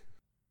lot?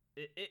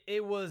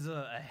 It was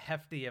a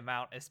hefty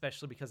amount,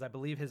 especially because I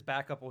believe his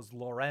backup was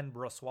Laurent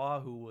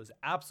Brossoit, who was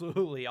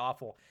absolutely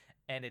awful.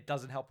 And it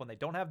doesn't help when they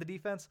don't have the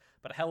defense,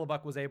 but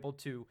Hellebuyck was able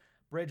to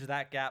bridge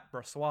that gap.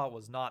 Brossoit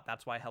was not.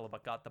 That's why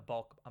Hellebuyck got the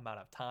bulk amount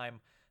of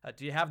time.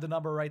 Do you have the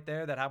number right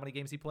there, that how many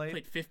games he played?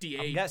 Played 58.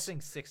 I'm guessing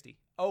 60.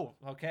 Oh,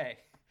 okay.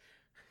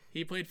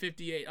 He played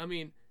 58. I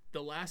mean,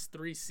 the last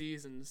 3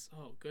 seasons,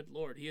 oh, good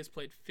Lord, he has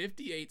played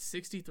 58,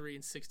 63,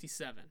 and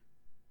 67.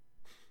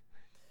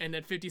 And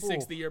then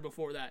 56 the year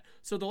before that.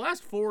 So the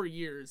last 4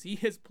 years, he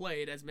has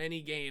played as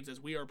many games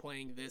as we are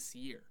playing this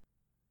year.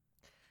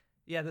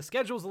 Yeah, the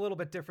schedule's a little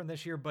bit different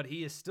this year, but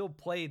he has still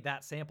played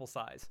that sample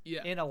size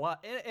in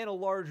a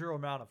larger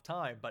amount of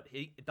time. But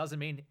it doesn't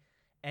mean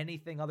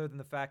anything other than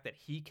the fact that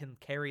he can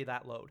carry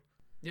that load.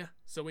 Yeah,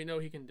 so we know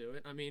he can do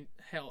it. I mean,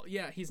 hell,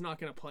 yeah, he's not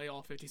going to play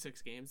all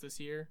 56 games this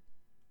year,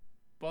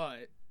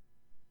 but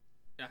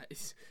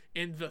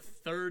in the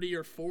 30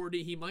 or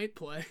 40 he might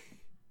play,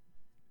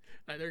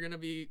 you're going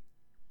to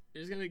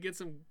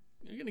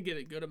get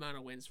a good amount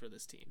of wins for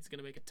this team. He's going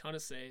to make a ton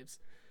of saves.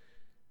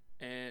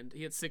 And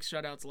he had 6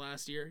 shutouts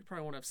last year. He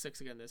probably won't have 6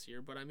 again this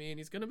year. But, I mean,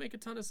 he's going to make a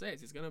ton of saves.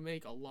 He's going to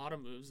make a lot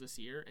of moves this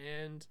year.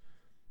 And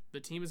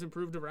the team has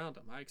improved around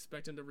him. I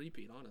expect him to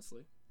repeat,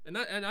 honestly. And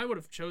I would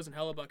have chosen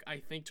Hellebuyck, I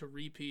think, to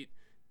repeat,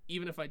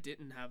 even if I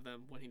didn't have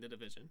them winning the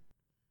division.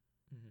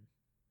 Mm-hmm.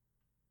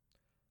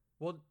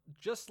 Well,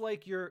 just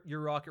like your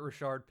Rocket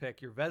Richard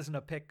pick, your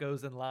Vezina pick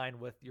goes in line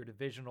with your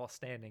divisional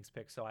standings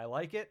pick. So I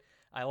like it.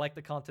 I like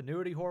the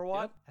continuity,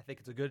 Horwat. Yep. I think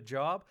it's a good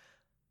job.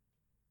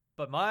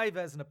 But my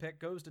Vezina pick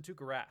goes to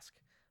Tuukka Rask.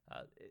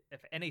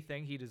 If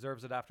anything, he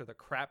deserves it after the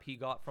crap he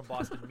got from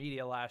Boston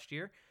media last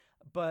year.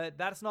 But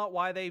that's not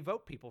why they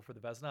vote people for the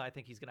Vezina. I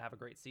think he's going to have a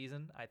great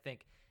season. I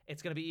think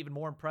it's going to be even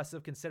more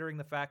impressive considering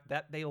the fact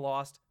that they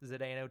lost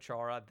Zdeno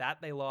Chara, that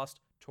they lost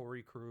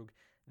Torrey Krug,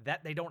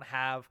 that they don't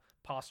have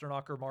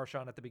Pasternak or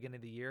Marchand at the beginning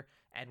of the year.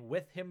 And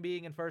with him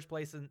being in first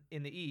place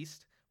in the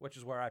East, which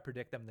is where I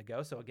predict them to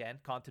go. So again,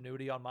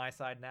 continuity on my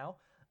side now.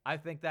 I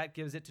think that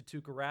gives it to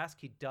Tuukka Rask.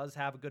 He does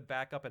have a good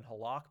backup in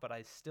Halak, but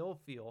I still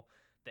feel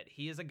that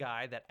he is a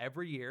guy that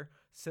every year,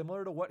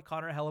 similar to what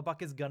Connor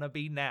Hellebuyck is going to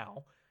be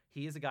now,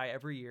 he is a guy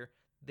every year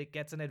that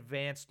gets an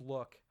advanced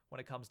look when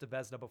it comes to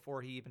Vezina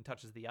before he even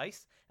touches the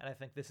ice. And I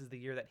think this is the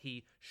year that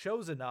he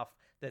shows enough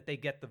that they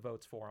get the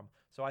votes for him.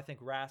 So I think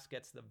Rask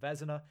gets the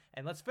Vezina.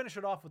 And let's finish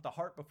it off with the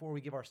Hart before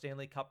we give our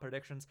Stanley Cup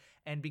predictions.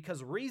 And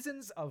because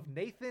reasons of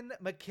Nathan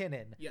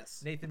MacKinnon,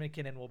 yes, Nathan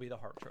MacKinnon will be the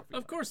Hart Trophy.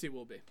 Of course he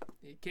will be.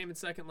 He came in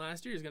second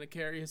last year. He's going to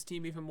carry his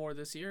team even more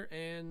this year.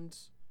 And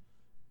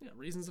yeah,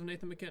 reasons of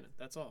Nathan MacKinnon.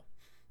 That's all.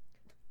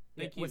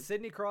 Thank you. With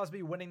Sidney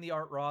Crosby winning the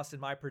Art Ross in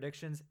my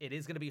predictions, it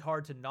is going to be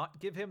hard to not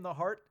give him the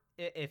Hart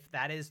if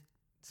that is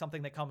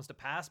something that comes to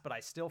pass, but I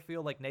still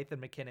feel like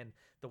Nathan MacKinnon,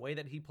 the way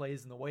that he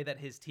plays and the way that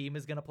his team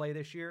is going to play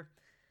this year,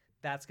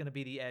 that's going to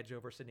be the edge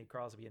over Sidney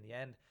Crosby in the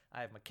end.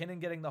 I have MacKinnon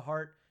getting the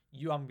Hart.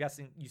 I'm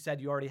guessing you said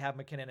you already have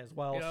MacKinnon as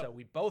well, yep. So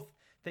we both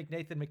think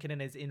Nathan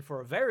MacKinnon is in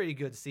for a very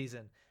good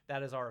season.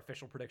 That is our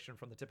official prediction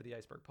from the Tip of the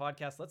Iceberg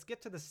podcast. Let's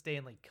get to the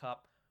Stanley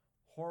Cup.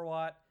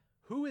 Horwat,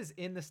 who is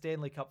in the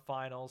Stanley Cup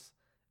Finals?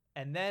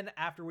 And then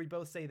after we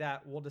both say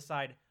that, we'll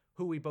decide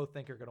who we both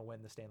think are going to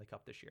win the Stanley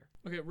Cup this year.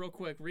 Okay, real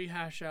quick,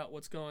 rehash out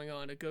what's going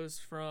on. It goes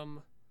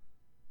from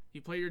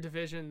you play your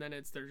division, then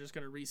they're just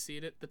going to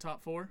reseed it, the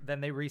top 4?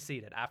 Then they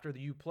reseed it. After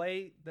you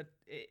play the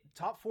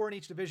top 4 in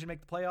each division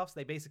make the playoffs,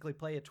 they basically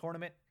play a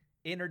tournament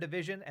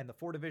inter-division, and the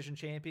 4 division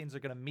champions are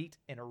going to meet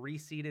in a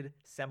reseeded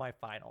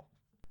semifinal.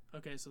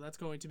 Okay, so that's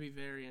going to be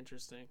very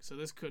interesting. So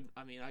this could,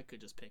 I could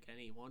just pick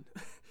anyone.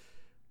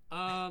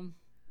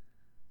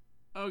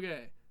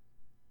 Okay.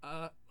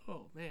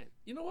 Oh man,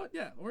 you know what?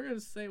 Yeah, we're gonna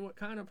say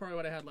probably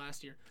what I had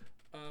last year.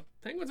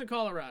 Penguins in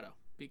Colorado,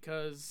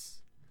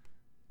 because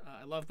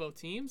I love both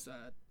teams.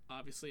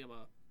 Obviously,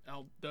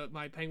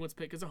 my Penguins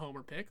pick is a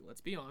homer pick. Let's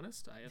be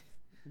honest. I have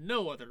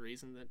no other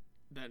reason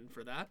than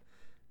for that.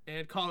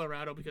 And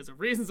Colorado because of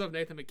reasons of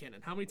Nathan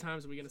MacKinnon. How many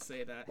times are we gonna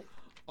say that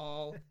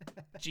all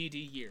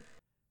GD year?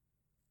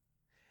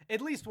 At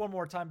least one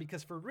more time,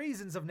 because for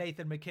reasons of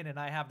Nathan MacKinnon,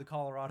 I have the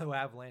Colorado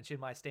Avalanche in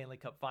my Stanley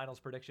Cup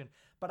Finals prediction,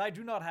 but I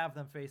do not have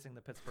them facing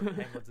the Pittsburgh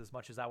Penguins as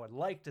much as I would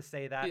like to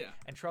say that. Yeah.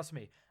 And trust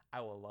me,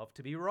 I will love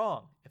to be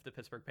wrong if the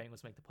Pittsburgh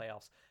Penguins make the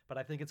playoffs, but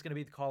I think it's going to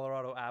be the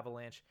Colorado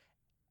Avalanche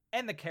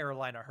and the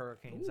Carolina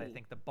Hurricanes. Ooh. I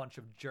think the bunch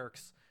of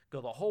jerks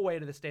go the whole way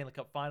to the Stanley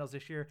Cup Finals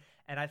this year,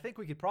 and I think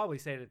we could probably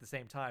say it at the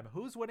same time.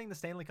 Who's winning the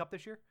Stanley Cup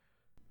this year?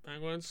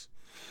 Penguins.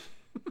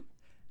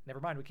 Never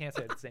mind, we can't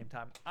say it at the same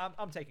time.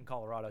 I'm taking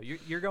Colorado.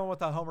 You're going with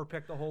the homer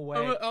pick the whole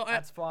way.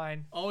 That's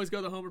fine. Always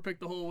go the homer pick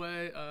the whole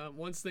way.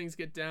 Once things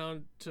get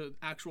down to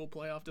actual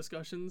playoff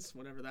discussions,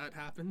 whenever that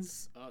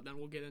happens, then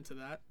we'll get into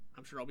that.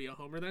 I'm sure I'll be a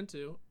homer then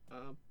too.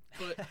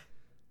 But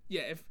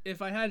yeah,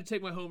 if I had to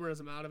take my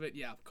homerism out of it,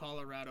 yeah,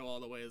 Colorado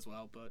all the way as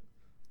well. But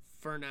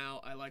for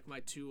now, I like my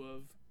 2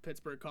 of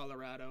Pittsburgh,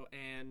 Colorado,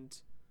 and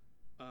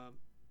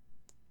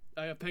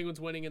I have Penguins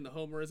winning in the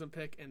homerism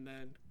pick, and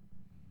then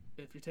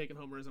if you're taking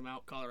homerism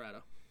out,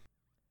 Colorado.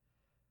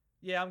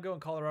 Yeah, I'm going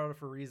Colorado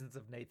for reasons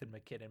of Nathan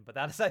McKinnon, but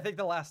that is, I think,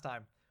 the last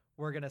time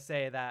we're going to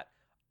say that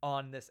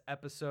on this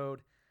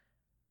episode.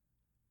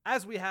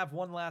 As we have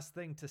one last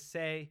thing to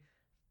say,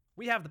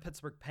 we have the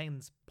Pittsburgh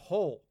Pens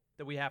poll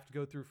that we have to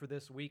go through for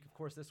this week. Of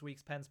course, this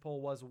week's Pens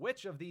poll was,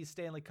 which of these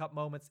Stanley Cup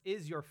moments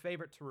is your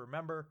favorite to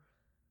remember?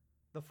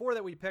 The 4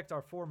 that we picked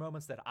are 4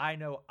 moments that I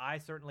know I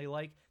certainly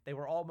like. They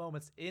were all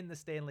moments in the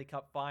Stanley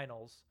Cup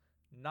Finals,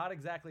 not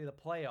exactly the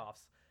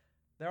playoffs.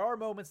 There are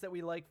moments that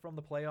we like from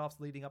the playoffs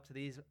leading up to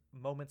these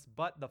moments,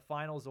 but the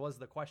finals was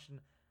the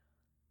question.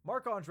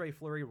 Marc-Andre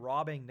Fleury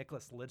robbing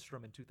Nicklas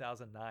Lidstrom in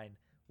 2009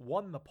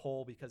 won the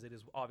poll because it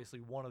is obviously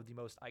one of the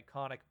most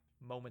iconic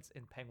moments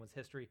in Penguins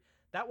history.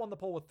 That won the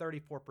poll with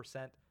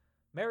 34%.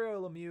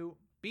 Mario Lemieux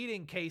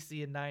beating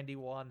Casey in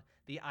 91,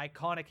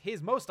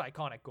 his most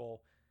iconic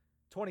goal,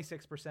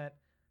 26%.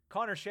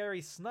 Connor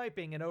Sherry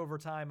sniping in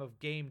overtime of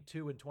Game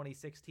 2 in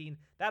 2016.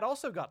 That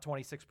also got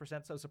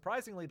 26%, so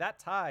surprisingly that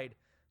tied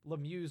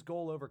Lemieux's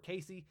goal over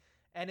Casey.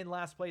 And in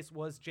last place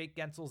was Jake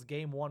Gensel's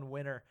Game 1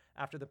 winner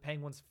after the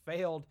Penguins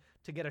failed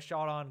to get a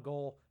shot on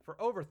goal for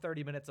over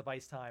 30 minutes of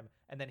ice time,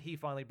 and then he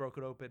finally broke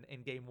it open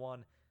in Game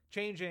 1,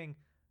 changing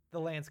the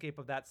landscape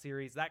of that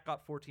series. That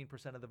got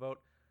 14% of the vote.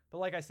 But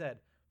like I said,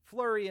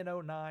 Fleury in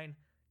 09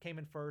 came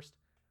in first,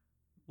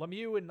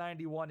 Lemieux in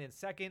 91 in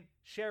second,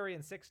 Sherry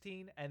in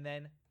 16, and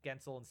then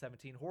Guentzel in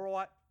 17.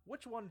 Horwat,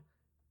 which one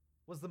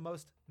was the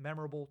most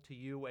memorable to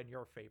you and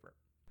your favorite?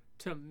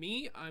 To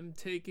me, I'm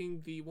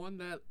taking the one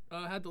that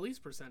had the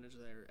least percentage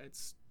there.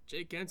 It's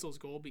Jake Gensel's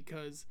goal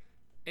because,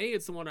 A,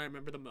 it's the one I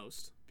remember the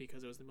most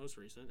because it was the most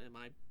recent, and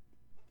my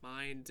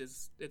mind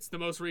it's the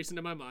most recent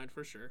in my mind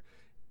for sure.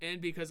 And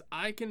because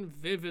I can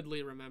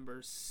vividly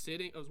remember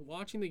I was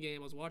watching the game,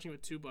 I was watching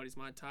with 2 buddies,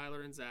 mine,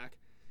 Tyler and Zach,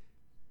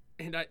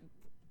 and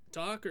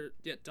Doc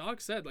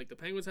said, like, the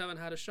Penguins haven't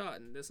had a shot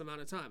in this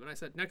amount of time, and I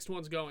said, next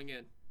one's going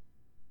in.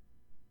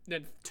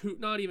 Then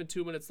not even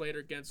 2 minutes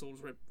later, Guentzel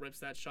rips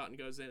that shot and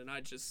goes in, and I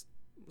just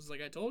was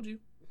like, I told you.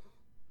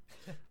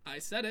 I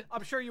said it.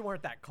 I'm sure you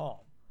weren't that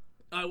calm.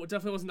 I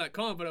definitely wasn't that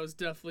calm, but it was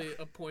definitely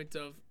a point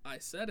of, I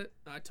said it.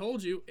 I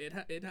told you. It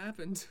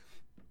happened.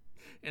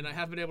 And I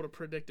haven't been able to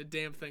predict a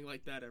damn thing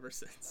like that ever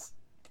since.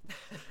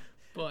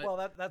 But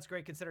well, that's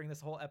great considering this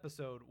whole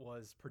episode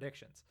was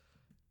predictions.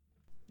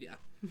 Yeah.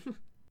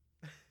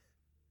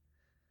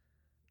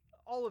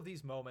 All of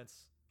these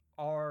moments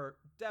are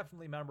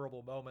definitely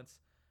memorable moments.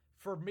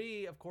 For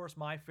me, of course,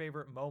 my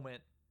favorite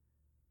moment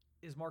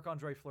is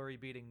Marc-Andre Fleury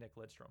beating Nick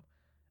Lidstrom.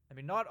 I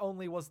mean, not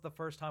only was it the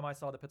first time I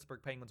saw the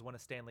Pittsburgh Penguins win a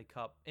Stanley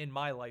Cup in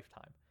my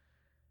lifetime,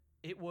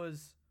 it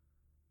was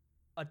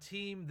a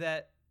team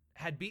that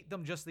had beat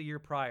them just the year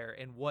prior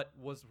in what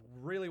was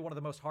really one of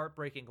the most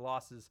heartbreaking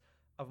losses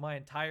of my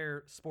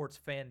entire sports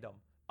fandom,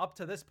 up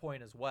to this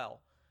point as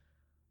well.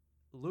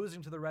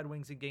 Losing to the Red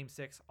Wings in Game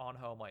 6 on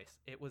home ice.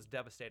 It was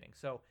devastating.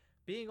 So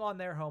being on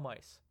their home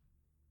ice,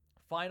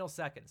 final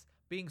seconds,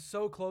 being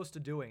so close to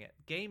doing it,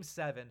 Game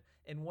 7,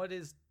 in what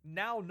is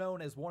now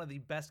known as one of the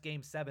best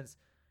Game 7s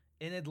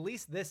in at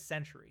least this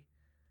century,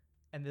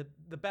 and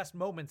the best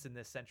moments in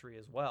this century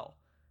as well.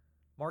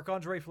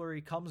 Marc-Andre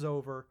Fleury comes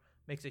over,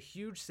 makes a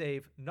huge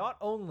save. Not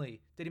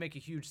only did he make a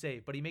huge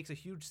save, but he makes a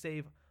huge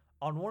save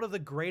on one of the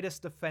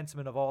greatest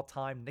defensemen of all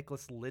time,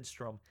 Nicklas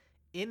Lidstrom,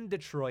 in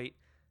Detroit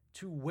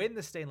to win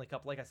the Stanley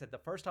Cup. Like I said, the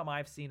first time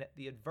I've seen it,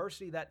 the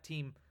adversity that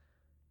team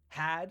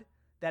had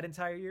that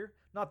entire year,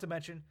 not to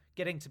mention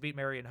getting to beat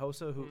Marian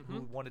Hossa,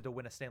 who wanted to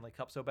win a Stanley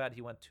Cup so bad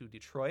he went to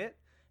Detroit,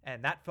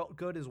 and that felt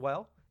good as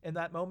well in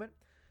that moment.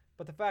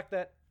 But the fact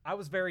that I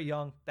was very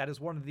young, that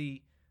is one of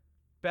the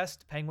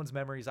best Penguins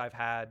memories I've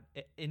had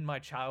in my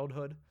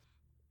childhood.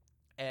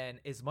 And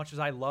as much as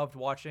I loved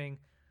watching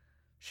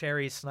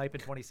Sherry's snipe in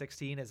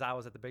 2016 as I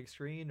was at the big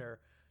screen, or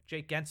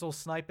Jake Gensel's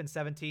snipe in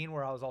 17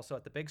 where I was also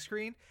at the big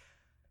screen,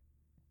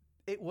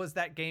 it was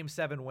that Game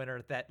 7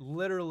 winner that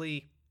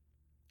literally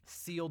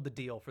sealed the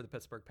deal for the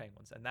Pittsburgh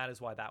Penguins. And that is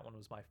why that one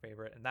was my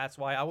favorite. And that's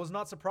why I was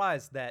not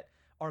surprised that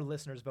our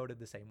listeners voted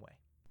the same way.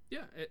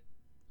 Yeah, it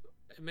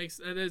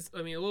is.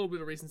 I mean, a little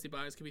bit of recency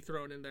bias can be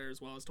thrown in there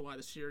as well as to why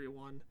the Sheary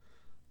one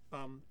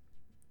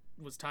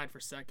was tied for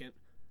second.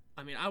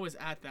 I mean, I was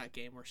at that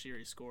game where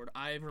Sheary scored.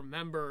 I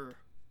remember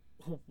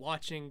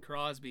watching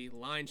Crosby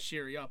line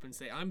Sheary up and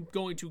say, I'm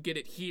going to get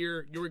it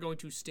here. You're going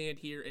to stand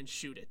here and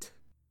shoot it.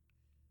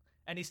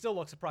 And he still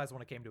looked surprised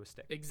when it came to a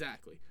stick.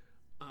 Exactly.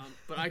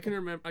 But I can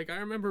remember, I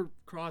remember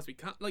Crosby,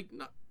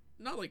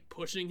 not like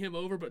pushing him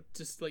over, but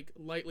just like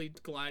lightly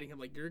gliding him,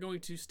 like, you're going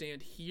to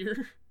stand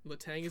here.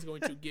 Letang is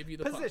going to give you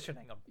the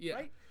positioning puck. him. Yeah.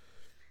 Right?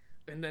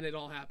 And then it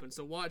all happened.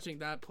 So watching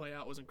that play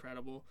out was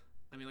incredible.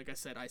 I mean, like I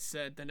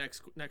said the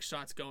next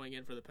shot's going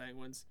in for the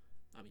Penguins.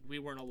 I mean, we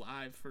weren't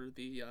alive for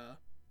the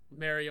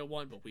Mario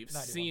one, but we've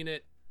 91. seen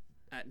it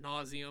ad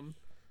nauseum.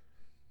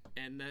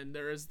 And then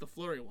there is the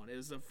Fleury one. It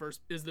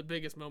is the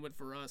biggest moment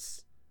for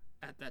us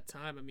at that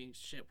time. I mean,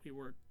 shit, we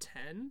were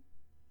 10,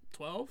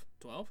 12.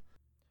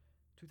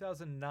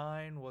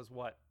 2009 was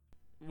what?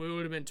 We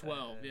would have been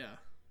 12, yeah.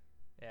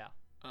 Yeah.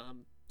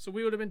 So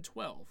we would have been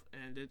 12,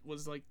 and it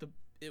was like the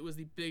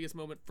biggest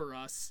moment for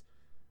us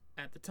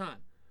at the time.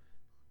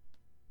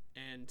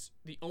 And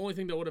the only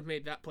thing that would have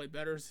made that play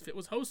better is if it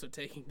was Hossa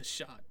taking the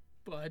shot.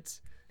 But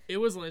it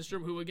was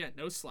Lindstrom, who, again,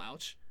 no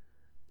slouch.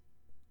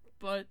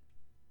 But,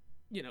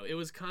 you know, it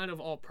was kind of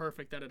all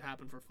perfect that it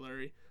happened for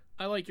Fleury.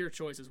 I like your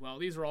choice as well.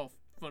 These are all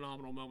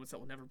phenomenal moments that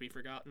will never be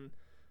forgotten.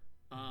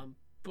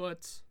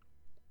 But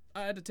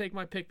I had to take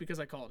my pick because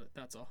I called it.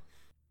 That's all.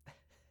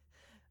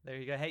 There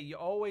you go. Hey, you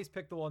always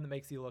pick the one that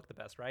makes you look the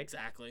best, right?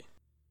 Exactly.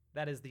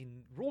 That is the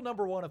rule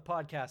number 1 of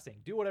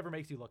podcasting. Do whatever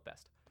makes you look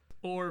best.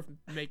 Or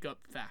make up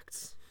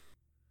facts.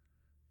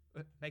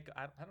 I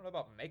don't know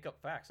about make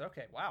up facts.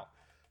 Okay, wow.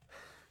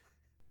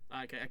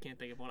 I can't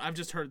think of one. I've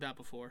just heard that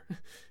before.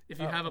 If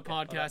you have a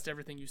podcast,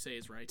 everything you say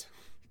is right.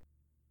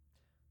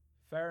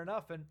 Fair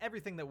enough. And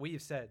everything that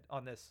we've said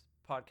on this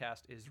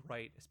podcast is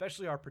right,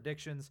 especially our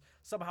predictions.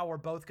 Somehow we're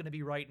both going to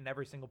be right in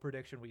every single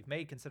prediction we've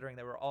made, considering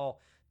they were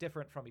all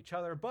different from each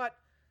other. But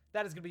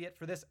that is going to be it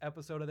for this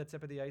episode of The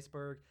Tip of the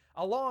Iceberg.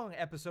 A long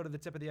episode of The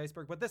Tip of the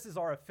Iceberg, but this is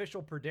our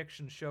official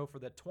prediction show for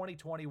the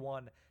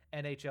 2021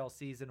 NHL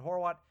season.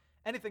 Horwat,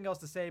 anything else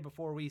to say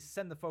before we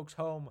send the folks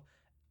home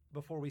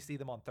before we see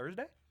them on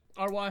Thursday?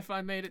 Our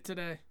Wi-Fi made it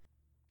today.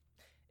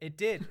 It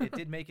did. It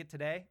did make it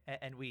today.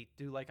 And we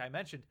do, like I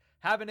mentioned,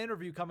 have an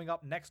interview coming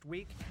up next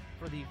week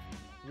for the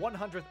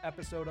 100th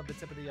episode of The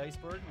Tip of the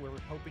Iceberg. We're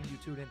hoping you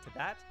tune into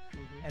that.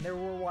 Mm-hmm. And there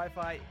were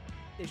Wi-Fi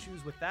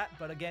issues with that,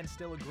 but again,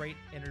 still a great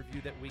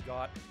interview that we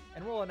got.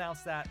 And we'll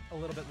announce that a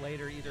little bit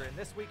later, either in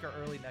this week or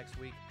early next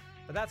week.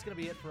 But that's going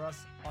to be it for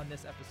us on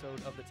this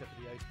episode of The Tip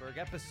of the Iceberg,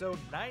 episode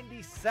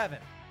 97.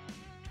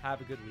 Have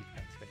a good week.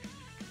 Thanks, fans.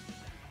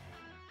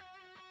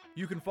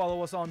 You can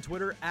follow us on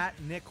Twitter at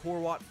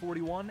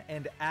NickHorwat41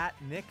 and at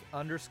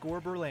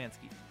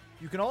Nick_Berlansky.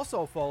 You can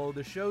also follow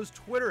the show's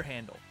Twitter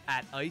handle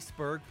at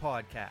Iceberg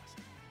Podcast.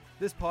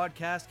 This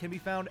podcast can be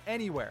found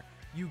anywhere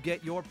you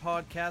get your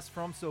podcasts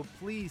from, so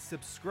please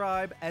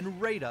subscribe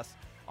and rate us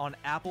on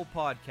Apple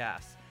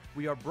Podcasts.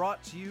 We are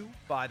brought to you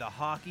by the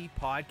Hockey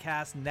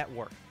Podcast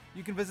Network.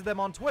 You can visit them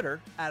on Twitter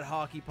at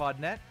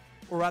HockeyPodNet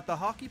or at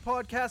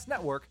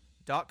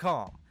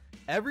thehockeypodcastnetwork.com.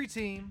 Every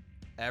team,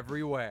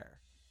 everywhere.